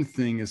important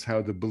thing is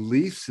how the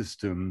belief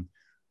system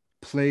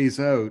plays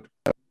out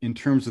in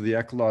terms of the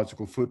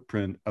ecological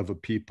footprint of a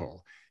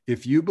people.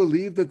 If you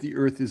believe that the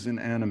earth is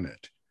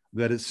inanimate,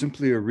 that it's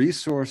simply a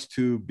resource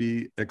to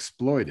be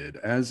exploited,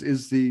 as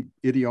is the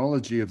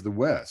ideology of the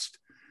West,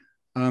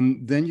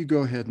 then you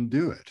go ahead and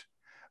do it.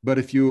 But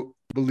if you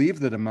believe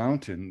that a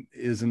mountain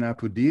is an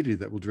Apu deity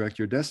that will direct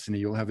your destiny,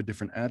 you'll have a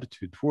different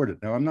attitude toward it.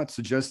 Now, I'm not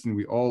suggesting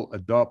we all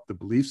adopt the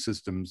belief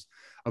systems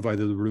of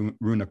either the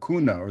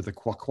Runakuna or the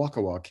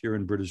Kwakwaka'wakw here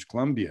in British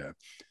Columbia,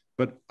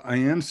 but I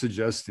am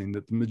suggesting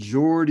that the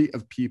majority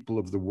of people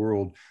of the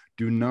world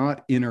do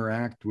not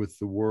interact with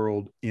the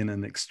world in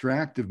an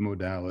extractive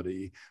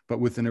modality, but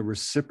within a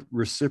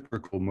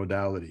reciprocal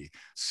modality,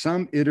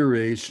 some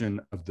iteration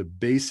of the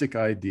basic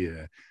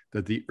idea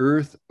that the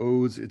earth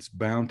owes its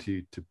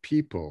bounty to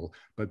people,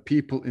 but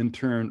people in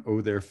turn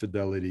owe their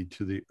fidelity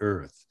to the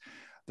earth.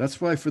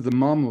 That's why for the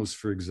Mamos,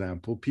 for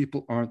example,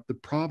 people aren't the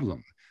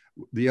problem.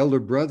 The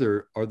elder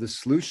brother are the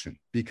solution,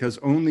 because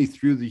only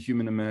through the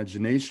human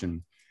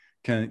imagination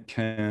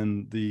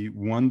can the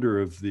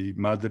wonder of the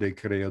Madre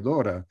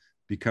Creadora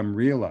become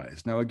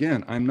realized. Now,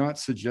 again, I'm not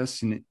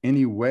suggesting in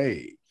any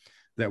way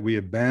that we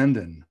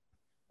abandon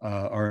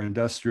our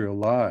industrial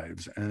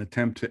lives and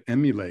attempt to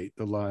emulate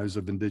the lives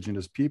of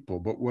indigenous people.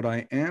 But what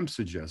I am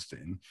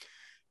suggesting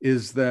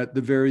is that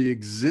the very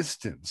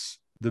existence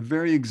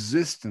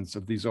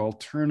of these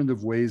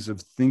alternative ways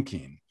of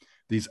thinking,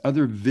 these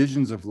other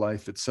visions of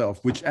life itself,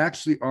 which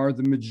actually are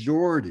the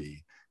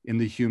majority in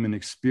the human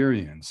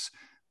experience,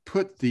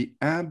 put the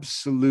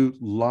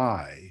absolute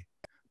lie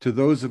to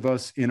those of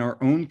us in our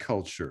own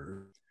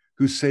culture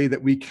who say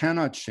that we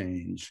cannot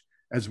change,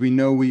 as we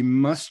know we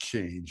must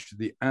change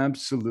the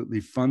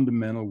absolutely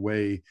fundamental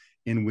way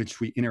in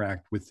which we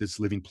interact with this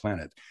living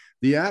planet.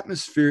 The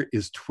atmosphere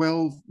is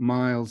 12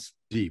 miles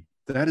deep.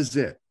 That is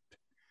it.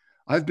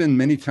 I've been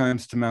many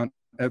times to Mount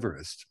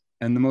Everest,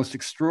 and the most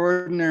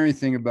extraordinary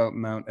thing about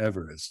Mount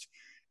Everest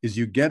is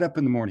you get up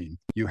in the morning,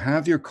 you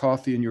have your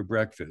coffee and your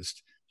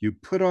breakfast, you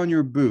put on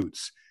your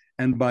boots,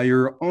 and by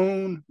your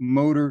own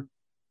motor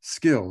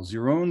skills,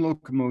 your own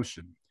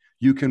locomotion,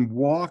 you can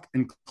walk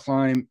and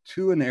climb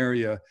to an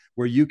area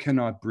where you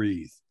cannot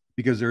breathe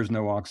because there's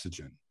no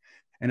oxygen.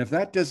 And if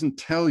that doesn't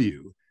tell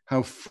you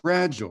how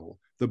fragile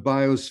the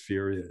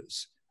biosphere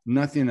is,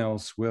 nothing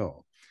else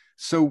will.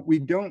 So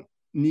we're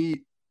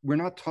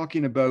not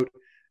talking about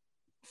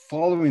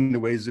following the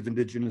ways of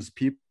indigenous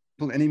people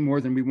any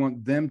more than we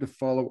want them to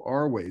follow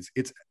our ways.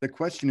 The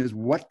question is,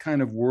 what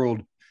kind of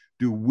world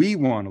do we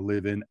want to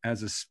live in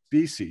as a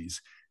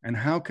species? And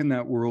how can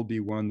that world be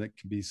one that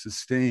can be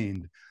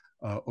sustained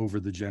over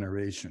the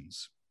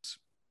generations?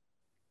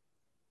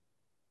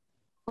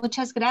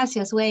 Muchas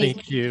gracias, Wade.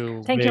 Thank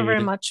you. Thank you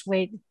very much,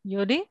 Wade.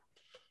 Jodi?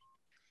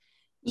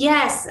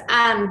 Yes.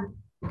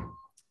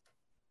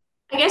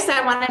 I guess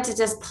I wanted to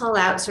just pull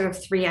out sort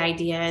of 3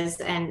 ideas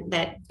and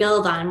that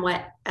build on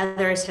what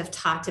others have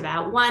talked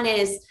about. One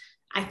is,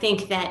 I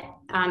think that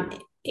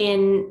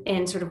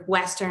in sort of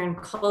Western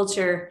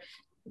culture,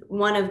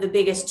 one of the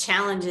biggest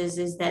challenges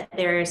is that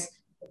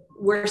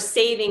we're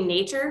saving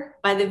nature.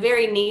 By the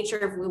very nature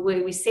of the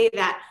way we say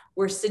that,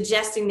 we're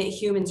suggesting that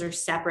humans are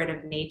separate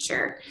of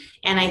nature.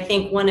 And I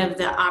think one of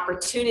the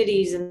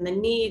opportunities and the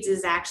needs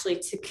is actually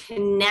to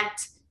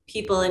connect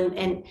people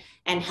and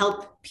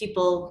help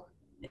people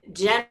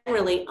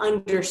generally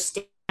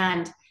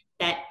understand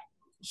that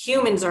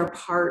humans are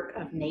part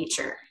of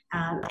nature.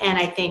 And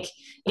I think,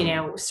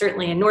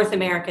 certainly in North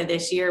America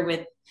this year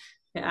with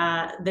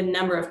the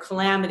number of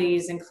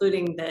calamities,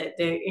 including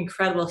the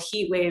incredible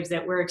heat waves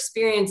that we're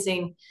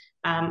experiencing,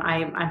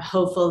 I'm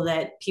hopeful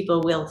that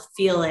people will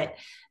feel it.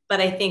 But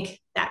I think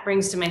that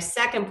brings to my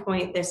second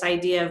point, this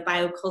idea of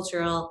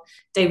biocultural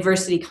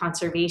diversity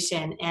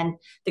conservation and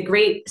the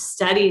great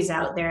studies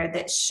out there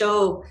that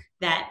show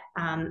that,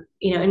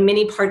 in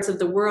many parts of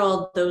the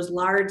world, those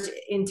large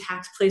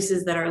intact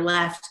places that are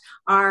left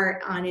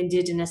are on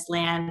indigenous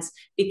lands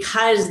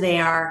because they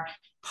are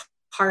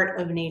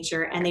part of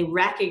nature and they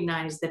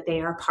recognize that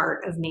they are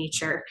part of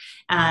nature,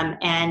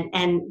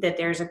 and that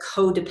there's a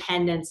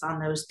codependence on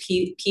those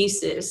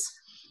pieces.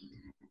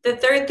 The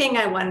third thing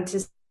I wanted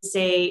to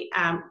say,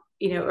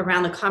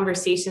 around the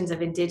conversations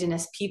of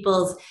indigenous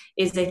peoples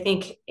is I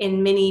think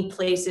in many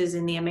places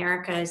in the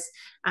Americas,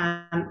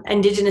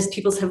 indigenous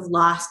peoples have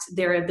lost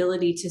their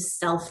ability to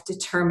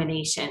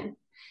self-determination.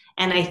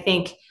 And I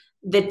think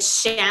the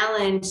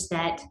challenge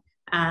that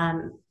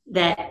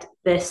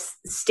the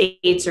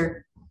states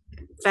or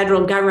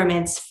federal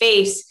governments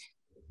face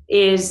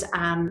is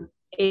that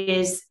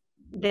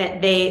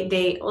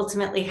they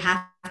ultimately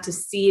have to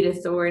cede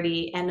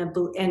authority and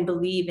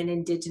believe in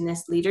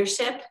indigenous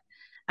leadership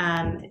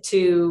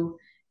to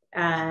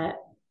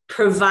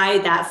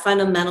provide that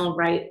fundamental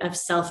right of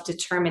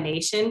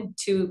self-determination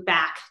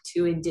back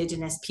to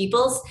indigenous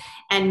peoples.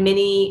 And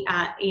many,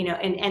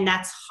 and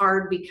that's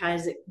hard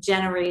because it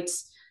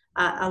generates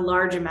a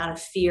large amount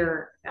of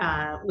fear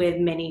with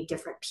many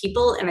different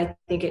people. And I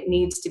think it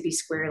needs to be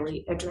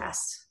squarely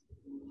addressed.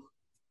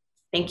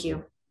 Thank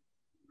you.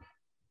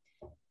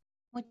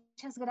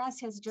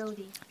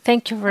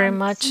 Thank you very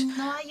much,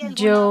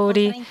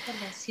 Jodi.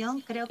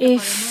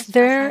 If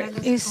there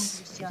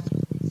is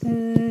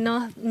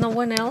no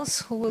one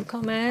else who will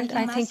comment,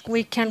 I think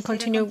we can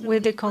continue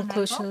with the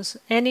conclusions.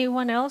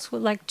 Anyone else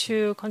would like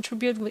to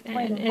contribute with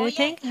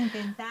anything?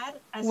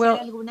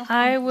 Well,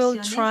 I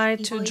will try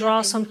to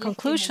draw some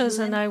conclusions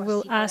and I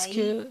will ask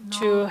you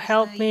to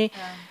help me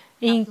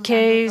in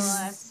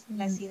case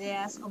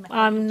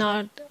I'm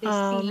not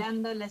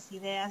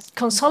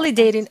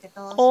consolidating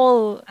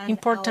all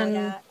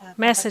important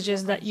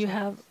messages that you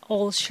have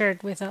all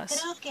shared with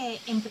us.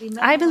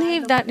 I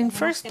believe that in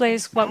first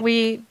place, what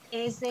we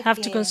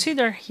have to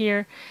consider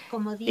here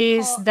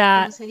is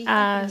that,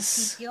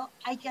 as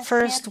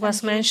first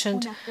was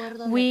mentioned,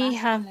 we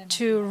have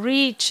to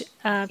reach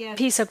a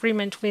peace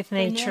agreement with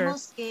nature.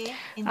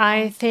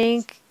 I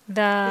think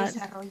that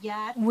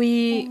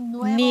we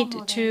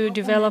need to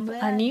develop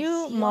a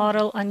new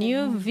model, a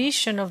new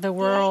vision of the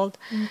world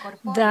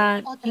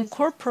that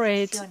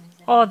incorporates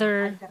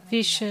other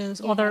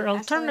visions, other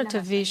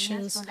alternative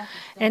visions.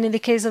 And in the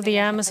case of the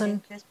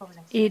Amazon,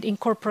 it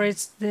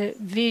incorporates the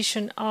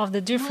vision of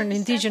the different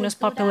indigenous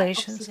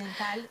populations.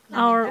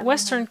 Our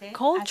Western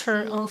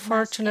culture,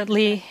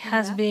 unfortunately,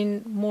 has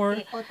been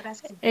more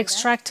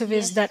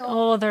extractivist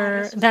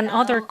than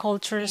other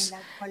cultures,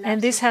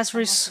 and this has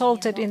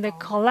resulted in the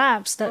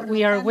collapse that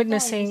we are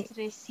witnessing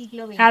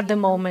at the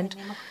moment.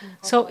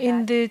 So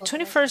in the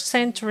 21st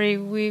century,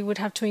 we would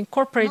have to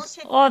incorporate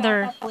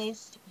other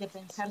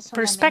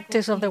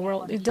perspectives of the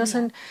world. It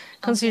doesn't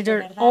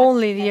consider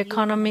only the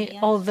economy,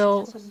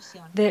 although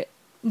the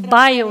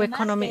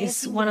bioeconomy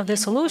is one of the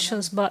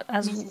solutions, but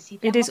as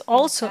it is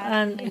also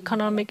an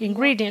economic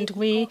ingredient,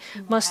 we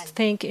must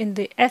think in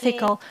the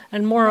ethical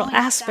and moral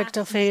aspect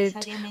of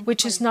it,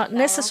 which is not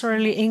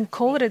necessarily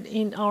encoded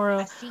in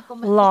our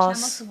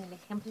laws.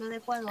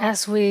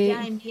 As we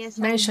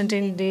mentioned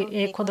in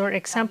the Ecuador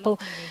example,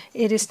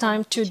 it is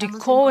time to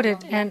decode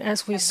it, and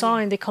as we saw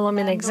in the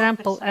Colombian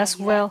example as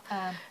well,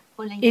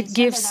 it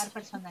gives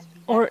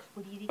or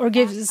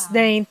gives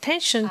the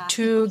intention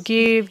to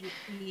give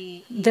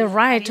the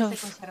right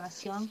of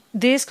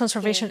these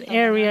conservation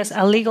areas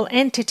a legal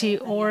entity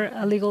or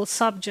a legal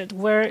subject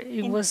where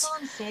it was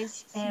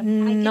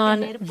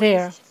none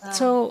there.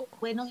 So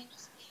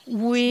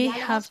we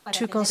have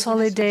to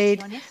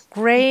consolidate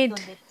great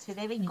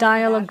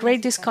dialogue,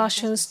 great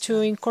discussions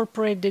to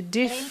incorporate the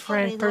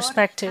different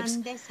perspectives.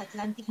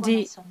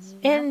 The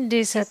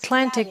Andes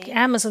Atlantic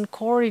Amazon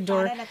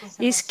corridor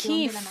is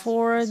key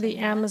for the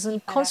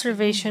Amazon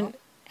conservation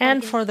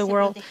and for the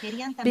world,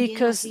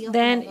 because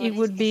then it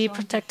would be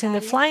protecting the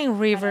flying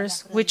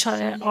rivers, which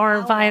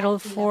are vital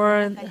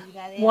for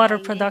water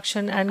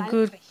production and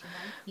good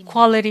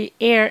quality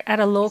air at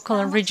a local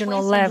and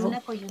regional level,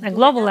 a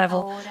global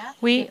level.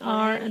 we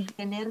are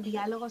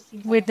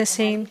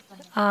witnessing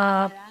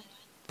a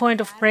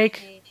point of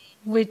break,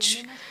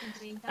 which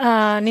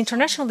an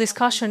international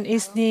discussion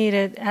is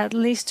needed at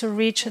least to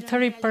reach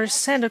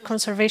 30% of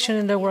conservation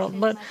in the world.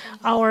 But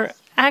our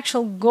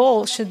actual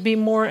goal should be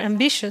more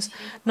ambitious,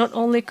 not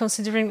only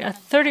considering a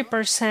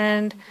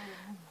 30%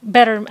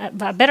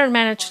 better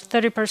managed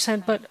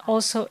 30%, but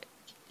also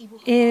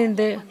in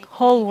the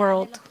whole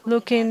world,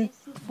 looking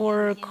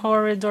for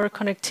corridor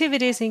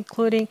connectivities,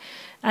 including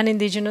an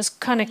indigenous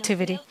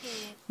connectivity.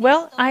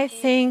 Well, I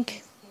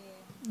think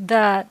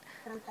that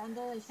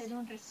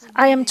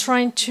I am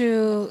trying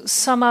to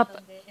sum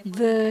up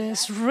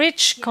this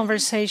rich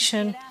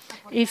conversation.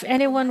 If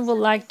anyone would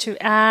like to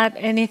add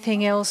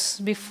anything else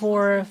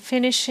before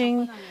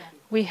finishing,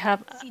 we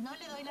have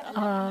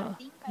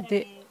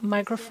the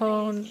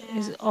microphone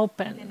is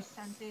open.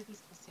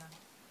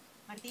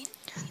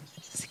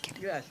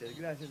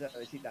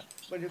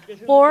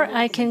 Or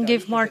I can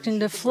give Martin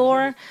the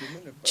floor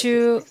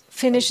to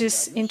finish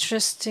this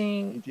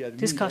interesting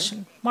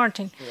discussion.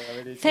 Martin,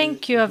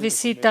 thank you,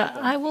 Avisita.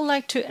 I would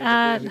like to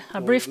add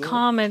a brief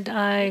comment.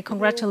 I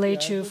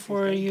congratulate you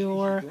for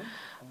your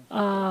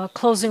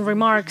closing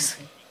remarks.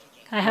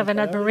 I have an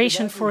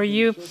admiration for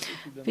you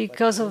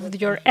because of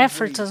your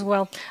efforts as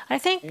well. I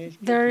think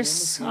there's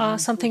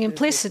something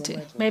implicit,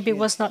 maybe it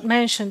was not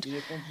mentioned.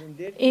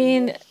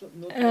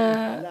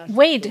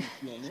 Wade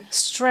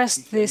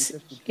stressed this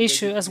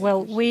issue as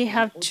well. We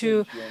have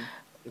to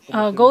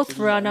go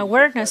through an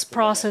awareness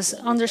process,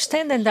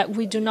 understanding that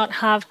we do not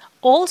have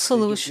all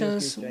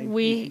solutions.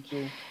 We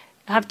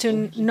have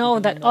to know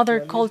that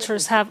other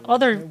cultures have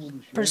other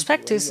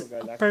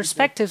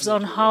perspectives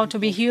on how to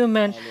be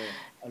human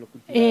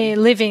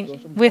living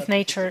with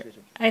nature.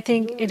 I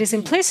think it is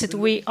implicit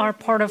we are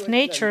part of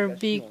nature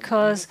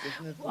because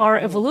our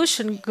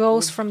evolution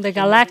goes from the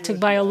galactic,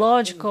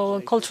 biological,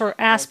 and cultural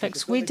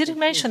aspects. We didn't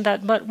mention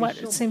that, but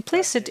what's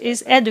implicit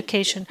is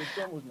education.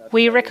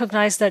 We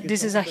recognize that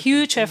this is a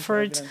huge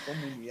effort.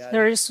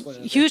 There is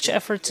huge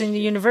efforts in the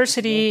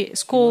university,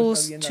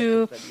 schools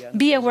to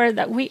be aware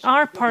that we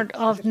are part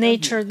of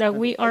nature, that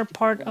we are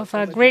part of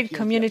a great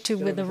community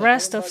with the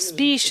rest of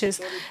species.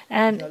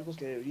 And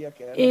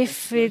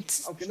if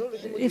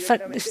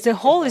the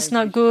whole is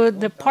not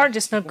good, the part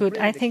is not good.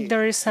 I think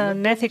there is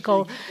an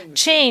ethical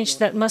change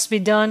that must be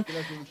done,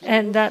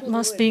 and that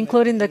must be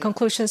included in the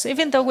conclusions.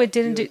 Even though we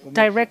didn't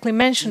directly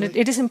mention it,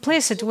 it is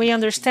implicit. We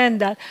understand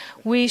that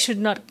we should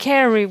not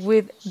carry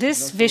with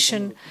this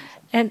vision.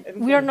 And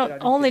we are not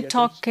only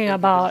talking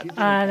about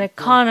an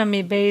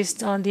economy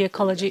based on the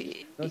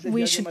ecology.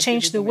 We should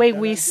change the way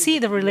we see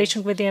the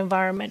relation with the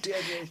environment.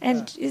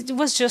 And it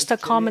was just a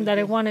comment that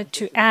I wanted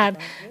to add.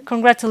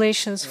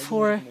 Congratulations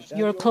for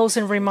your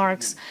closing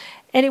remarks.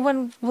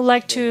 Anyone would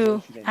like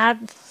to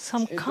add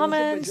some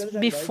comments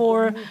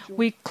before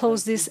we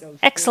close this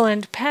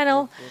excellent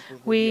panel?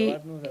 We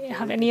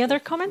have any other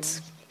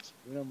comments?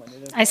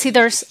 I see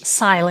there's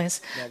silence.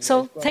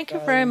 So thank you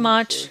very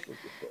much,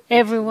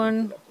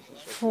 everyone,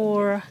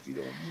 for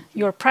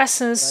your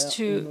presence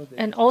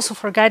and also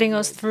for guiding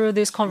us through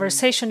this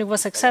conversation. It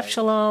was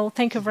exceptional.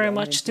 Thank you very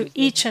much to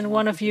each and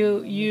one of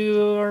you.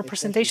 Your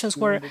presentations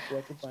were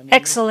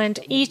excellent,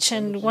 each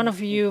and one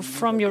of you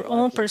from your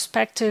own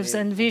perspectives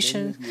and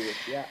vision.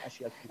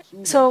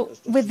 So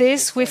with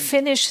this, we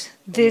finish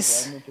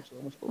this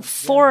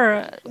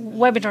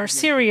 4-webinar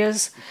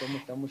series.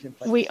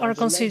 We are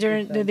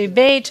considering the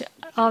debate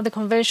of the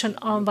Convention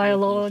on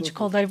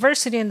Biological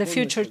Diversity in the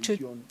future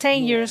to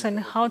 10 years and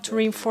how to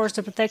reinforce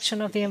the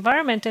protection of the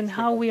environment and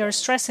how we are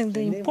stressing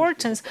the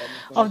importance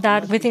of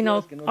that within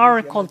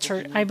our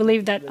culture. I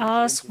believe that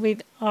us,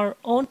 with our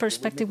own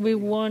perspective, we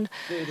won't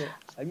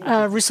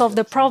resolve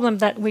the problem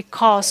that we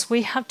cause.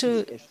 We have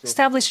to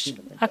establish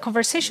a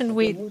conversation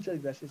with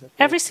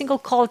every single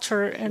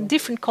culture and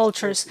different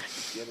cultures.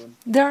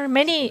 There are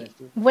many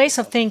ways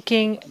of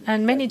thinking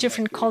and many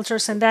different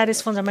cultures, and that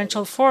is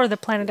fundamental for the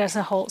planet as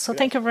a whole. So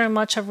thank you very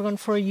much, everyone,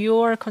 for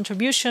your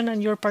contribution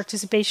and your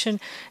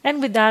participation.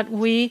 And with that,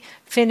 we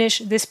finish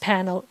this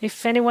panel.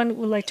 If anyone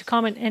would like to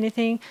comment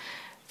anything,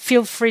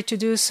 feel free to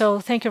do so.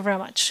 Thank you very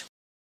much.